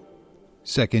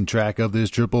 Second track of this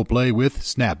triple play with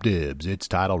Snap Dibs. It's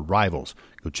titled Rivals.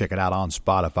 Go check it out on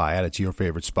Spotify. Add it to your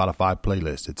favorite Spotify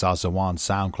playlist. It's also on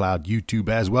SoundCloud, YouTube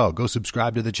as well. Go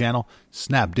subscribe to the channel.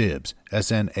 Snap Dibs.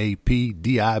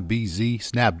 SNAPDIBZ.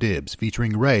 Snap Dibs.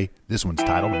 Featuring Ray. This one's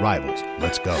titled Rivals.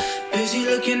 Let's go. Busy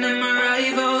looking at my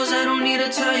rivals. I don't need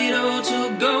a title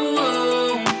to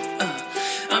go.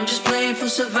 I'm just playing for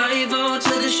survival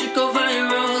till this shit go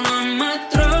viral on my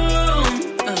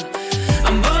throne.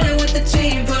 I'm balling with the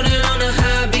team, put it on a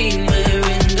high beam. We're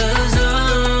in the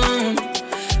zone.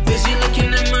 Busy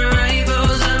looking at my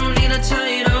rivals. I don't need a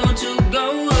title to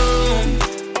go.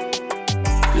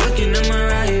 Looking at my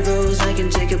rivals.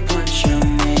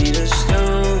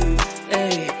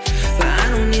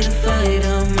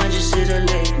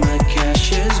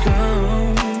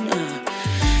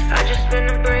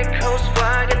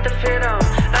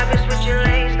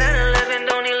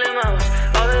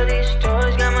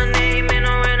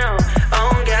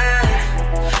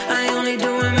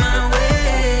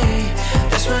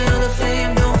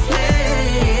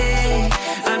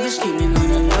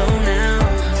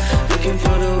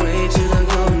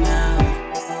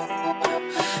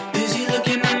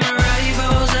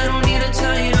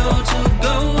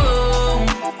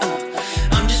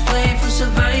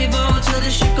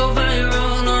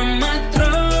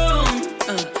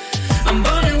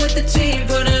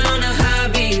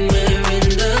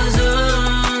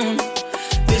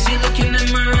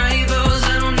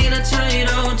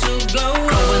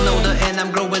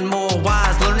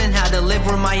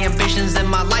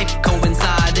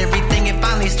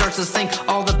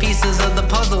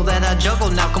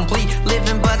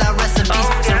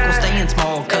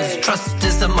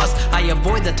 must. I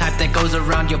avoid the type that goes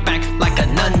around your back like a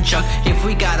nunchuck. If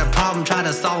we got a problem, try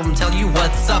to solve them, tell you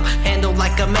what's up. Handle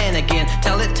like a man again,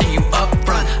 tell it to you up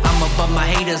front. I'm above my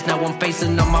haters, now I'm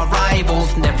facing all my rivals.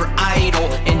 Never idle,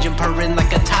 engine purring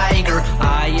like a tiger.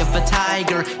 Eye of a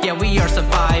tiger, yeah we are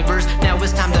survivors. Now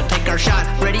it's time to take our shot,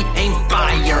 ready, aim,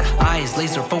 fire. Eyes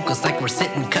laser focused like we're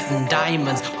sitting cutting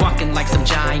diamonds. Walking like some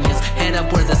giants, head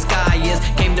up where the sky is.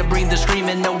 Came to bring the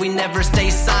screaming, no we never stay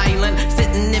silent.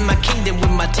 Sitting in my kingdom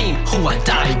with my team, who I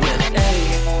die with. Hey.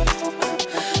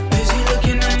 Busy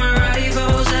looking at my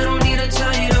rivals, I don't need a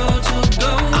title to go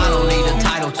on. I don't need a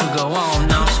title to go on,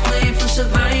 no. I'm just playing for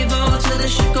survival till the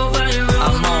shit go viral.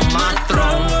 I'm on my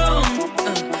throne.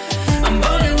 I'm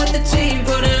rolling with the team,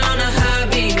 put it on a high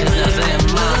beat. Cause that's in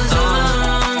my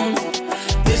zone.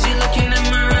 Busy looking at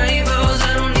my rivals, I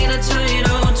don't need a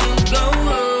title to go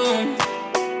on.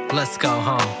 Let's go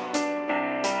home.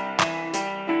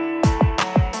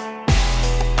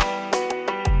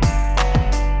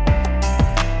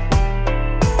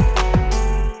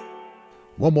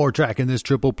 One more track in this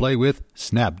triple play with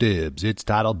Snap Dibs. It's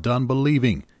titled Done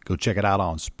Believing. Go check it out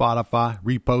on Spotify,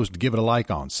 repost, give it a like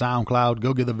on SoundCloud,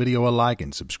 go give the video a like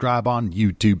and subscribe on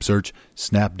YouTube. Search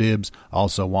Snap Dibs.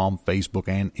 Also on Facebook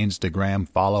and Instagram,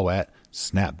 follow at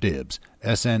Snap Dibs.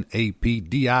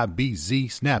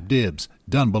 SNAPDIBZ, Snap Dibs.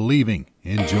 Done Believing.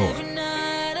 Enjoy.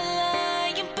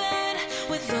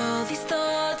 With all these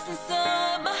thoughts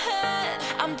inside my head,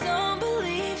 I'm done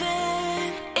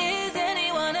believing. Is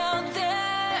anyone out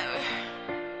there?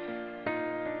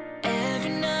 Every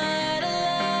night I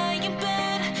lie in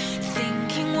bed,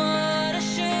 thinking what I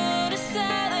should have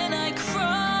said, and I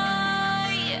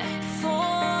cry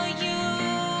for you.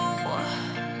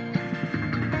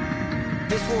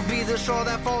 This will be the straw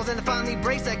that falls and it finally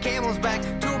breaks that camel's back.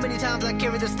 Too many times I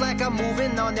carry the slack, I'm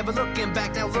moving on, never looking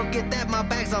back. Now look at that, my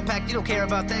bag's all packed. You don't care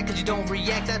about that cause you don't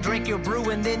react. I drank your brew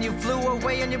and then you flew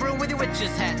away on your broom with your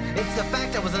witch's hat. It's a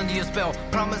fact I was under your spell,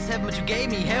 promised heaven but you gave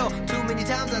me hell. Too many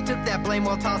times I took that blame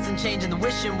while tossing change and the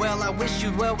wishing well. I wish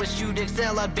you'd well, wish you'd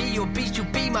excel. I'd be your beast,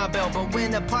 you'd be my belle. But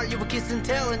when apart you were kiss and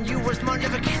tell, and you were smart,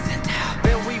 never kiss and tell.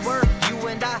 There we were, you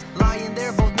and I, lying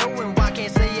there both knowing why.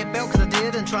 Can't say it felt cause I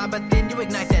didn't try, but then you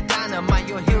ignite that dynamite.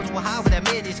 Your heels were high with that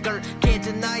mini skirt, can't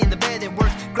deny in the bed it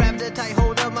works. Grabbed a tight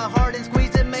hold of my heart and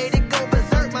squeezed it, made it go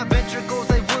berserk. My ventricles,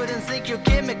 they wouldn't sink, your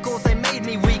chemicals, they made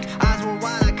me weak. Eyes were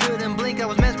wide, I couldn't blink, I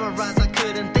was mesmerized, I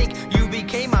couldn't think. You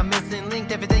became my missing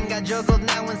link, everything got juggled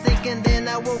now and sync. And then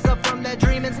I woke up from that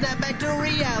dream and snapped back to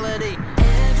reality.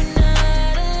 Every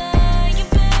night I lie in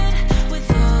bed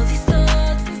with all these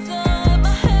thoughts inside my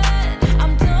head.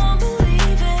 I'm done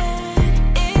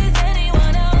believing. Is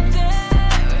anyone out there?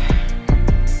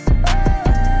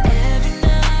 Every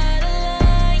night I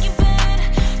lie in bed,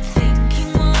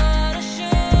 thinking what I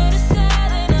should have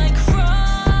said, and I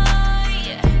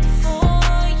cry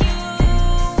for you.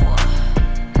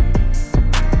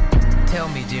 Tell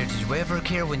me dear, did you ever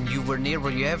care when you were near?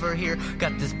 Were you ever here?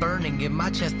 Got this burning in my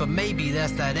chest, but maybe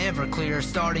that's that Everclear.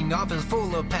 Starting off is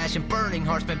full of passion, burning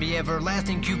hearts, maybe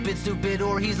everlasting. Cupid stupid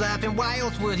or he's laughing, why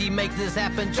else would he make this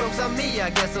happen? Joke's on me, I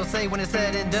guess they'll say when it's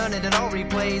said and done and it all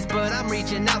replays. But I'm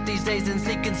reaching out these days and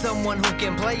seeking someone who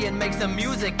can play and make some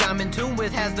music I'm in tune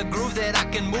with, has the groove that I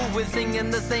can move with, singing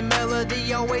the same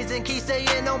melody, always in key,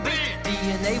 staying on beat.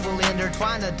 DNA will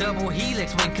intertwine, a double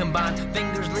helix when combined.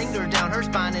 Fingers linger down her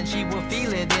spine and she will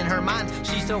feel it in her mind.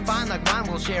 She's so fine like wine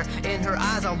will share. In her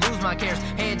eyes I'll lose my cares.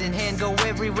 Hand in hand go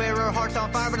everywhere. Her heart's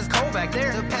on fire but it's cold back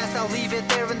there. The past I'll leave it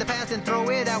there in the past and throw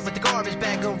it out with the garbage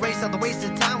bag. Erase all the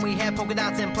wasted time we had. Polka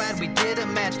dots and plaid we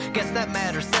didn't match. Guess that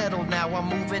matter settled now. I'm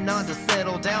moving on to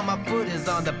settle down. My foot is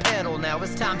on the pedal now.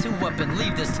 It's time to up and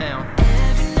leave this town.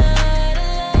 Every night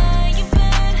I lie in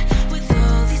bed with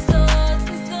all these thoughts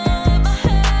inside my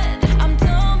head. I'm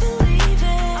done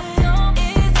believing.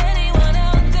 Is anyone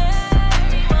out there?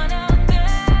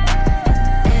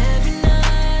 Every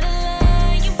night I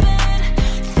lie in bed,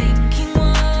 thinking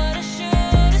what I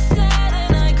should have said,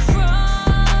 and I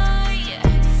cry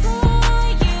for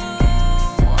you.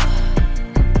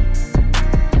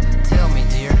 Tell me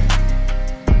dear,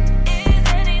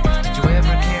 did you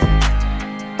ever care?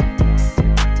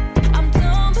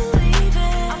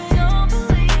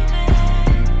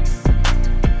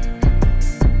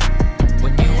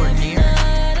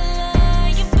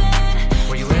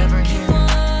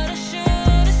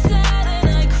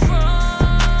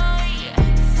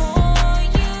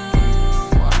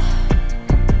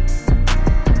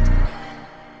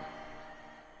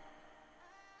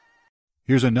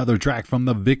 Here's another track from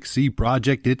the Vic C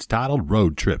Project. It's titled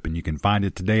Road Trip, and you can find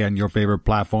it today on your favorite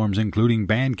platforms, including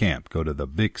Bandcamp. Go to the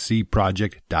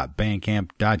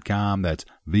VicCproject.bandcamp.com. That's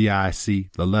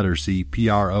VIC, the letter C,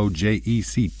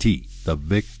 PROJECT. The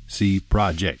Vic C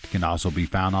Project can also be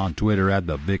found on Twitter at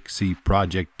the Vic C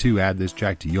Project. To add this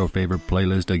track to your favorite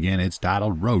playlist, again, it's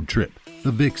titled Road Trip.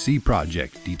 The Vic C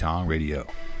Project, D-Tong Radio.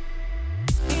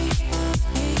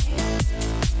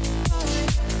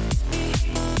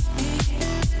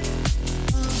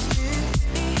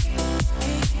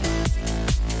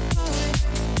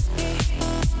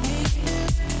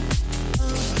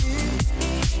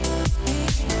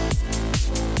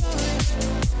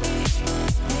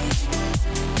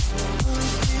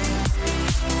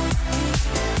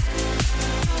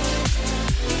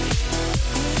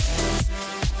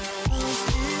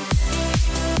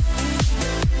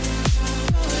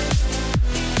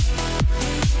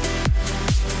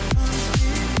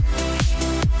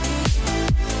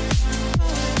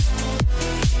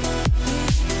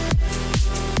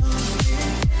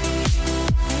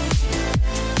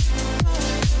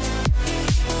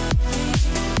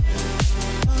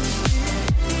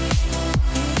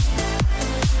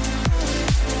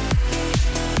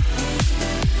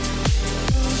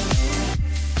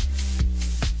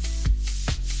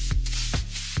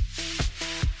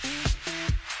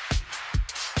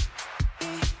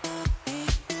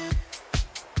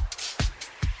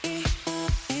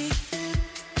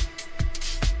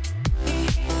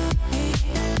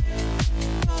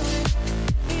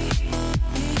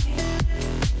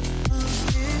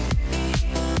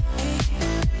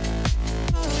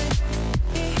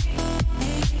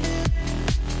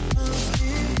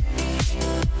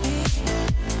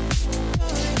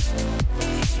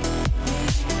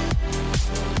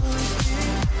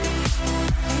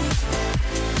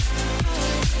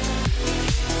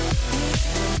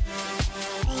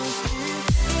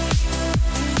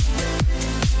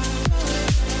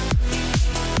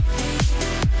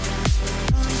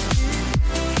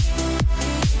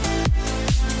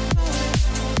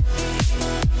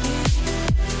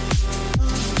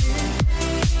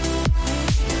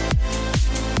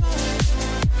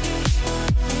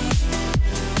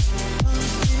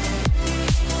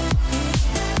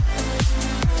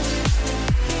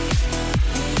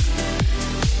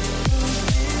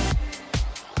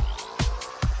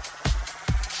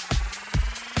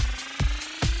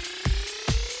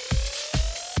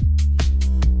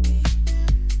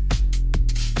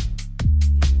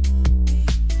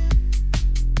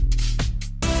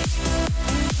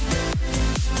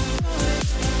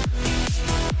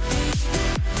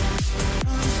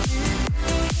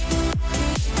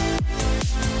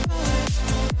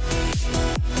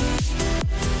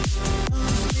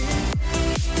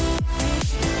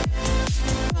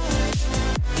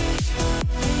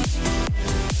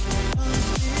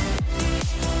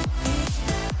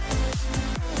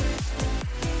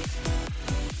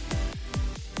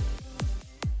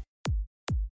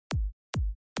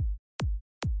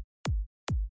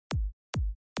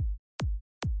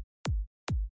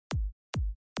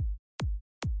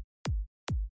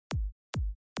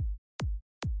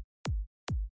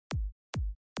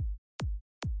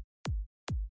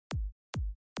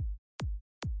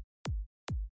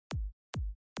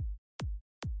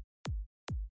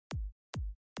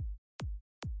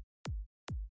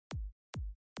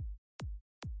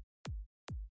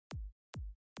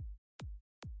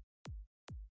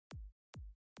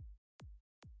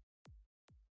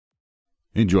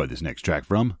 Enjoy this next track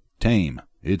from Tame.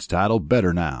 It's titled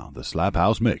Better Now, the Slap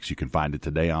House Mix. You can find it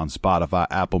today on Spotify,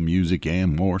 Apple Music,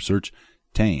 and more. Search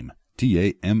Tame,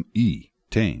 T-A-M-E,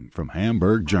 Tame from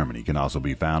Hamburg, Germany. Can also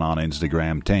be found on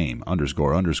Instagram,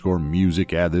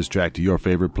 Tame__music. Add this track to your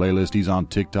favorite playlist. He's on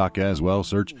TikTok as well.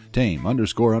 Search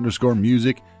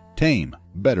Tame__music. Tame,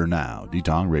 Better Now,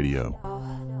 D-Tong Radio.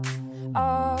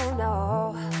 Oh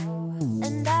no,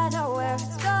 and I know where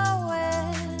it's going.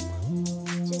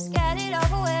 Just get it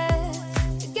over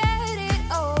with, get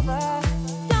it over.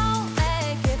 Don't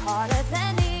make it harder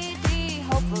than it be.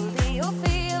 Hopefully you'll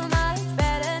feel much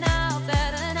better now,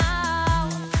 better now.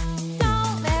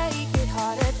 Don't make it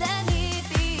harder than it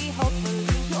be. Hopefully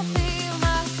you'll feel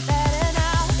much better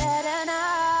now, better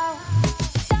now.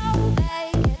 Don't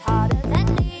make it harder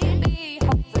than it be.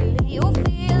 Hopefully you'll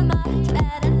feel much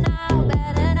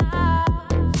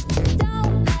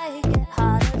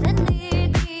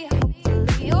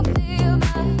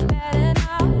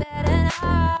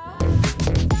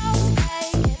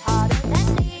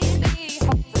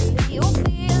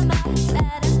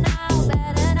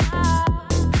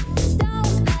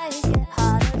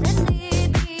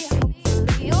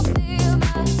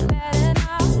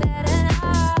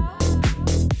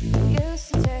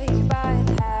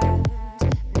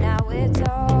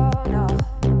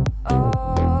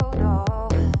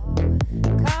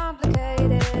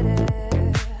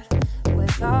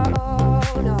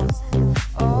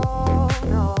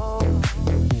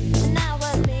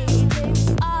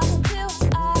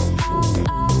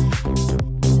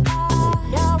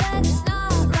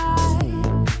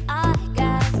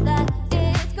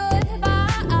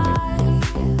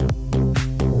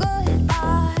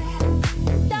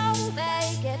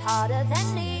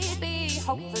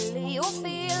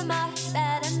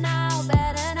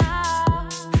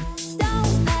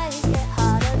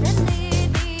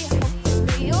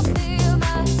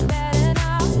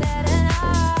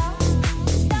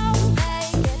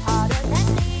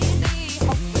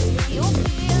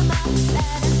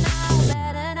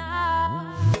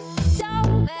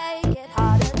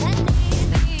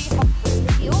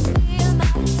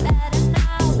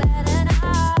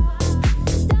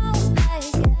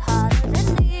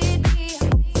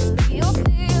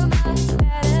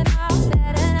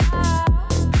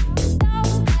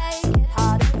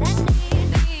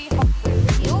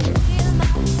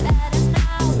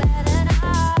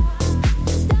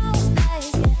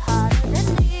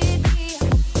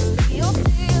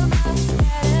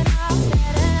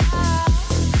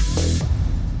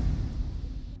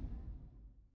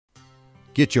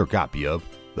Get your copy of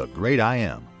The Great I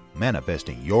Am,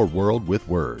 Manifesting Your World with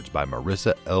Words by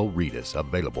Marissa L. Reedus,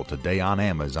 available today on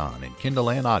Amazon in Kindle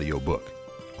and audiobook.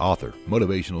 Author,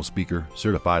 motivational speaker,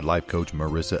 certified life coach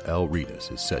Marissa L. Reedus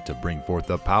is set to bring forth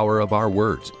the power of our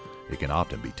words. It can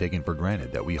often be taken for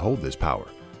granted that we hold this power.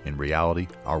 In reality,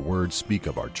 our words speak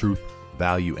of our truth,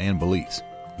 value, and beliefs.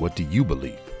 What do you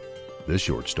believe? This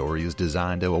short story is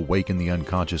designed to awaken the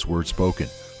unconscious word spoken,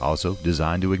 also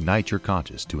designed to ignite your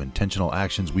conscious to intentional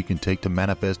actions we can take to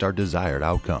manifest our desired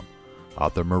outcome.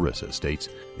 Author Marissa states,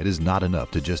 "It is not enough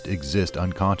to just exist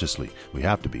unconsciously. We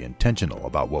have to be intentional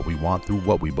about what we want through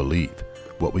what we believe.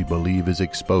 What we believe is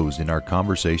exposed in our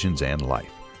conversations and life.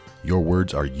 Your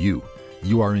words are you.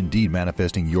 You are indeed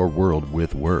manifesting your world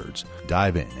with words.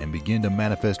 Dive in and begin to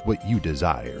manifest what you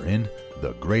desire in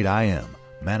The Great I Am,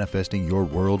 Manifesting Your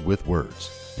World with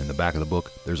Words." In the back of the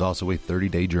book, there's also a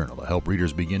 30-day journal to help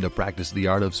readers begin to practice the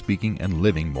art of speaking and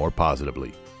living more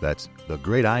positively. That's The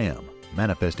Great I Am,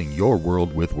 Manifesting Your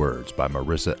World with Words by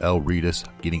Marissa L. Reedus,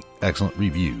 getting excellent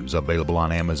reviews, available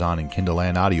on Amazon and Kindle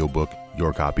and audiobook.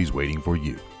 Your copy's waiting for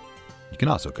you. You can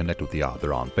also connect with the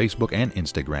author on Facebook and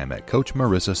Instagram at Coach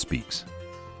Marissa Speaks.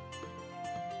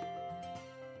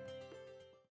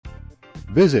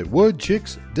 Visit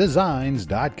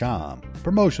woodchicksdesigns.com.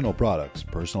 Promotional products,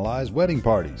 personalized wedding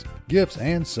parties, gifts,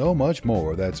 and so much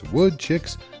more. That's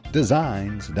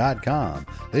woodchicksdesigns.com.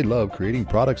 They love creating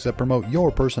products that promote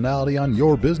your personality on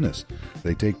your business.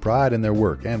 They take pride in their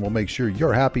work and will make sure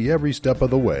you're happy every step of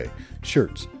the way.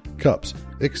 Shirts, cups,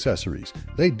 accessories.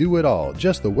 They do it all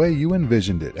just the way you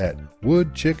envisioned it at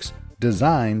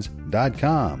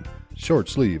woodchicksdesigns.com. Short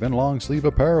sleeve and long sleeve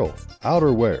apparel,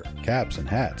 outerwear, caps and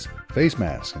hats, face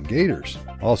masks and gaiters.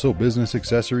 Also business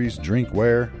accessories,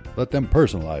 drinkware. Let them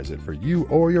personalize it for you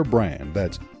or your brand.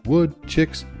 That's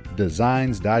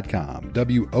woodchicksdesigns.com.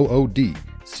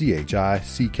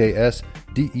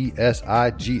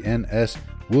 woodchicksdesigns.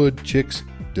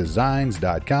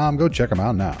 woodchicksdesigns.com. Go check them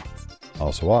out now.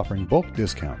 Also offering bulk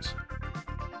discounts.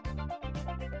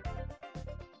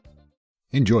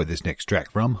 Enjoy this next track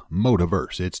from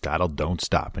Motiverse. It's titled Don't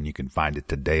Stop, and you can find it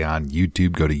today on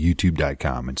YouTube. Go to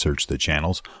youtube.com and search the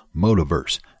channels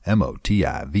Motiverse,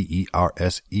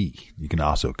 Motiverse. You can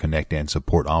also connect and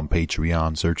support on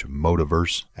Patreon. Search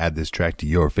Motiverse. Add this track to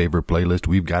your favorite playlist.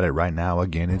 We've got it right now.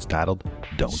 Again, it's titled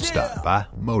Don't Stop by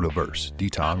Motiverse.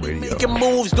 D-Tong Radio. Making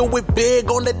moves, do it big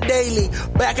on the daily.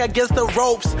 Back against the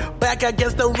ropes, back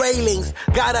against the railings.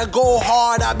 Gotta go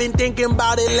hard, I've been thinking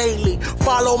about it lately.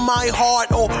 Follow my heart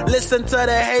or listen to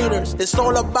the haters. It's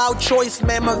all about choice,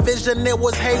 man. My vision, it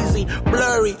was hazy,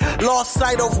 blurry. Lost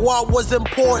sight of what was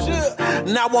important.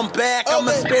 Now I'm back, I'm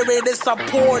a spirit, it's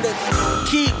supportive.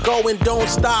 Keep going, don't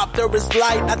stop. There is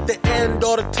light at the end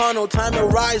of the tunnel. Time to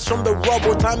rise from the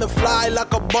rubble. Time to fly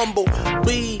like a bumble.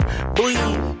 Breathe,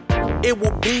 it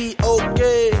will be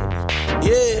okay.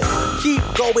 Yeah, keep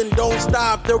going, don't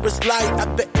stop. There is light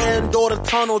at the end of the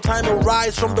tunnel. Time to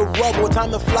rise from the rubble.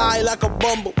 Time to fly like a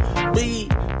bumble.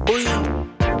 Breathe,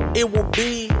 it will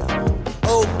be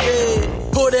okay.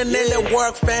 Putting in the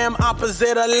work, fam,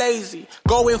 opposite of lazy.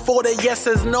 Going for the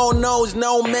yeses, no nos,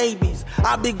 no maybes.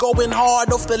 I be going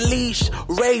hard off the leash,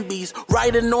 rabies.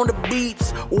 Riding on the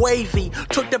beats, wavy.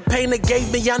 Took the pain they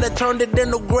gave me and I turned it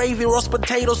into gravy. Roast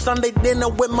potato Sunday dinner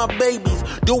with my babies.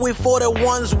 Do it for the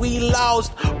ones we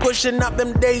lost, pushing up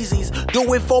them daisies.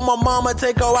 Do it for my mama,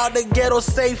 take her out the ghetto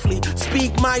safely.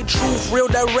 Speak my truth, real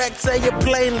direct, say it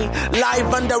plainly.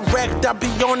 Live and direct, I be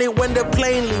on it when the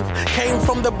plane leave. Came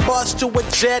from the bus to a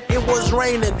jet, it was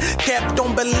raining. Kept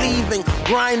on believing,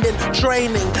 grinding,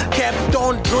 training. Kept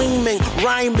on dreaming,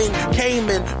 rhyming. Came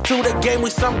in to the game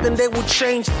with something that would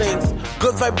change things.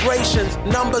 Good vibrations,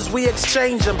 numbers we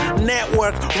exchange them.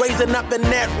 Network, raising up the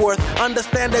net worth.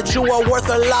 Understand that you are worth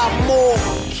a lot more.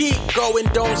 Keep going,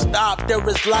 don't stop. There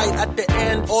is light at the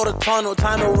end of the tunnel.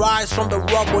 Time to rise from the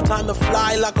rubble. Time to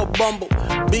fly like a bumble.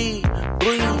 Breathe,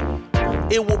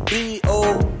 it will be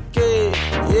okay.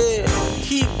 Yeah.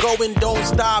 Keep going, don't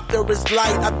stop. There is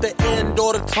light at the end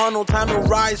of the tunnel. Time to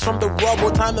rise from the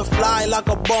rubble. Time to fly like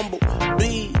a bumble.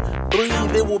 Breathe,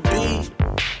 it will be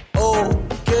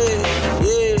okay.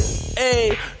 Yeah,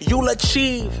 hey, you'll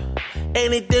achieve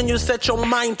anything you set your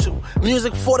mind to.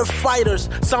 Music for the fighters,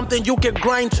 something you can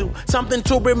grind to, something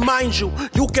to remind you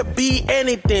you can be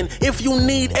anything. If you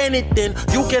need anything,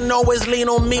 you can always lean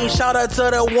on me. Shout out to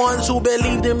the ones who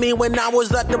believed in me when I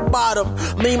was at the bottom.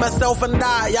 Me, myself, and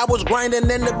I was grinding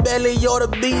in the belly of the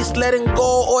beast, letting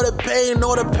go of the pain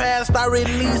or the past. I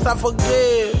release, I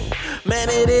forgive. Man,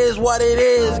 it is what it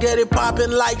is. Get it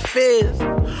poppin' like fizz.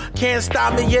 Can't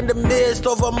stop me in the midst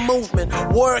of a movement.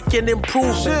 Working,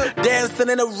 improving, dancing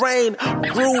in the rain,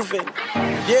 grooving.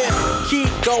 Yeah, keep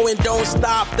going, don't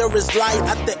stop. There is light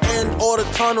at the end or the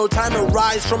tunnel. Time to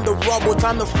rise from the rubble.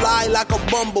 Time to fly like a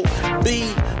bumble.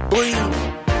 Be, breathe.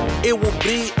 It will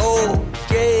be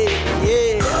okay,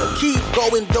 yeah. Keep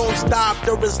going, don't stop.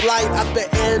 There is light at the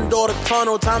end or the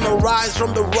tunnel. Time to rise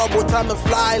from the rubble. Time to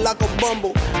fly like a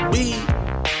bumble. Be,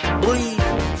 breathe.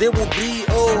 It will be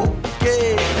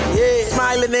okay, yeah.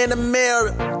 Smiling in the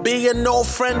mirror, being all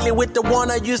friendly with the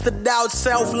one I used to doubt.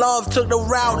 Self-love took the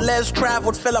route less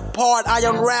traveled. Fell apart, I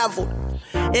unraveled.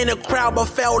 In a crowd but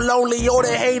felt lonely. All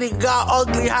the hating got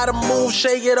ugly. How to move,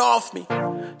 shake it off me.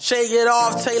 Shake it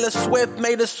off, Taylor Swift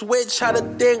made a switch. How to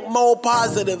think more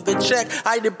positive. The check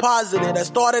I deposited. I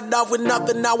started off with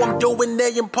nothing, now I'm doing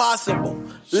the impossible.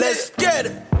 Let's get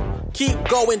it. Keep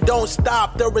going, don't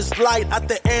stop. There is light at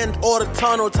the end or the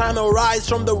tunnel. Time to rise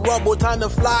from the rubble. Time to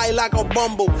fly like a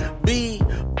bumble. Be,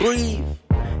 breathe.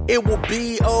 It will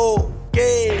be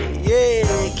okay,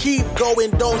 yeah. Keep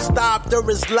going, don't stop. There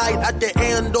is light at the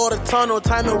end or the tunnel.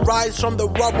 Time to rise from the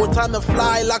rubble. Time to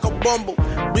fly like a bumble.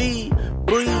 Be,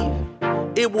 breathe.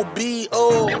 It will be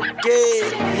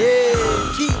okay, yeah.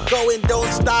 Keep going,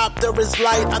 don't stop. There is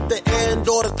light at the end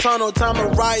or the tunnel. Time to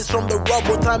rise from the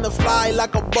rubble. Time to fly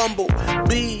like a bumble.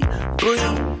 Be,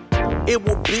 breathe. It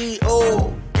will be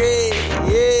okay,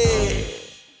 yeah.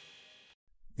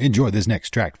 Enjoy this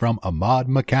next track from Ahmad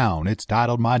McCown. It's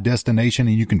titled My Destination,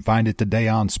 and you can find it today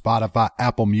on Spotify,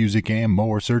 Apple Music, and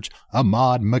more. Search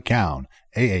Ahmad McCown,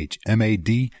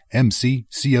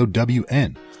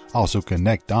 AHMADMCCOWN. Also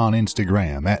connect on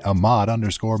Instagram at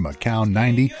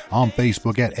Ahmad_McCown90, on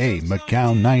Facebook at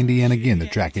McCown90. And again, the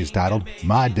track is titled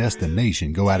My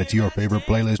Destination. Go add it to your favorite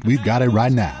playlist. We've got it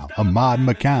right now. Ahmad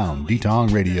McCown,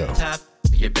 D-Tong Radio.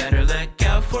 You better look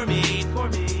out for me.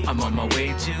 I'm on my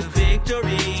way to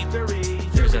victory.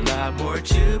 There's a lot more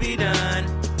to be done.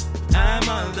 I'm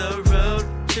on the road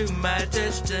to my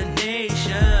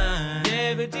destination.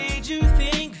 Never did you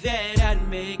think that I'd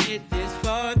make it this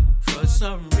far? For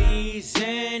some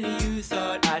reason you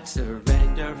thought I'd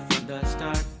surrender from the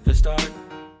start.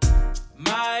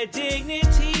 My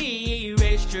dignity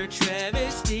erased your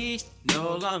travesty.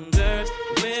 No longer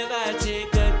will I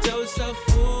take a dose of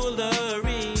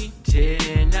foolery.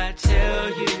 Didn't I tell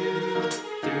you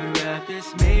throughout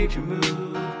this major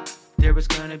move there was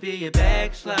gonna be a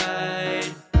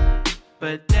backslide?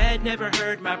 But that never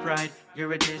hurt my pride.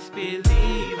 You're a disbeliever,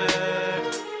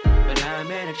 but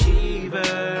I'm an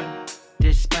achiever.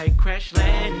 Despite crash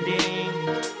landing,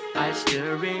 I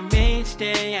still remain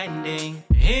standing.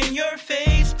 In your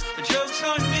face, the joke's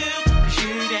on you, 'cause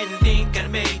you didn't think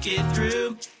I'd make it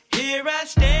through. Here I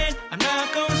stand, I'm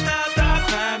not gonna stop. I'm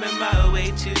climbing my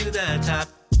way to the top.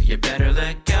 You better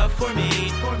look out for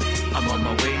me. I'm on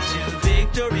my way to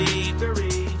victory.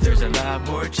 There's a lot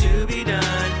more to be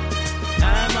done.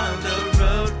 I'm on the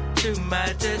road to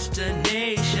my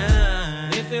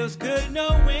destination. It feels good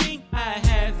knowing I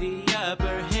have the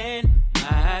upper hand.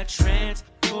 My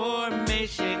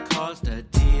transformation caused a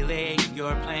delay in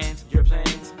your plans.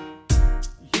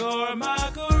 Your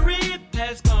mockery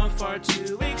has gone far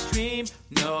too extreme.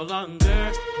 No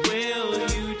longer will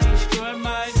you destroy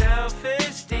my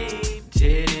self-esteem.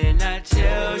 Didn't I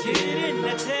tell you?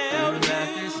 About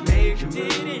this major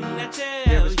move,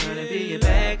 there was gonna be a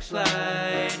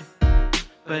backslide.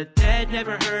 But that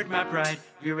never hurt my pride.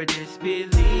 You're a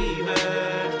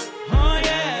disbeliever. Oh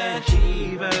yeah, an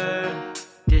achiever.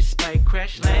 Despite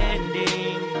crash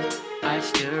landing, I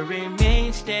still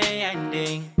remain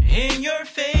standing. In your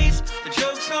face, the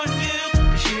joke's on you,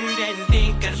 'cause you didn't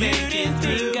think I'd make it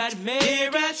through.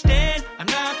 Here I stand, I'm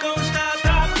not gonna stop.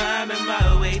 Climbing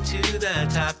my way to the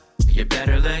top. You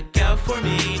better look out for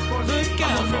me. I'm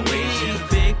on my way to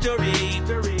victory.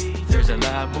 There's a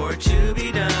lot more to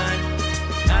be done.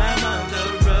 I'm on the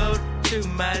road to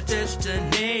my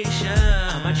destination.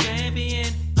 I'm a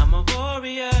champion, I'm a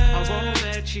warrior. I won't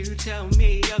let you tell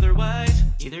me otherwise.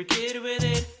 Either get with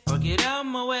it or get out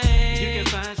my way. You can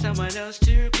find someone else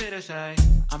to criticize.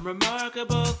 I'm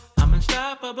remarkable, I'm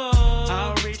unstoppable.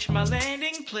 I'll reach my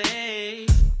landing place.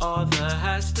 All the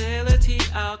hostility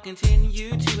I'll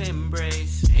continue to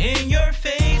embrace. In your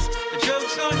face, the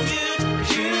joke's on you,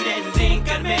 'cause you didn't think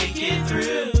I'd make it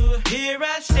through. Here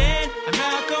I stand, I'm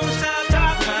not gonna stop.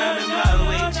 Climbing my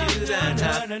way to the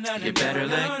top. You better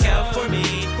look out for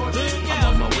me. I'm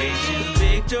on my way to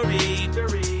victory.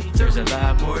 There's a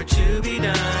lot more to be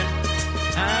done.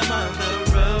 I'm on the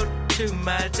road to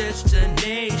my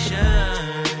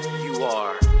destination. You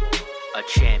are a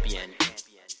champion.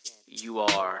 You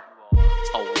are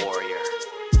a warrior.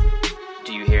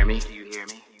 Do you hear me?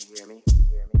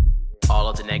 all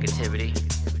of the negativity,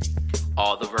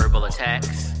 all the verbal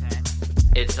attacks,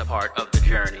 it's a part of the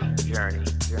journey.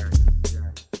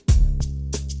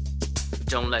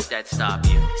 Don't let that stop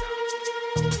you.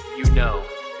 You know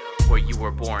what you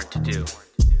were born to do.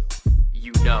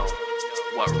 You know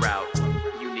what route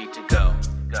you need to go.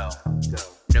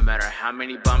 No matter how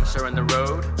many bumps are in the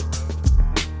road,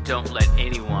 don't let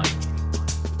anyone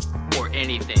or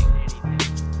anything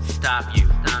stop you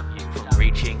from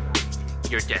reaching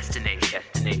your destination.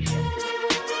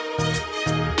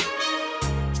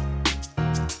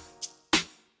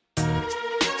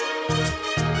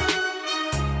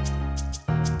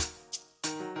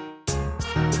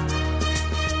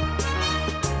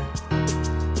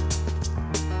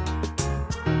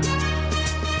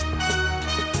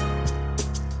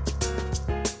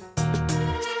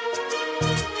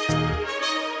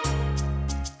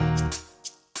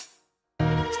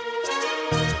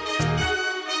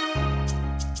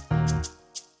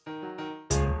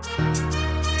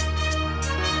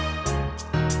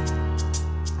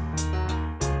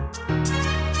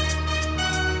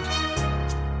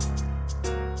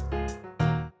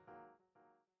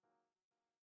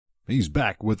 He's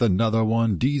back with another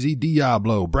one, DZ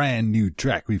Diablo, brand new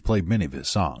track. We've played many of his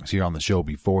songs here on the show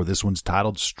before. This one's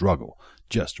titled Struggle,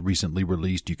 just recently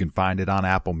released. You can find it on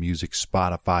Apple Music,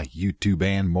 Spotify, YouTube,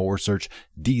 and more. Search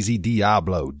DZ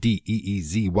Diablo,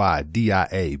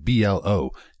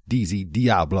 DEEZYDIABLO. DZ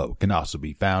Diablo can also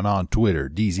be found on Twitter,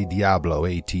 DZ Diablo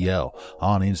ATL,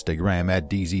 on Instagram at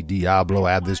DZ Diablo.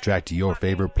 Add this track to your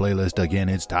favorite playlist. Again,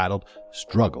 it's titled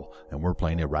Struggle, and we're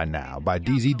playing it right now by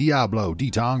DZ Diablo,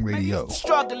 D-Tong Radio.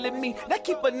 Struggling me, that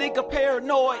keep a nigga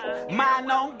paranoid. Mind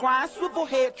on grind, swivel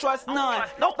head, trust none.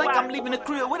 Don't think I'm leaving the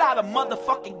crib without a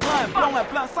motherfucking gun. Blowing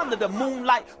blunts under the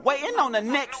moonlight, waiting on the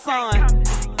next sun.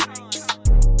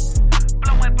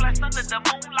 Blowing blunts under the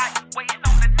moonlight, waiting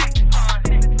on the next sun.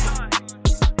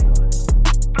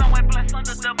 Blowing blunts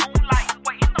under the moonlight,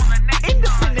 waiting on the next sun.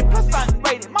 Independent plus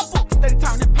unrated, my books steady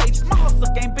turning pages. My hustle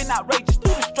game been outrageous,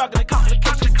 through the struggle and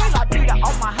complications. Say I beat out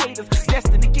all my haters,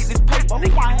 destined to get this paper.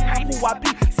 Who I am, who I be,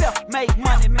 self-made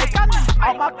money make. I need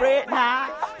all my bread now.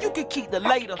 You can keep the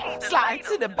later. Slide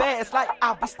into the bags like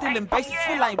I'll be stealing bases.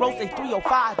 Feel like Rose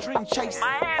 305, dream chasing.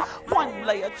 1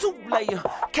 layer, 2 layer,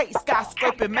 cake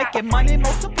skyscraping, making money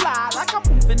multiply like I'm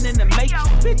moving in the matrix.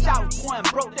 Bitch, I was going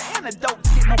broke, the antidote,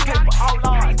 get no paper, all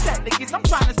on stack niggas. I'm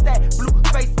trying to stack blue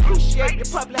face, appreciate the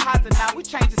public housing. Now we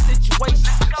change the situation.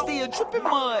 Still dripping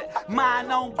mud,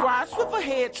 mind on grind, swivel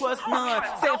head, trust none.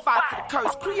 Set fire to the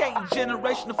curse, creating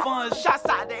generational funds. Shots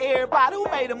out to everybody who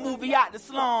made a movie out the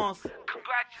slums.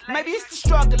 Maybe it's the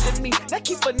struggle in me that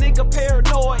keep a nigga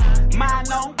paranoid. Mind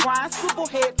on grind, swivel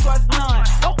head, trust none.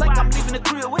 Don't think I'm leaving the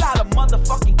crib without a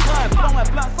motherfucking gun. Blowing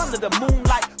blunts under the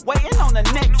moonlight, waiting on the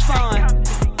next sun.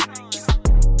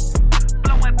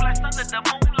 Blowing blunts under the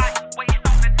moonlight, waiting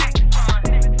on the next sun.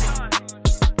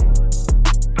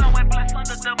 Blowing blunts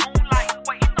under the moonlight,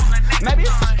 waiting on the next sun. Maybe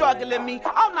it's the struggle in me,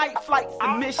 all night flights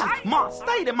and missions. Mom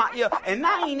stayed in my ear, and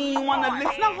I ain't even wanna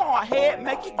listen. A hard head,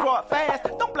 make you grow up fast.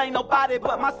 Don't blame nobody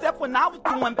but myself when I was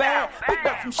doing bad. Picked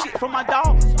up some shit from my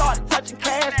dog, started touching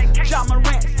cash. John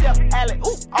Morant, Steph Alley,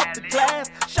 off the glass.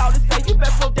 Shawty say, you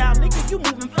better slow down, nigga, you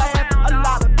moving fast. A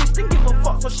lot of bitch didn't give a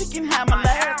fuck so she can have my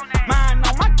last. Mind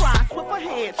on my grind, swivel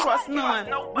head, trust none.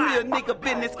 Real nigga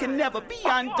business can never be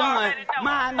undone.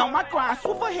 Mind on my grind,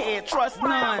 swivel head, trust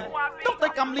none. Don't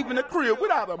think I'm leaving the crib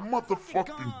without a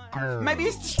motherfucking gun. Maybe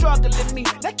it's the struggle in me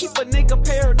that keep a nigga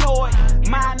paranoid.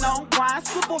 Mind on grind,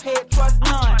 swivel head, trust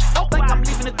none. Don't think I'm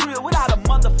leaving the crib without a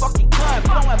motherfucking gun.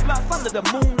 Blowing blunts under the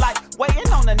moonlight,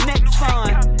 waiting on the next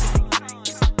sun.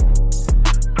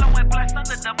 Blowing blunts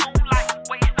under the moonlight,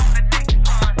 waiting on the next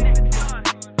sun.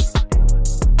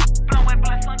 Blowing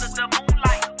blunts under the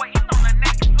moonlight, waiting on the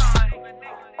next sun.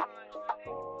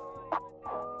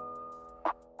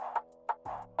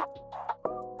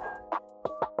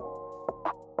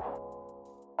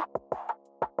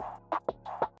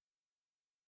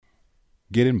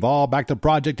 Get involved, back to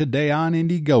project today on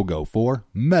Indiegogo for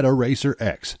Meta Racer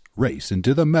X. Race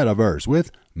into the metaverse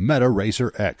with Meta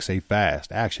Racer X, a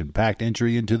fast, action-packed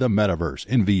entry into the metaverse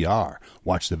in VR.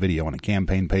 Watch the video on a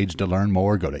campaign page to learn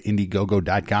more. Go to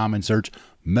Indiegogo.com and search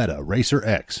Meta Racer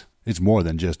X. It's more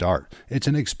than just art. It's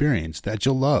an experience that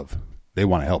you'll love. They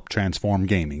want to help transform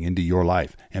gaming into your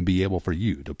life and be able for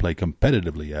you to play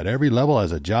competitively at every level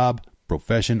as a job,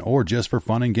 profession, or just for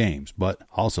fun and games, but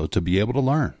also to be able to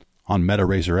learn. On Meta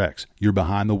Racer X, you're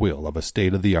behind the wheel of a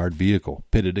state-of-the-art vehicle,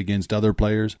 pitted against other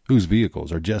players whose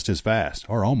vehicles are just as fast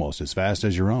or almost as fast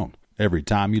as your own. Every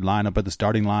time you line up at the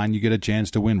starting line, you get a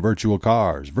chance to win virtual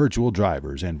cars, virtual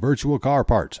drivers, and virtual car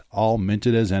parts, all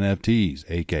minted as NFTs,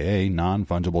 aka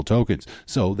non-fungible tokens.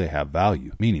 So they have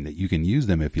value, meaning that you can use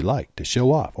them if you like to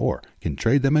show off, or can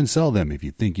trade them and sell them if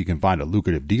you think you can find a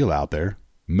lucrative deal out there.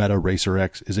 Meta Racer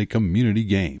X is a community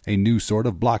game, a new sort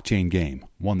of blockchain game,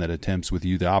 one that attempts with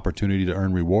you the opportunity to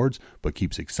earn rewards, but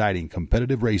keeps exciting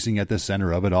competitive racing at the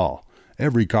center of it all.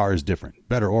 Every car is different,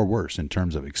 better or worse in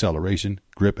terms of acceleration,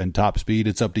 grip, and top speed.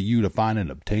 It's up to you to find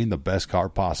and obtain the best car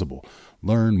possible.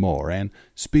 Learn more and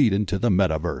speed into the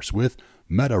metaverse with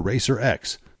Meta Racer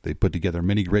X. They put together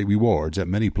many great rewards at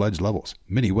many pledge levels,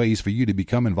 many ways for you to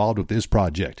become involved with this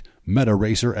project. Meta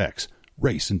Racer X.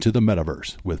 Race into the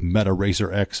metaverse with Meta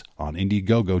Racer X on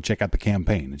Indiegogo. Check out the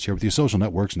campaign and share with your social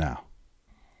networks now.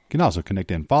 You can also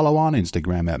connect and follow on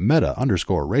Instagram at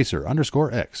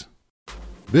meta_racer_X.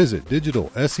 Visit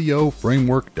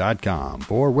digitalSEOframework.com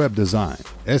for web design,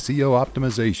 SEO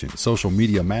optimization, social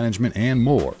media management, and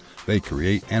more. They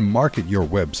create and market your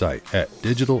website at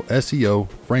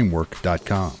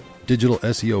digitalSEOframework.com. Digital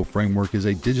SEO Framework is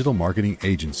a digital marketing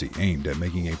agency aimed at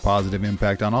making a positive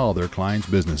impact on all their clients'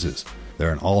 businesses.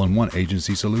 They're an all-in-one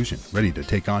agency solution, ready to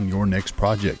take on your next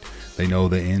project. They know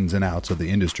the ins and outs of the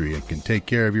industry and can take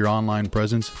care of your online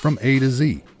presence from A to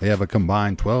Z. They have a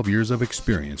combined 12 years of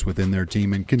experience within their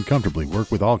team and can comfortably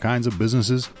work with all kinds of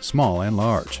businesses, small and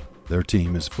large. Their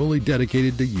team is fully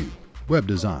dedicated to you. Web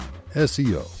design,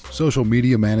 SEO, social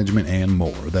media management, and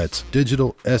more. That's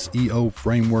Digital SEO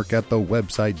Framework at the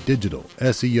website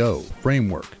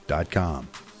digitalSEOframework.com.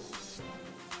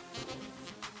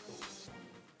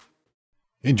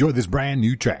 Enjoy this brand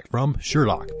new track from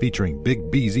Sherlock featuring Big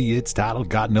BZ. It's titled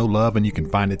Got No Love, and you can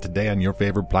find it today on your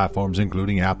favorite platforms,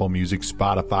 including Apple Music,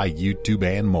 Spotify, YouTube,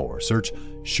 and more. Search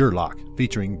Sherlock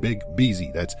featuring Big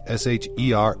BZ. That's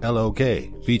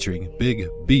SHERLOK featuring Big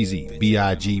BZ,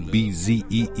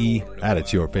 BIGBZEE. Add it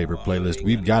to your favorite playlist.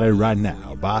 We've got it right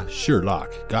now by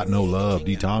Sherlock. Got No Love,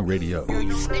 D-Tong Radio. From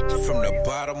the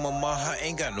bottom of my heart,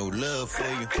 ain't got no love for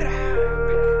you.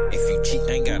 If you cheat,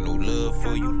 ain't got no love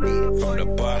for you. From the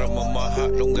bottom of my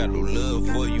heart, don't got no love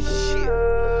for you.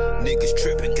 Niggas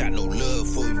tripping, got no love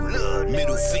for you.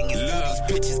 Middle fingers to these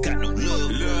bitches, got no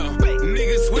love.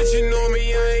 Niggas switching on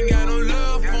me, I ain't got no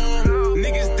love for them.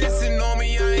 Niggas dissing on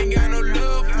me, I ain't got no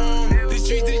love for them. The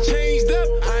streets they changed up,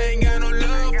 I ain't got no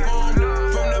love for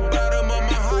them. From the bottom of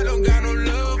my heart, don't got no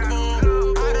love for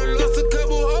them. I done lost a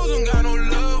couple hoes, don't got no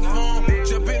love for them.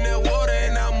 Jump in that water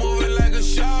and I'm moving like a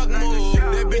shark move.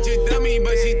 That bitch a dummy,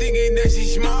 but she thinking that she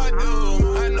smart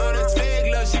though. I know that's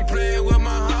fake love, she playing with my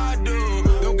heart though.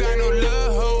 Don't got no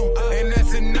love hoe, and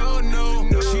that's a no-no.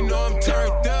 She know I'm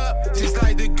turned up, just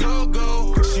like the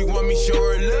go-go. She want me show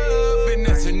her love, and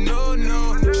that's a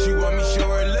no-no. She want me show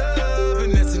her love,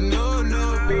 and that's a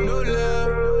no-no. No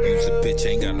love. You's a bitch,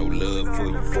 ain't got no love for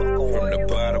you. From the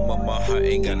bottom of my heart,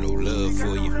 ain't got no love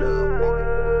for you.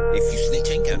 If you snitch,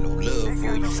 ain't got no love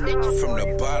for you. From the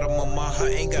bottom of my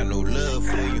heart, ain't got no love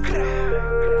for you.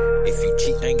 If you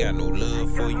cheat, ain't got no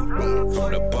love for you.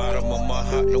 From the bottom of my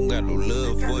heart, don't got no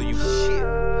love for you.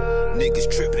 Niggas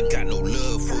tripping, got no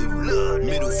love for you.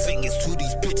 Middle fingers to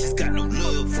these bitches, got no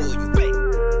love for you.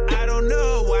 I don't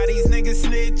know why these niggas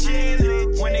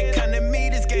snitching. When it come to me,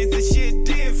 this gangsta shit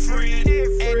different.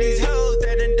 And these hoes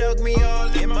that done dug me all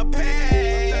in my past,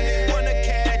 they wanna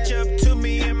catch up to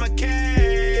me in my cash.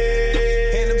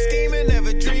 And I'm scheming,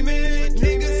 never dreaming.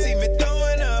 Niggas see me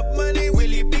throwing up money,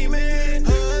 really beaming.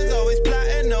 Hoes always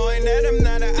plotting, knowing that I'm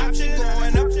not an option.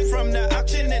 Going up from the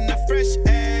auction in the fresh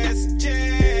ass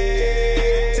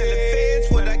jet. Tell the feds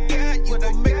what I got, you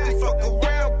gon' make me fuck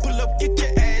around. Pull up, get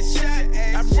your ass shot.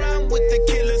 I run with the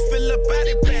killers, fill up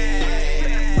body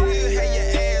bag. We'll have your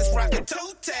ass rock a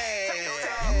toe tag.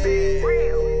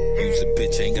 You's a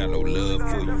bitch, ain't got no love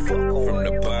for you. From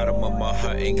the bottom of my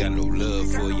heart, ain't got no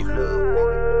love for you.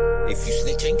 If you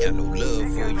snitch, ain't got no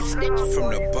love for you. From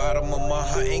the bottom of my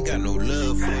heart, ain't got no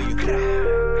love for you.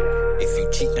 If you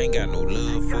cheat, ain't got no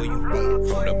love for you.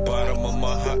 From the bottom of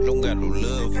my heart, don't got no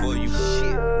love for you.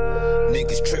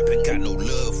 Niggas tripping, got no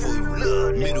love for you.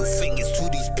 Middle fingers to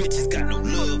these bitches, got no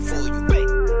love for you.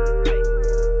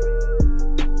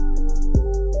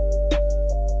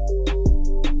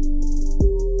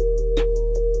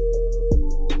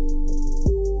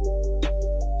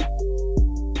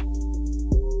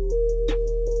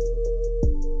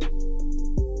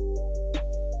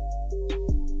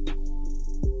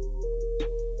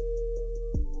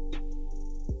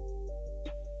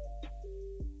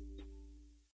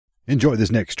 Enjoy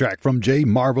this next track from Jay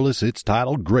Marvelous. It's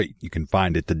titled Great. You can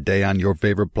find it today on your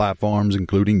favorite platforms,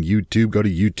 including YouTube. Go to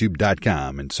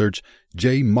youtube.com and search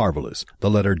Jay Marvelous, the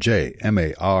letter J,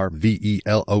 Marvelous.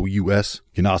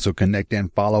 You can also connect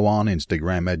and follow on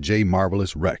Instagram at Jay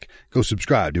Marvelous Rec. Go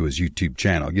subscribe to his YouTube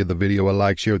channel. Give the video a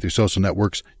like, share with your social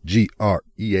networks. GREAT,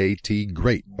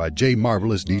 Great by Jay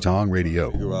Marvelous, D-Tong Radio.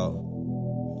 Figure out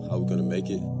how we're gonna make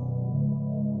it.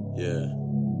 Yeah.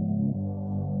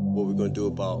 What we're gonna do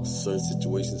about certain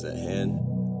situations at hand,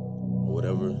 or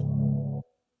whatever.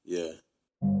 Yeah.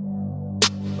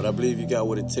 But I believe you got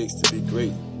what it takes to be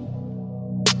great.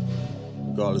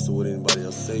 Regardless of what anybody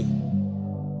else say.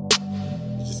 You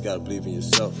just gotta believe in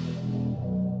yourself.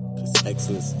 Cause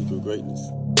excellence equals greatness.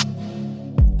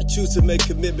 I choose to make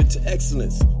commitment to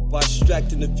excellence by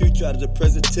extracting the future out of the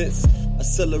present tense.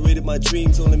 Accelerated my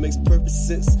dreams only makes perfect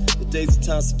sense. The days of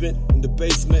time spent in the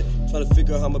basement trying to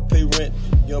figure out how I'ma pay rent.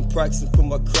 Young practicing, put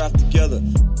my craft together.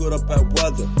 Good up at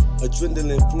weather.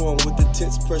 Adrenaline flowing with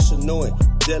intense pressure, knowing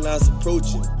deadlines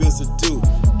approaching, bills are due.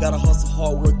 Gotta hustle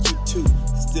hard, work you too.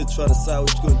 Still trying to decide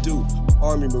what you gonna do.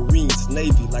 Army, Marines,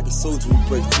 Navy, like a soldier we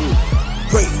break through.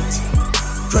 Great,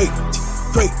 great,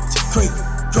 great, great,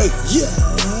 great, yeah.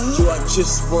 You I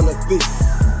just wanna be.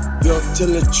 Yo, tell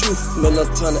the truth, man, I'm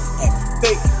trying to act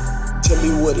fake. Tell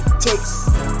me what it takes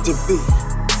to be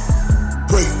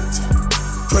great,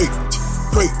 great,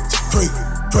 great, great,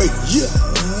 great, yeah.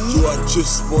 You I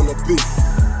just wanna be.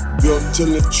 Yo, tell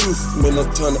the truth, man, I'm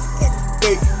trying to act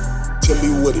fake. Tell me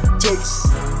what it takes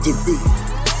to be.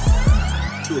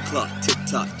 2 o'clock,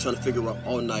 tick-tock, trying to figure out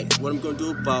all night what I'm gonna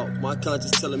do about my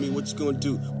conscience telling me what you gonna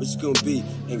do, what you gonna be.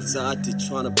 Anxiety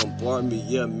trying to bombard me,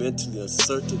 yeah, mentally,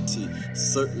 uncertainty,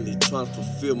 certainly trying to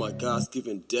fulfill my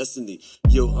God's-given destiny.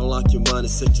 Yo, unlock your mind and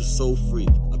set your soul free.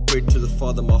 I pray to the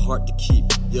Father my heart to keep.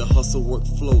 Yeah, hustle, work,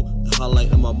 flow, the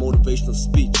highlight of my motivational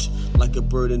speech. Like a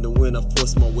bird in the wind, I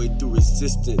force my way through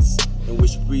resistance, in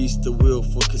which breeds the will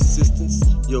for consistency.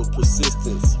 Yo,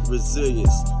 persistence,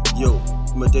 resilience, yo,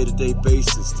 my day-to-day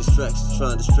basis. Distractions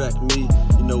trying to distract me,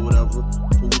 you know, whatever.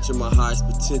 From reaching my highest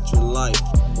potential in life.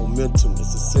 Momentum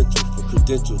is essential for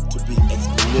credentials to be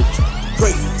exponential.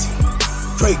 Great,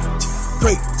 great,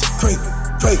 great, great,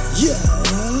 great, yeah.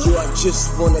 You I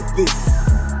just wanna be.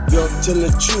 Yo, tell the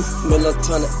truth, man, I'm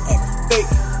trying to act fake.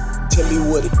 Tell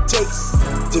me what it takes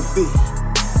to be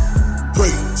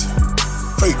great,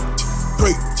 great,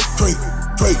 great, great,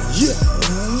 great, yeah.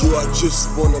 You I just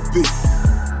wanna be.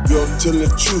 Yo, tell the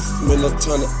truth, man, I'm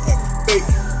trying to act fake.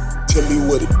 Tell me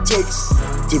what it takes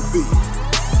to be.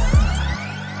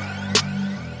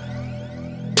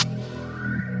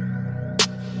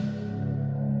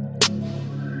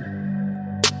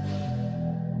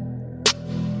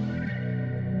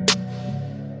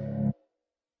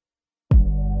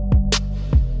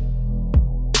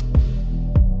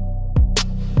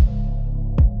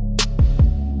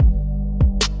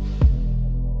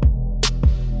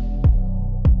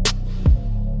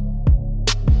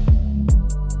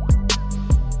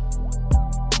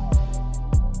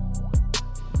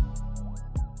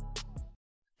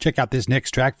 Check out this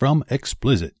next track from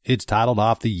Explicit. It's titled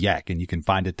Off the Yak, and you can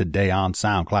find it today on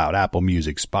SoundCloud, Apple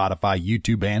Music, Spotify,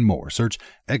 YouTube, and more. Search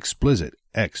Explicit,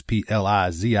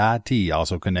 Xplizit.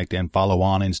 Also connect and follow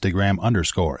on Instagram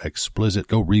 _Explicit.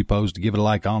 Go repost, give it a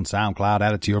like on SoundCloud,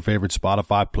 add it to your favorite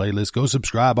Spotify playlist. Go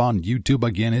subscribe on YouTube.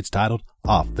 Again, it's titled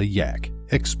Off the Yak.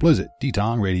 Explicit,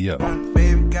 D-Tong Radio.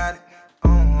 Baby got it.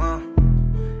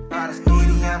 All this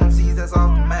needy, I don't see that's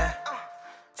off the mat.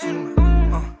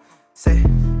 Say,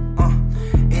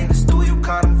 in the studio,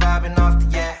 caught him vibing off the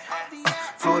yak.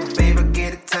 Florida, baby,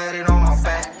 get it tatted on my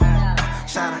back.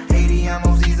 Shot a 80 on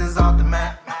those Z's off the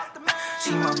map.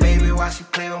 She my baby, why she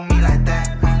play with me like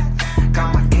that?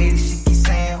 Got my Katie, she keep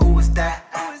saying, who is that?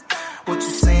 What you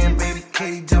saying, baby,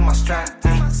 Katie, to my strap.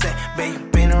 Say, baby, you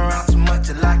been around too much,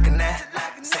 you like a gnat.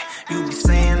 Say, you be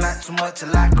saying like too much, you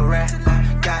like a rat.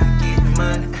 Gotta get the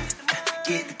money,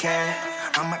 get the cash.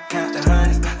 I'ma count the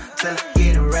hundreds, till I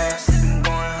get a rest. Been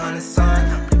going 100,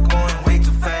 son, been going way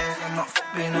too fast. I'm not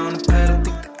flipping on the pedal,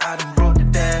 think that I done broke the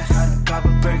dash. Pop a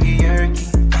burger,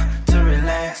 yerky, to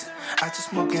relax. I just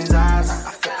smoke his eyes,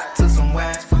 I feel like I took some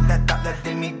wax. Fuck that thought that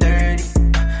did me dirty.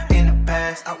 In the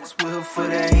past, I was with her for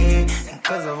the head, and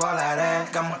cause of all that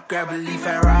ass, got my grab a leaf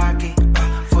at Rocky,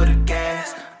 for the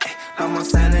gas. Like my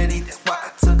sanity, that's why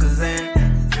I took her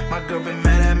in. My girl been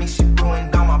mad at me, she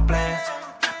ruined all my plans.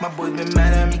 My boy been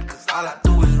mad at me, cause all I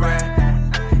do is rap.